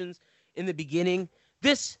emotions in the beginning.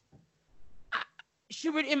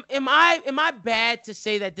 Schubert, am I bad to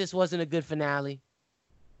say that this wasn't a good finale?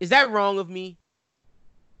 Is that wrong of me?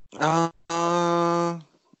 I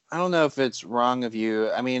don't know if it's wrong of you.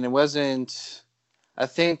 I mean, it wasn't. I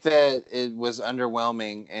think that it was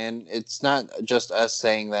underwhelming, and it's not just us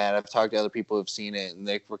saying that. I've talked to other people who've seen it, and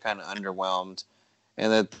they were kind of underwhelmed,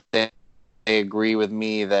 and that they agree with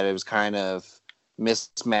me that it was kind of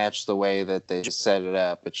mismatched the way that they just set it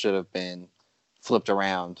up. It should have been flipped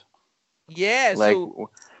around. Yeah, like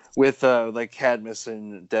with like Cadmus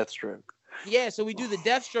and Deathstroke. Yeah, so we do the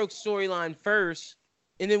Deathstroke storyline first,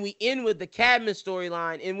 and then we end with the Cadmus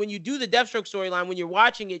storyline. And when you do the Deathstroke storyline, when you're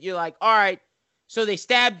watching it, you're like, all right, so they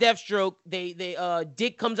stab Deathstroke.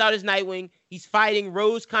 Dick comes out as Nightwing. He's fighting.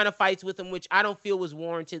 Rose kind of fights with him, which I don't feel was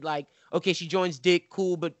warranted. Like, okay, she joins Dick,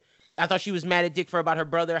 cool, but I thought she was mad at Dick about her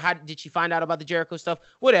brother. How did she find out about the Jericho stuff?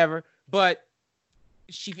 Whatever. But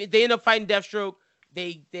they end up fighting Deathstroke.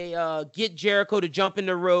 They get Jericho to jump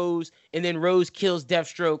into Rose, and then Rose kills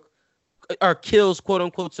Deathstroke, or kills, quote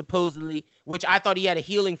unquote, supposedly, which I thought he had a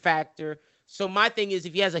healing factor. So my thing is,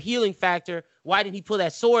 if he has a healing factor, why didn't he pull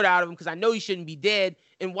that sword out of him? Because I know he shouldn't be dead.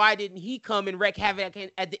 And why didn't he come and wreak havoc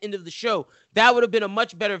at the end of the show? That would have been a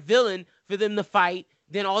much better villain for them to fight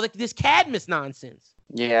than all this Cadmus nonsense.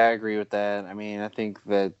 Yeah, I agree with that. I mean, I think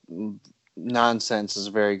that nonsense is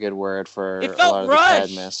a very good word for a lot of the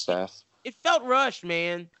Cadmus stuff. It felt rushed,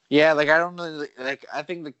 man. Yeah, like I don't really like. I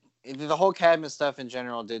think the whole Cadmus stuff in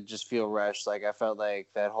general did just feel rushed. Like I felt like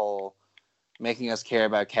that whole making us care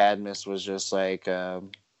about Cadmus was just like it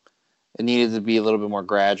needed to be a little bit more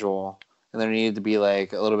gradual, and there needed to be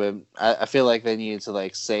like a little bit. I feel like they needed to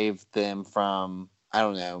like save them from, I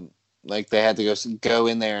don't know, like they had to go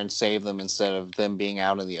in there and save them instead of them being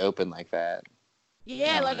out in the open like that.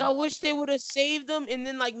 Yeah, like I wish they would have saved them and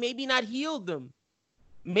then like maybe not healed them.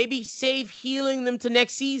 Maybe save healing them to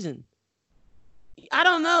next season. I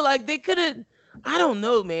don't know. Like they could have. I don't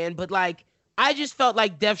know, man. But like, I just felt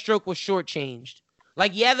like Deathstroke was shortchanged.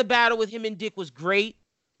 Like, yeah, the battle with him and Dick was great,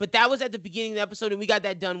 but that was at the beginning of the episode, and we got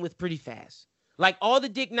that done with pretty fast. Like all the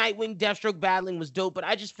Dick Nightwing Deathstroke battling was dope, but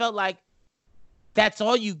I just felt like that's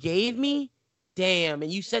all you gave me. Damn,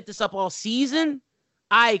 and you set this up all season.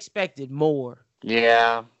 I expected more.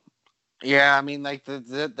 Yeah. Yeah, I mean, like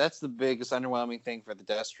that's the biggest underwhelming thing for the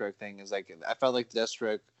Deathstroke thing is like I felt like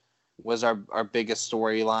Deathstroke was our biggest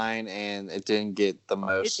storyline, and it didn't get the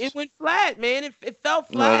most. It went flat, man. It felt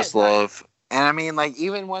flat. Most love, and I mean, like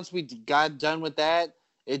even once we got done with that,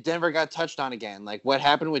 it never got touched on again. Like what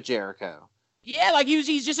happened with Jericho? Yeah, like he's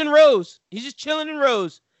just in Rose. He's just chilling in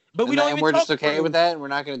Rose. But we don't. And we're just okay with that, and we're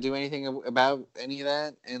not going to do anything about any of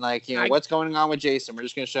that. And like what's going on with Jason? We're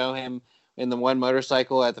just going to show him in the one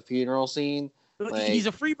motorcycle at the funeral scene. Like, he's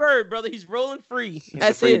a free bird, brother. He's rolling free. He's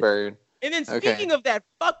a free bird. And then speaking of that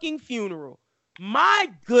fucking funeral, my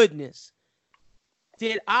goodness,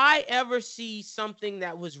 did I ever see something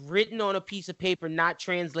that was written on a piece of paper not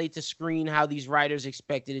translate to screen how these writers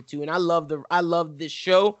expected it to? And I love this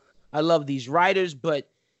show. I love these writers, but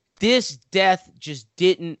this death just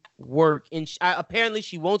didn't work. And apparently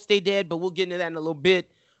she won't stay dead, but we'll get into that in a little bit.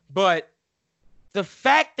 But the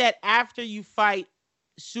fact that after you fight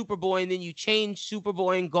Superboy and then you change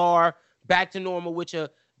Superboy and Gar back to normal, which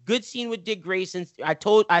Good scene with Dick Grayson.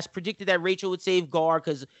 I predicted that Rachel would save Gar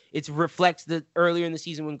because it reflects the earlier in the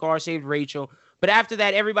season when Gar saved Rachel. But after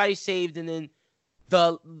that, everybody saved, and then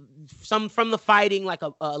some from the fighting, like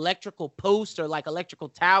a electrical post or like electrical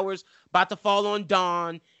towers about to fall on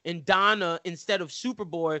Dawn, and Donna, instead of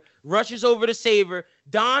Superboy, rushes over to save her.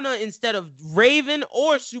 Donna, instead of Raven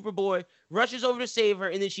or Superboy, rushes over to save her,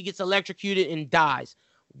 and then she gets electrocuted and dies.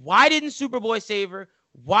 Why didn't Superboy save her?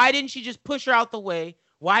 Why didn't she just push her out the way?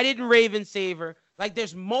 Why didn't Raven save her? Like,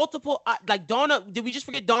 there's multiple, like Donna, did we just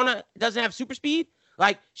forget Donna doesn't have super speed?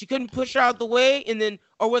 Like, she couldn't push her out the way, and then,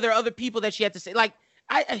 or were there other people that she had to say? Like,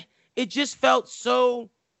 it just felt so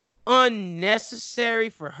unnecessary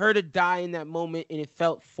for her to die in that moment, and it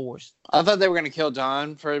felt forced. I thought they were gonna kill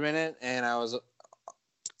Dawn for a minute, and I was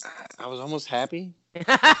almost happy.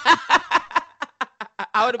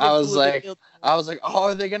 I was like, oh,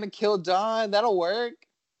 are they gonna kill Dawn? That'll work.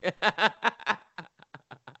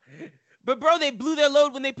 But bro, they blew their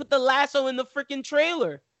load when they put the lasso in the freaking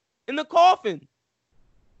trailer, in the coffin.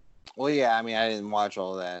 Well, yeah, I mean, I didn't watch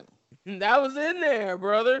all that. That was in there,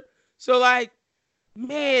 brother. So, like,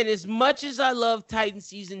 man, as much as I love Titan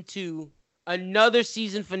Season 2, another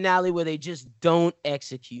season finale where they just don't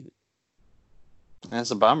execute.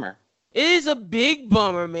 That's a bummer. It is a big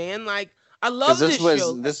bummer, man. Like, I love this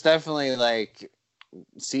show. This definitely, like,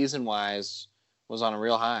 season-wise, was on a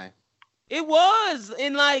real high. It was.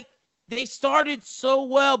 And, like, they started so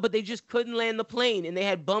well, but they just couldn't land the plane. And they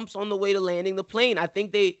had bumps on the way to landing the plane. I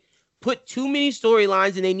think they put too many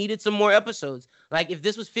storylines and they needed some more episodes. Like, if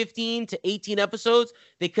this was 15 to 18 episodes,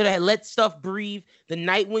 they could have let stuff breathe. The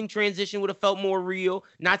Nightwing transition would have felt more real.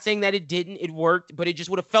 Not saying that it didn't. It worked, but it just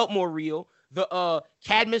would have felt more real. The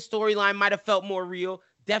Cadmus storyline might have felt more real.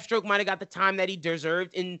 Deathstroke might have got the time that he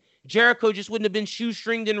deserved. And Jericho just wouldn't have been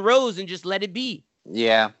shoestringed in rows and just let it be.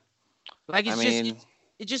 Yeah. Like,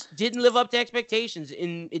 it just didn't live up to expectations,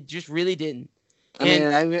 and it just really didn't.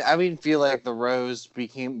 I feel like the Rose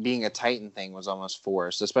being a Titan thing was almost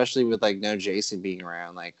forced, especially with like no Jason being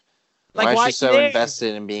around. Like why is she so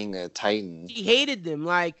invested in being a Titan? She hated them.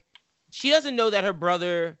 Like, she doesn't know that her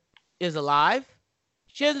brother is alive.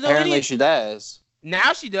 She doesn't know. Apparently, she does.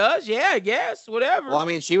 Now she does. Yeah, I guess. Whatever. Well, I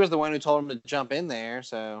mean, she was the one who told him to jump in there.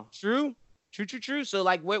 So true. So,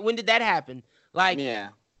 like, when did that happen? Like, yeah.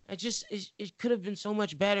 It could have been so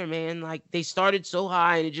much better, man. Like, they started so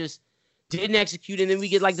high and it just didn't execute, and then we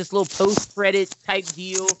get like this little post-credit type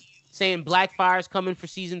deal saying Blackfire's coming for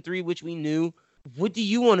season 3, which we knew. What do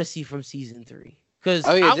you want to see from season 3? Because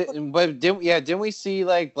didn't we see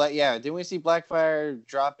Blackfire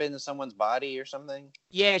drop into someone's body or something?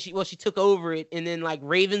 Yeah, she took over it, and then like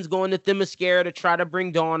Raven's going to Themyscira to try to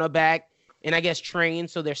bring Donna back, and I guess train,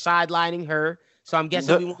 so they're sidelining her. So I'm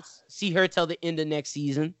guessing we won't see her till the end of next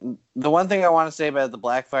season. The one thing I want to say about the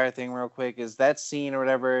Blackfire thing real quick is that scene or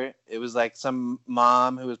whatever, it was like some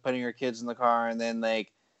mom who was putting her kids in the car, and then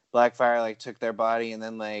like Blackfire like took their body and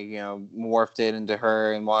then like, you know, morphed it into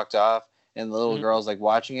her and walked off, and the little girl's like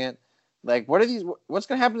watching it. Like, what's going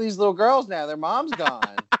to happen to these little girls now? Their mom's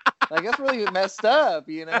gone. Like, that's really messed up,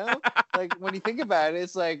 you know? Like, when you think about it,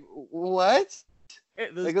 it's like, what?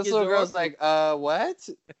 Like, this little girl's like, what?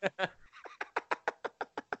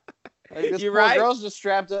 Like, this poor girl's just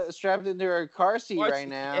strapped into her car seat right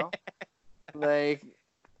now. Like,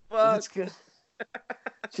 that's good.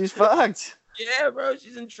 She's fucked. Yeah, bro,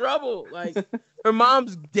 she's in trouble. Like, her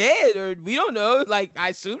mom's dead, or we don't know. Like, I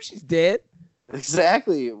assume she's dead.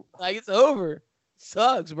 Exactly. Like, it's over.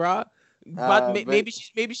 Sucks, bro. But maybe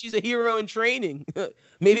she's a hero in training.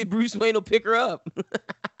 Maybe Bruce Wayne will pick her up.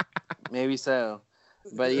 Maybe so.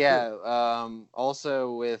 But yeah,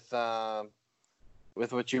 also with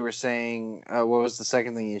what you were saying, what was the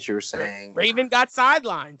second thing that you were saying? Raven got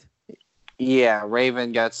sidelined. Yeah,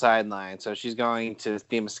 Raven got sidelined, so she's going to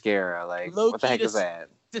Themyscira. Like, what the heck is that?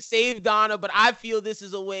 To save Donna, but I feel this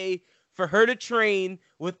is a way for her to train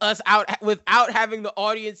with us without having the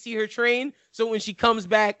audience see her train. So when she comes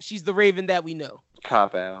back, she's the Raven that we know.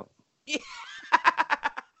 Cop out. Yeah.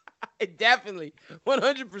 Definitely,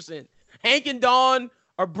 100%. Hank and Dawn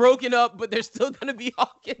are broken up, but they're still gonna be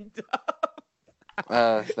Hawk and Dove.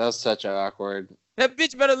 That was such an awkward. That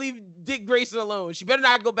bitch better leave Dick Grayson alone. She better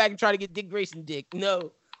not go back and try to get Dick Grayson dick.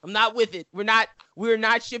 No, I'm not with it. We're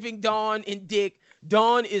not shipping Dawn and Dick.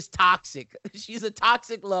 Dawn is toxic. She's a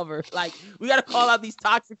toxic lover. Like, we got to call out these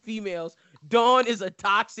toxic females. Dawn is a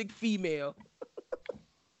toxic female.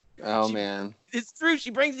 Oh, man. It's true.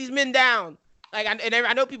 She brings these men down. Like,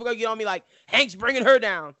 I know people going to get on me like, Hank's bringing her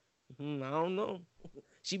down. I don't know.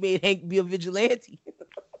 She made Hank be a vigilante.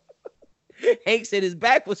 Hank said his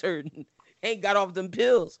back was hurting. Hank got off them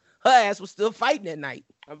pills. Her ass was still fighting at night.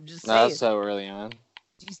 I'm just No, saying. that's so early on.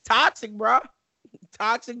 She's toxic, bro.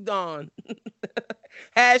 Toxic Dawn.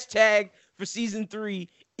 Hashtag for season 3.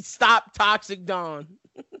 Stop Toxic Dawn.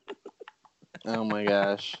 Oh my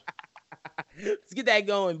gosh. Let's get that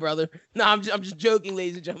going, brother. No, I'm just joking,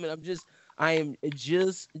 ladies and gentlemen. I am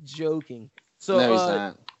just joking. So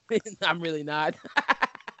No, he's not. I'm really not.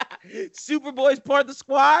 Superboy's part of the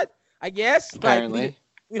squad, I guess. Apparently. Like,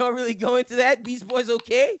 we don't really go into that. Beast Boy's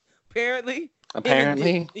okay, apparently.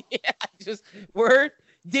 Apparently. Yeah, just word.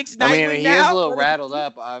 Dick's I Nightwing mean, he now. is a little rattled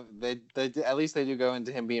up. They at least they do go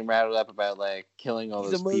into him being rattled up about like killing all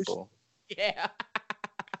those people. Yeah.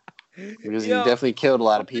 Because he definitely killed a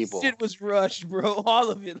lot of people. Shit was rushed, bro.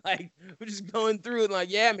 All of it. Like, we're just going through it.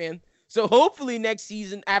 Like, yeah, man. So hopefully next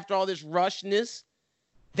season, after all this rushness,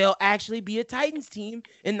 they'll actually be a Titans team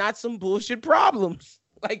and not some bullshit problems.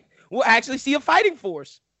 Like, we'll actually see a fighting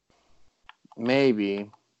force. Maybe.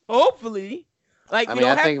 Hopefully. Like, I mean,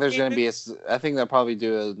 I think there's going to be I think they'll probably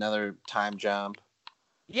do another time jump.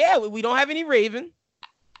 Yeah, we don't have any Raven.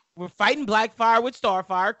 We're fighting Blackfire with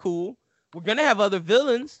Starfire. Cool. We're going to have other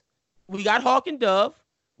villains. We got Hawk and Dove.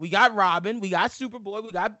 We got Robin. We got Superboy.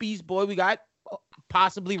 We got Beast Boy. We got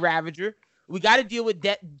possibly Ravager. We got to deal with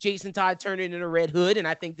Jason Todd turning into Red Hood, and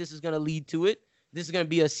I think this is going to lead to it. This is going to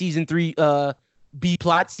be a season 3 B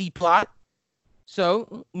plot, C plot.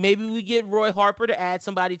 So maybe we get Roy Harper to add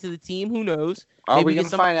somebody to the team. Who knows? Are maybe we going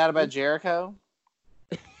to find out about Jericho?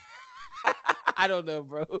 I don't know,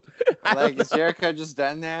 bro. Is Jericho just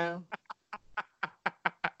done now?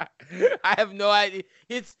 I have no idea.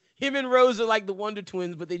 It's him and Rose are like the Wonder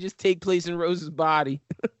Twins, but they just take place in Rose's body.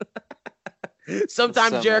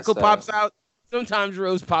 Sometimes Jericho pops out. Sometimes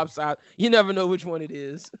Rose pops out. You never know which one it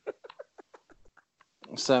is.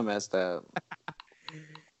 So messed up.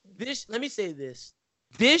 Let me say this.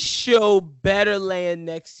 This show better land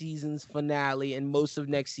next season's finale and most of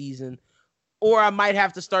next season, or I might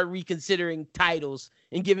have to start reconsidering titles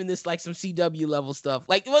and giving this like some CW level stuff.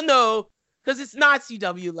 Like, well, no, because it's not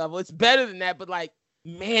CW level. It's better than that, but like,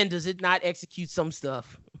 man, does it not execute some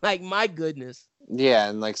stuff? Like, my goodness. Yeah,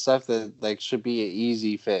 and like stuff that like should be an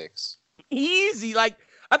easy fix. Easy. Like,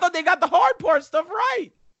 I thought they got the hard part stuff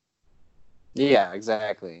right. Yeah,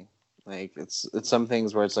 exactly. Like, it's some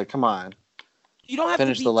things where it's like, come on. You don't have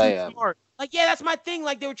finish to be the layup. too smart. Like, yeah, that's my thing.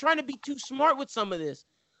 Like, they were trying to be too smart with some of this.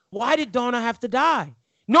 Why did Donna have to die?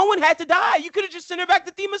 No one had to die. You could have just sent her back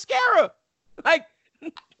to Themyscira. Like,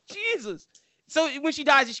 Jesus. So when she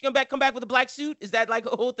dies, is she come back with a black suit? Is that like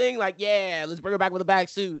a whole thing? Like, yeah, let's bring her back with a black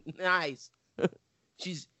suit. Nice.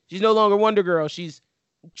 She's no longer Wonder Girl. She's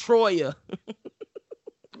Troya.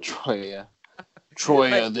 Troya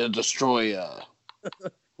the Destroyer.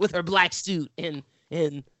 With her black suit and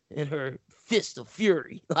her fist of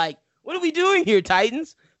fury. Like, what are we doing here,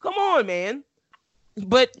 Titans? Come on, man.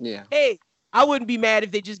 But yeah, hey, I wouldn't be mad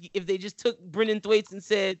if they just took Brendan Thwaites and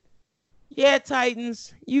said, yeah,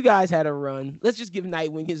 Titans, you guys had a run. Let's just give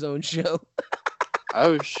Nightwing his own show.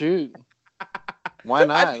 Oh, shoot. Why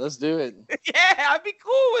not? Let's do it. Yeah, I'd be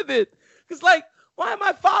cool with it. Because, like, why am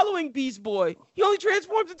I following Beast Boy? He only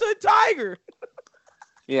transforms into a tiger.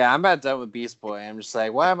 Yeah, I'm about done with Beast Boy. I'm just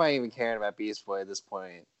like, why am I even caring about Beast Boy at this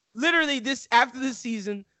point? Literally, after this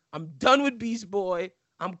season, I'm done with Beast Boy.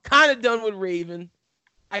 I'm kind of done with Raven.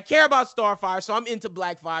 I care about Starfire, so I'm into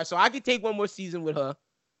Blackfire, so I could take one more season with her.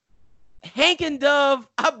 Hank and Dove,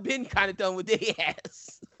 I've been kind of done with their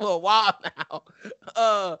ass for a while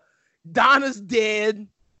now. Donna's dead.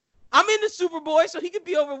 I'm into Superboy, so he could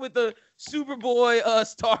be over with the Superboy,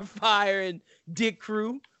 Starfire, and Dick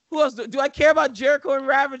crew. Who else? Do I care about Jericho and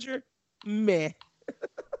Ravager? Meh.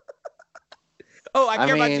 I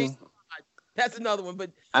care about Jason Todd. That's another one.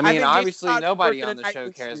 But I mean, obviously nobody on the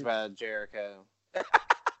show cares about Jericho.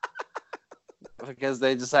 Because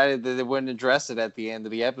they decided that they wouldn't address it at the end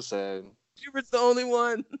of the episode. Schubert's the only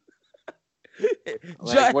one.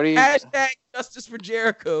 Like, what are you? Hashtag justice for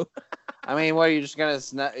Jericho. I mean, what are you just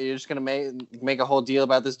gonna make a whole deal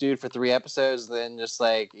about this dude for 3 episodes, then just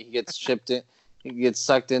like he gets he gets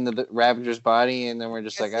sucked into the Ravager's body, and then we're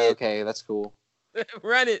just like, okay, that's cool.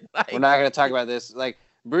 Run it. We're not gonna talk about this. Like,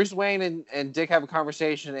 Bruce Wayne and Dick have a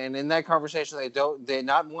conversation, and in that conversation, they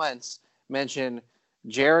not once mention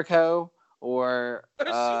Jericho or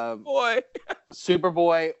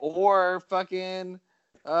Superboy or fucking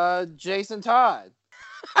Jason Todd.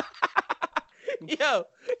 Yo,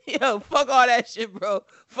 fuck all that shit, bro.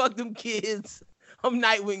 Fuck them kids. I'm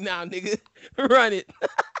Nightwing now, nigga. Run it.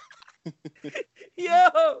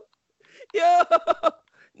 Yo,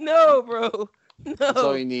 no, bro. No. That's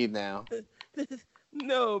all we need now.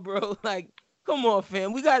 No, bro. Like, come on,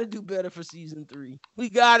 fam. We got to do better for season 3. We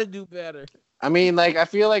got to do better. I mean, like, I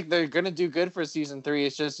feel like they're gonna do good for season 3.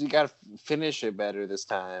 It's just you gotta finish it better this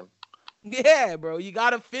time. Yeah, bro, you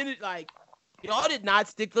gotta finish. Like, y'all did not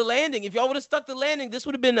stick the landing. If y'all would have stuck the landing, this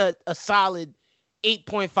would have been a solid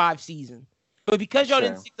 8.5 season. But because y'all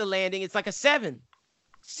didn't stick the landing, it's like a 7,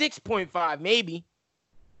 6.5 maybe.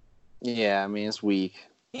 Yeah, I mean, it's weak.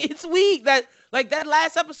 It's weak. That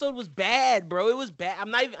last episode was bad, bro. It was bad.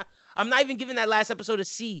 I'm not even giving that last episode a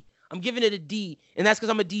C. I'm giving it a D, and that's because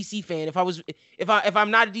I'm a DC fan. If I'm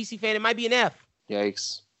not a DC fan, it might be an F.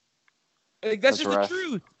 Yikes. Like, that's just rough. The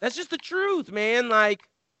truth. That's just the truth, man. Like,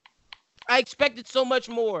 I expected so much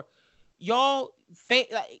more. Y'all,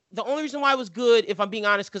 the only reason why it was good, if I'm being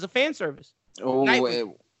honest, because of fan service. Oh,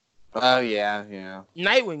 yeah.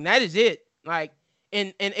 Nightwing, that is it. Like,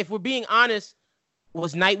 and if we're being honest,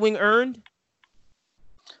 was Nightwing earned?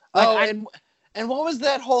 Like, and what was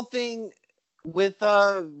that whole thing with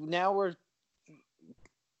now we're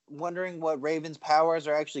wondering what Raven's powers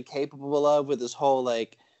are actually capable of with this whole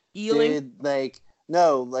like healing? What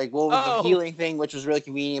was the healing thing, which was really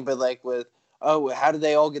convenient, but like with how did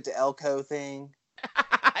they all get to Elko thing?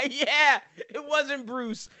 Yeah, it wasn't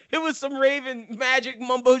Bruce. It was some Raven magic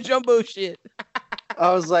mumbo jumbo shit.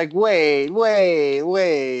 I was like, wait.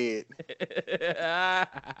 Like,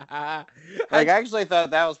 I actually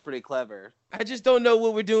thought that was pretty clever. I just don't know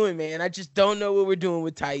what we're doing, man. I just don't know what we're doing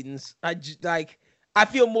with Titans. I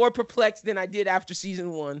feel more perplexed than I did after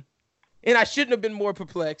season 1. And I shouldn't have been more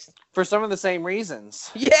perplexed. For some of the same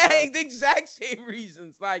reasons. Yeah, the exact same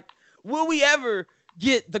reasons. Like, will we ever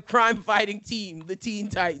get the crime-fighting team, the Teen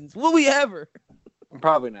Titans? Will we ever?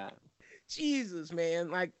 Probably not. Jesus, man.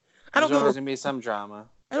 Like, There's always going to be some drama.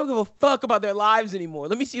 I don't give a fuck about their lives anymore.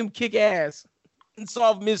 Let me see them kick ass and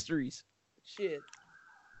solve mysteries. Shit.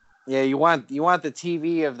 Yeah, you want the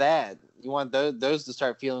TV of that. You want those to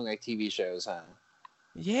start feeling like TV shows, huh?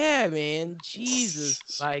 Yeah, man. Jesus.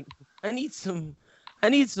 Like, I need some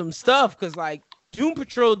stuff, because like Doom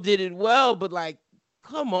Patrol did it well, but like,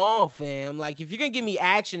 come on, fam. Like, if you're gonna give me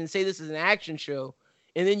action and say this is an action show,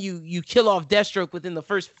 and then you kill off Deathstroke within the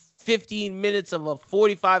first 15 minutes of a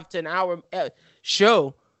 45 to an hour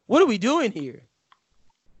show, what are we doing here?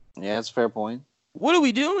 Yeah, that's a fair point. What are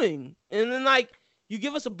we doing? And then like, you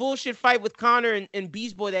give us a bullshit fight with Connor and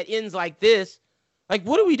Beast Boy that ends like this. Like,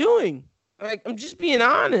 what are we doing? Like, I'm just being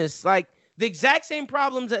honest. Like, the exact same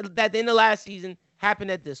problems that in the last season happened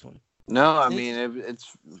at this one. No, I mean,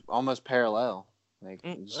 it's almost parallel. Like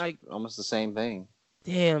almost the same thing.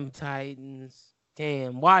 Damn, Titans.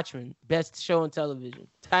 Damn, Watchmen. Best show on television.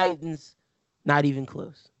 Titans, not even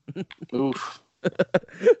close. Oof.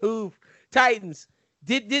 Oof. Titans.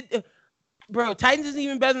 Bro, Titans isn't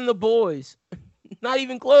even better than The Boys. Not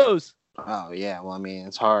even close. Oh, yeah. Well, I mean,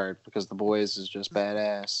 it's hard because The Boys is just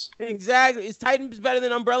badass. Exactly. Is Titans better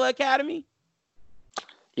than Umbrella Academy?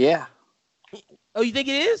 Yeah. Oh, you think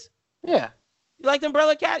it is? Yeah. You liked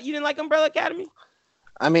Umbrella Academy? You didn't like Umbrella Academy?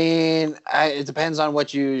 I mean, it depends on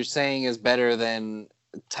what you're saying is better than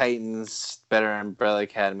Titans, better than Umbrella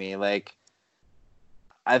Academy. Like,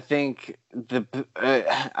 I think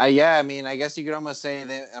I mean, I guess you could almost say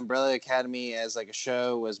that Umbrella Academy as like a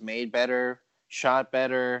show was made better, shot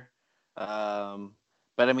better. But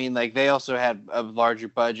I mean, like, they also had a larger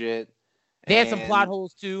budget. They had some plot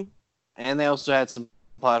holes too. And they also had some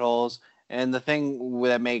plot holes. And the thing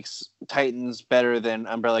that makes Titans better than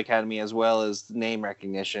Umbrella Academy as well is name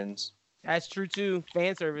recognitions. That's true too.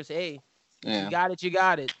 Fan service. Hey, yeah. You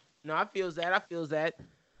got it. No, I feels that.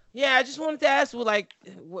 Yeah, I just wanted to ask,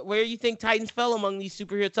 where you think Titans fell among these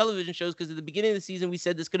superhero television shows? Because at the beginning of the season, we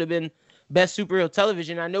said this could have been best superhero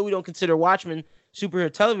television. I know we don't consider Watchmen superhero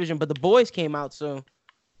television, but The Boys came out, so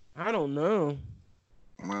I don't know.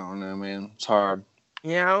 I don't know, man. It's hard.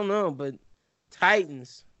 Yeah, I don't know, but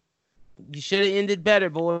Titans. You should have ended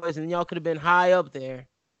better, boys, and y'all could have been high up there.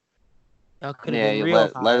 Y'all could have been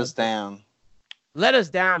real high. Let us down. Let us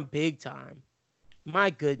down big time.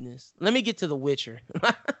 My goodness. Let me get to The Witcher.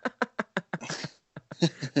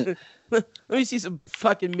 Let me see some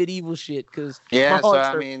fucking medieval shit, because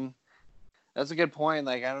I mean, that's a good point.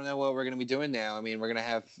 Like, I don't know what we're gonna be doing now. I mean, we're gonna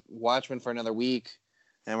have Watchmen for another week,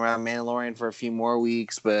 and we're on Mandalorian for a few more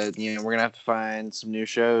weeks, but we're gonna have to find some new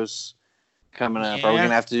shows coming up. Yeah. Are we gonna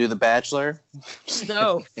have to do The Bachelor?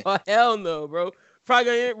 No, hell no, bro. Probably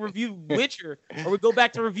gonna review Witcher, or we go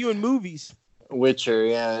back to reviewing movies. Witcher,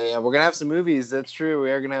 yeah. We're gonna have some movies. That's true.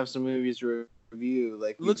 We are gonna have some movies to review.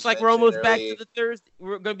 Like, looks like we're almost back to the Thursday.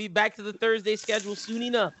 We're gonna be back to the Thursday schedule soon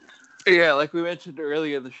enough. Yeah, like we mentioned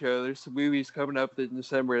earlier in the show, there's some movies coming up in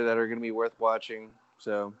December that are gonna be worth watching.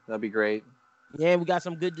 So that'd be great. Yeah, we got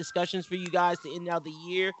some good discussions for you guys to end out the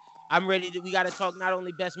year. I'm ready to. We got to talk not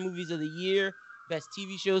only best movies of the year, best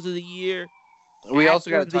TV shows of the year. We also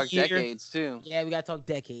got to Actor of talk the year. decades too. Yeah, we got to talk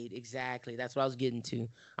decade. Exactly. That's what I was getting to.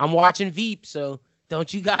 I'm watching Veep, so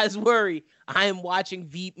don't you guys worry. I am watching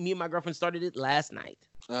Veep. Me and my girlfriend started it last night.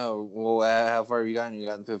 Oh, well, how far have you gotten? You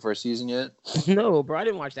gotten through the first season yet? No, bro, I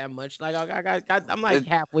didn't watch that much. Like, I'm like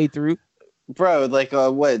halfway through. Bro, like,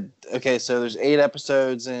 what? Okay, so there's 8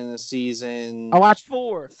 episodes in a season. I watched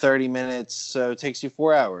 4. 30 minutes, so it takes you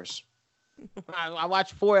 4 hours. I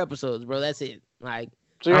watched 4 episodes, bro. That's it. Like,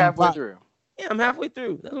 so you're halfway through. Yeah, I'm halfway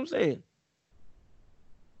through. That's what I'm saying.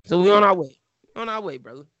 So we're on our way. On our way,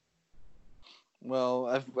 brother.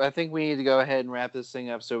 Well, I think we need to go ahead and wrap this thing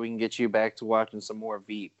up so we can get you back to watching some more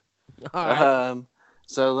Veep. All right.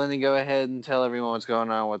 So, Lenny, go ahead and tell everyone what's going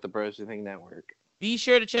on with the Bros Who Think Network. Be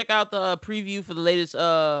sure to check out the preview for the latest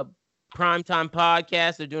Primetime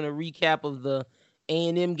podcast. They're doing a recap of the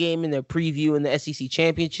A&M game and their preview in the SEC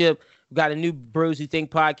Championship. We've got a new Bros Who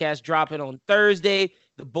Think podcast dropping on Thursday.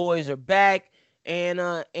 The boys are back. And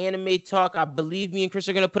Anime Talk, I believe me and Chris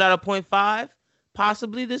are going to put out a 0.5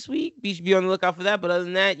 possibly this week. Be on the lookout for that. But other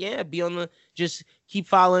than that, yeah, just keep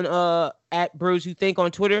following at Bros Who Think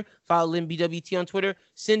on Twitter. Follow LynBWT on Twitter.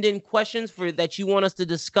 Send in questions that you want us to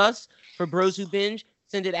discuss for Bros Who Binge.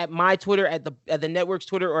 Send it at my Twitter, at the network's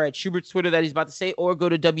Twitter, or at Schubert's Twitter that he's about to say, or go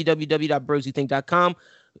to www.broswhothink.com.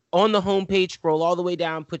 On the homepage, scroll all the way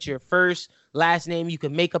down, put your first, last name. You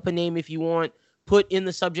can make up a name if you want. Put in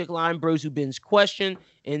the subject line Bros Who Binge question,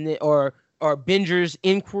 or Binger's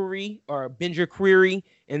inquiry or Binger query,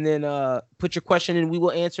 and then put your question and we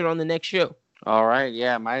will answer it on the next show. All right,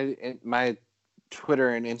 yeah, my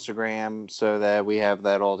Twitter and Instagram, so that we have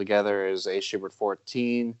that all together, is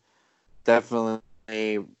aschubert14.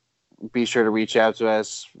 Definitely be sure to reach out to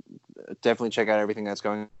us. Definitely check out everything that's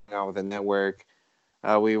going on with the network.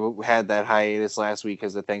 We had that hiatus last week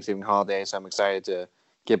because of the Thanksgiving holiday, so I'm excited to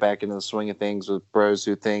get back into the swing of things with Bros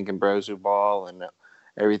Who Think and Bros Who Ball and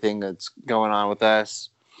everything that's going on with us.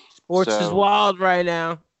 Sports is wild right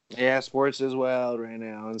now. Yeah, sports is wild right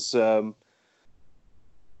now. It's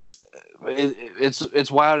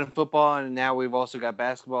wild in football, and now we've also got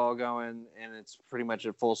basketball going, and it's pretty much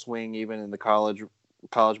at full swing even in the college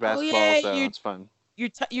basketball. Yeah, so it's fun.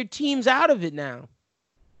 Your team's out of it now.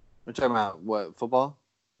 We're talking about what, football?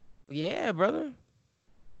 Yeah, brother.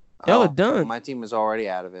 Y'all are done. My team is already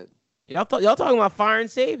out of it. Y'all talking about firing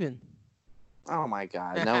Saban. Oh my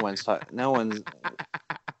God!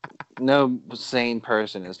 No sane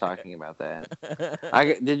person is talking about that.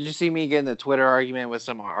 Did you see me get in a Twitter argument with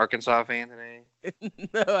some Arkansas fan today?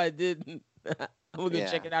 No, I didn't. I'm gonna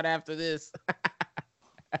check it out after this.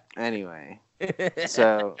 Anyway,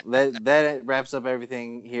 so that wraps up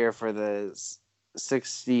everything here for the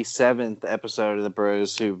 67th episode of the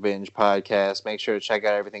Bros Who Binge podcast. Make sure to check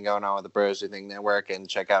out everything going on with the Bros Who Think Network and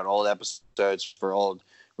check out old episodes for old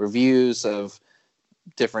reviews of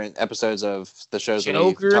different episodes of the shows that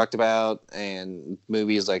we've talked about and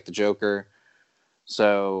movies like The Joker.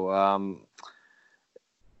 So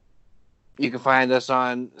you can find us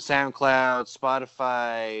on SoundCloud,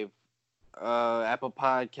 Spotify, Apple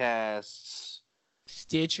Podcasts,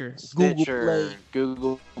 Stitcher,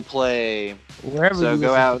 Google Play, wherever. So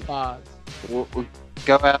go out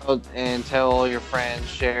and tell all your friends,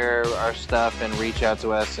 share our stuff, and reach out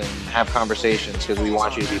to us and have conversations because we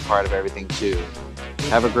want you to be part of everything too.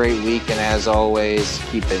 Have a great week, and as always,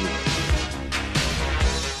 keep it